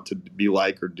they want to be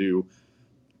like or do.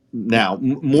 Now,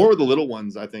 more of the little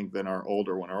ones I think than our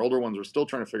older one. Our older ones are still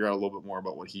trying to figure out a little bit more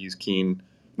about what he's keen,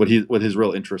 what his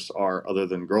real interests are, other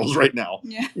than girls right now.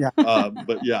 Yeah. Yeah.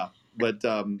 But yeah, but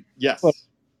Well, yes,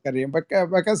 Kareem,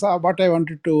 because what I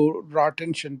wanted to draw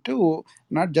attention to,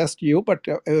 not just you, but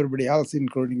everybody else,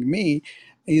 including me,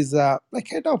 is like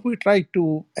kind of we try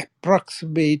to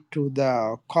approximate to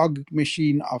the cog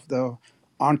machine of the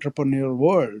entrepreneurial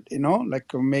world,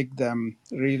 like make them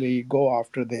really go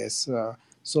after this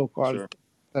so-called sure,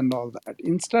 and all that.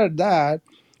 Instead, that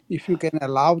if you can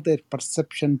allow their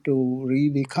perception to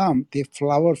really come, they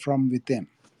flower from within,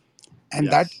 and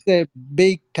that's yes, a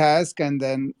big task. And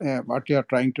then what you're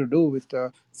trying to do with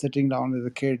sitting down with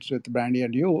the kids, with Brandy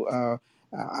and you,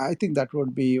 I think that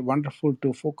would be wonderful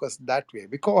to focus that way,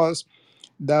 because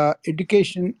the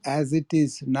education as it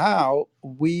is now,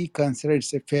 we consider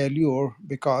it's a failure,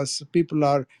 because people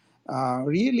are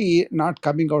really not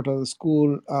coming out of the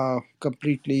school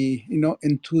completely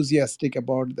enthusiastic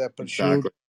about the pursuit.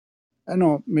 exactly. I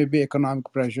know maybe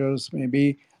economic pressures,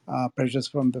 maybe pressures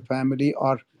from the family,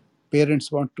 or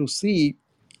parents want to see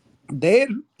their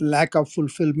lack of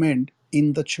fulfillment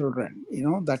in the children,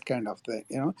 that kind of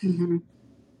thing. Hmm.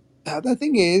 The other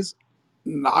thing is,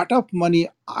 lot of money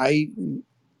I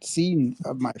seen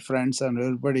my friends and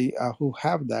everybody who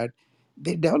have that,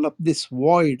 they develop this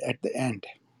void at the end.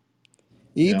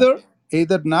 Yeah.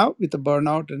 Either now with the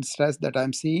burnout and stress that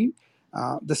I'm seeing,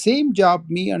 the same job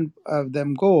me and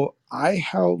them go, I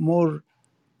have more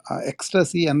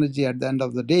ecstasy energy at the end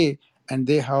of the day, and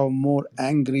they have more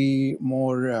angry,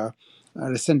 more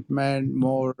resentment,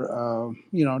 more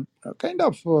kind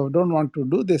of don't want to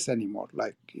do this anymore,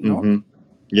 like Mm-hmm. not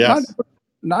Yes.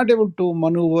 not able to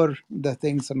maneuver the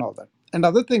things and all that. And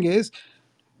other thing is,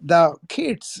 the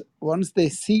kids, once they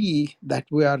see that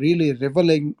we are really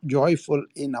reveling joyful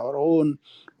in our own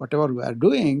whatever we are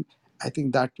doing, I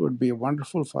think that would be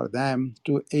wonderful for them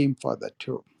to aim for that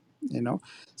too,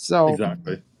 so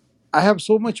Exactly. I have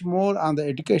so much more on the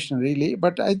education, really,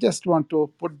 but I just want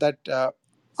to put that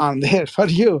on there for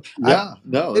you. I'm Yeah.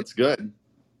 No, very, that's good.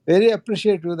 very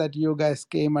appreciative that you guys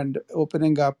came and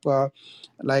opening up,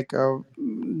 like,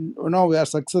 we are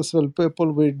successful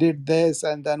people. We did this,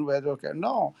 and then we're okay.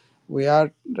 No, we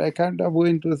are like kind of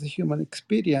going to the human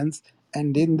experience,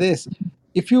 and in this,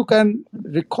 if you can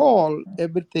recall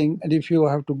everything, and if you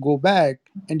have to go back,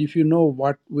 and if you know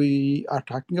what we are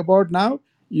talking about now,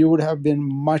 you would have been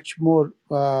much more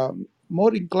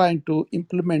inclined to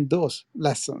implement those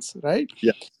lessons, right?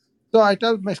 Yeah. So I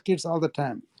tell my kids all the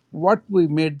time, what we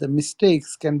made the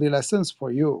mistakes can be lessons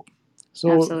for you.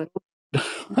 So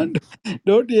Absolutely.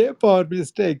 don't ape our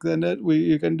mistakes, and that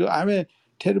you can do. I'm a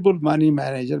terrible money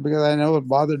manager because I never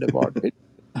bothered about it,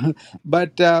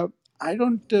 but I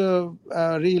don't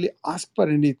really ask for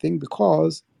anything,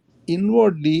 because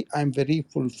inwardly I'm very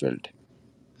fulfilled.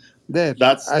 There,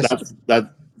 That's I that's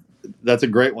that that's a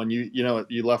great one.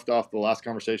 You left off the last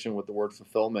conversation with the word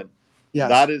fulfillment. yes.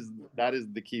 That is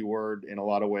the key word in a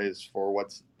lot of ways for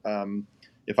what's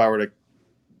if I were to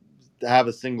have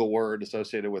a single word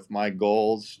associated with my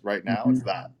goals right now, it's Mhm.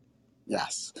 that.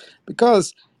 Yes,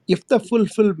 because if the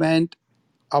fulfillment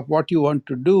of what you want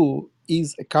to do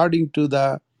is according to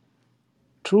the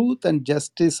truth and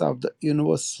justice of the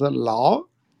universal law,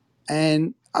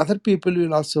 and other people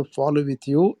will also follow with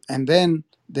you, and then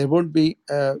there won't be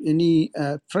any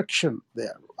friction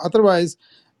there. Otherwise,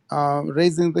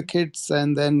 raising the kids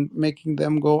and then making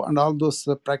them go and all those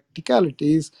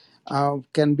practicalities,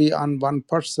 can be on one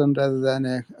person rather than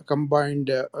a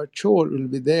combined chore will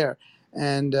be there.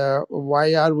 And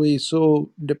why are we so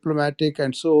diplomatic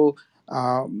and so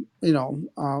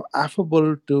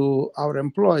affable to our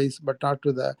employees but not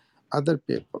to the other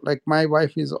people? Like my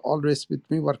wife is always with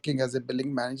me working as a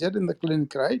billing manager in the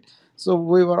clinic, right? So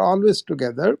we were always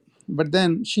together. But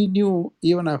then she knew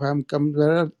even if I'm come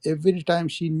there, every time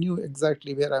she knew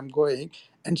exactly where I'm going,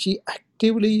 and she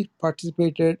actively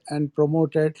participated and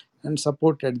promoted and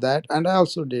supported that, and I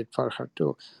also did for her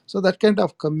too. So that kind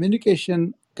of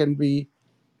communication can be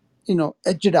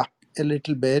edged up a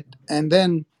little bit, and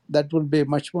then that will be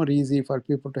much more easy for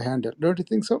people to handle. Don't you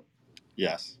think so?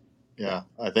 Yes. Yeah.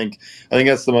 I think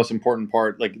that's the most important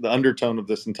part. Like the undertone of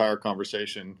this entire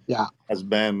conversation Yeah, has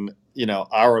been,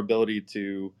 our ability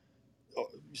to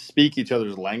speak each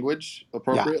other's language yeah,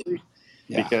 appropriately.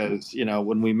 yeah. Because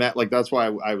when we met, like that's why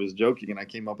I was joking and I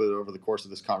came up with it over the course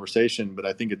of this conversation, but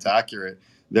I think it's accurate.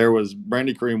 There was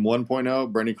Brandy Cream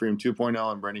 1.0, Brandy Cream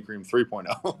 2.0, and Brandy Cream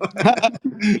 3.0.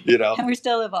 And we're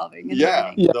still evolving and Yeah,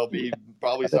 learning. Yeah, there'll be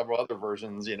probably several other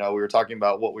versions. We were talking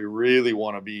about what we really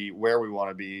want to be, where we want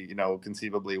to be,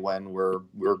 conceivably when we're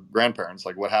grandparents.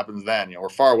 Like what happens then? We're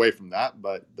far away from that,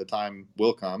 but the time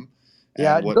will come.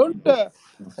 yeah. And what?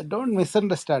 Don't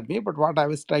misunderstand me, but what I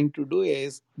was trying to do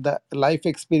is the life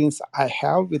experience I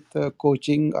have with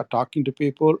coaching or talking to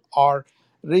people, or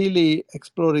really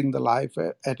exploring the life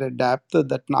at a depth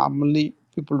that normally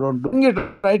people don't do. Bring it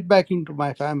right back into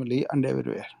my family and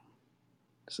everywhere.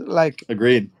 So like,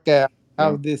 Agreed. I Yeah.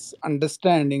 have this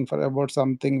understanding for about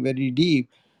something very deep.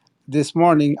 This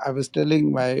morning I was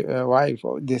telling my wife,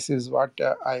 oh, this is what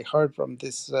I heard from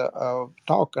this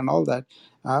talk and all that,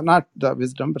 not the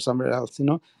wisdom but somewhere else,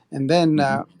 and then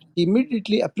Hmm.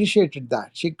 immediately appreciated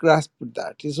that, she grasped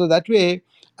that. So that way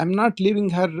I'm not leaving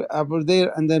her over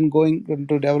there and then going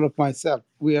to develop myself.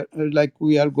 We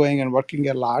are going and working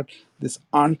a lot, this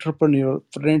entrepreneurial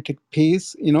frenetic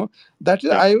pace, that is,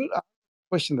 Yeah. I will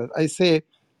question that. I say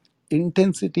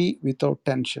intensity without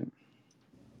tension.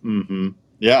 Hmm.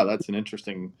 Yeah, that's an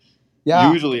interesting,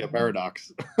 Yeah. usually a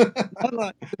paradox. No,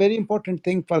 no, it's a very important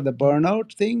thing for the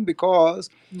burnout thing, because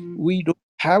we don't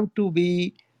have to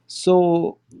be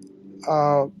so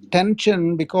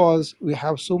tension, because we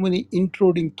have so many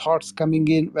intruding thoughts coming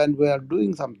in when we are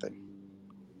doing something.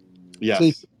 So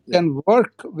if Yes. you can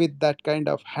work with that kind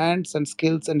of hands and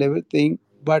skills and everything,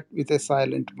 but with a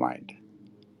silent mind.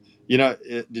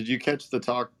 Did you catch the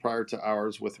talk prior to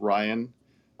ours with Ryan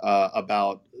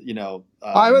about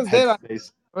I was there. I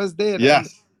headspace? was there, and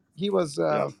Yes. he was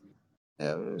Yes.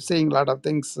 saying a lot of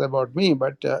things about me,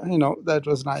 but that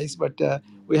was nice. But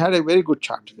we had a very good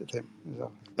chat with him.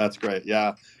 So, That's great.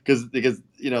 Yeah, because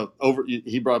over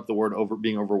he brought up the word over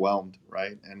being overwhelmed,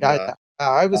 right? And yeah, yeah.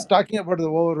 I uh, was talking about the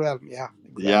overwhelm. Yeah,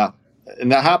 exactly. yeah,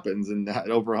 and that happens, and that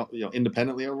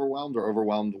independently overwhelmed or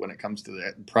overwhelmed when it comes to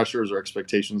the pressures or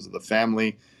expectations of the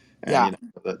family, and Yeah,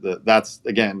 that's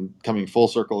again coming full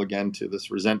circle again to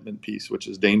this resentment piece, which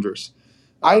is dangerous.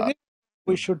 I Uh, really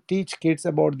we should teach kids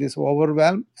about this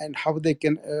overwhelm and how they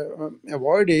can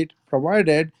avoid it,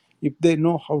 provided if they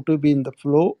know how to be in the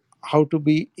flow, how to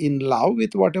be in love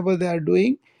with whatever they are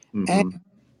doing, and hmm.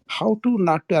 how to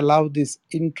not to allow these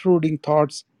intruding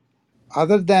thoughts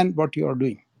other than what you are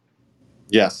doing.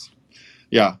 Yes,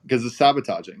 yeah, because it's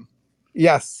sabotaging.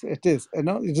 Yes, it is.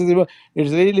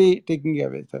 It's really taking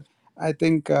away. So I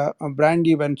think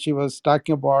Brandy, when she was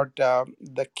talking about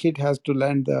the kid has to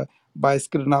learn the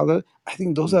bicycle and other, I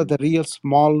think those are Hmm. the real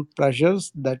small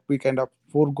pleasures that we kind of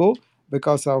forego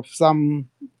because of some,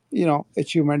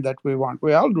 achievement that we want.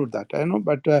 We all do that, I know.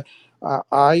 But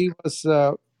I was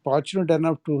fortunate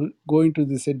enough to go into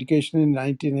this education in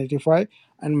 1985,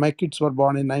 and my kids were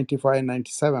born in 95 and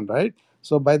 97, right?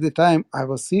 So by the time I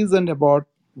was seasoned about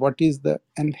what is the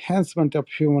enhancement of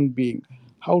human being,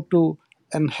 how to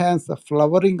enhance the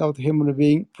flowering of the human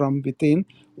being from within,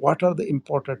 what are the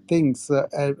important things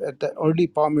at the early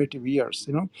formative years,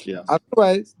 Yes.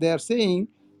 otherwise they are saying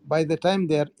by the time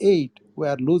they are 8 we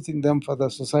are losing them for the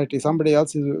society, somebody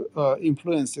else is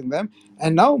influencing them,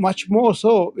 and now much more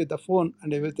so with the phone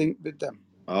and everything with them.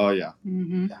 Oh yeah.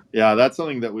 Mm-hmm. Yeah, Yeah, that's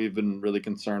something that we've been really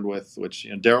concerned with, which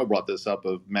Daryl brought this up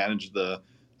of manage the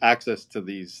access to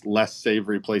these less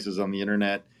savory places on the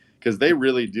internet because they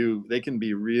can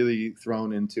be really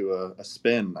thrown into a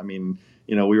spin. I mean,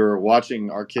 we were watching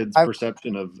our kids' I,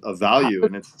 perception of I, value,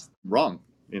 and it's wrong,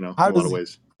 I in a lot of was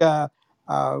ways.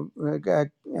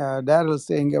 Daryl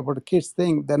saying about the kids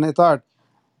thing, then I thought,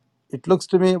 it looks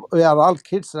to me we are all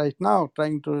kids right now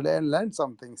trying to learn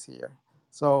some things here.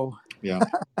 So Yeah.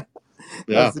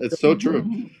 Yeah, That's it's so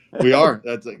true. We are.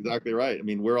 That's exactly right. I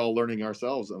mean, we're all learning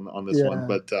ourselves on this one.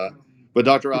 yeah. But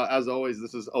Dr. Rao, as always,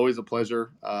 this is always a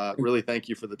pleasure. Really, thank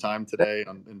you for the time today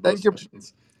in both Thank you.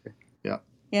 sessions. Yeah.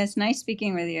 Yeah, it's nice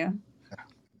speaking with you.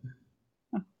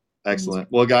 Excellent.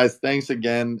 Well, guys, thanks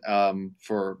again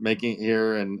for making it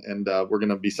here, and we're going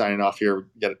to be signing off here.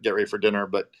 Get ready for dinner.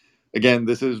 But again,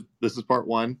 this is part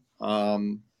one.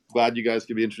 Glad you guys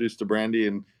could be introduced to Brandy,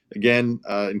 and again,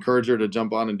 encourage her to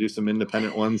jump on and do some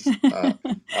independent ones.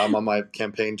 I'm on my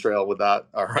campaign trail with that.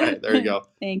 All right, there you go.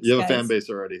 Thanks, You have guys. a fan base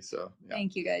already, so yeah.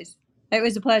 Thank you, guys. It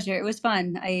was a pleasure. It was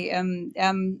fun. I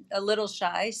am a little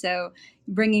shy, so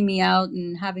bringing me out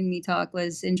and having me talk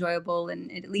was enjoyable,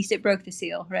 and at least it broke the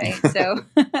seal, right? So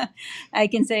I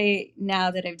can say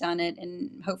now that I've done it,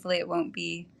 and hopefully it won't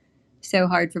be so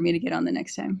hard for me to get on the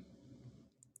next time.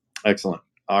 Excellent.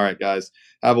 All right, guys.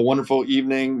 Have a wonderful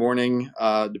evening, morning,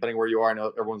 depending where you are. I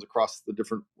know everyone's across the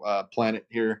different planet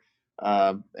here.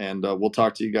 And we'll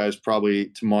talk to you guys probably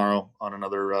tomorrow on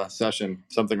another session,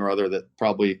 something or other that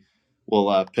probably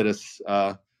will pit us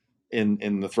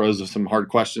in the throes of some hard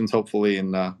questions, hopefully,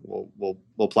 and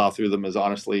we'll plow through them as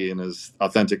honestly and as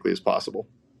authentically as possible.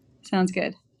 Sounds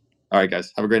good. All right,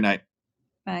 guys. Have a great night.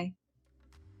 Bye.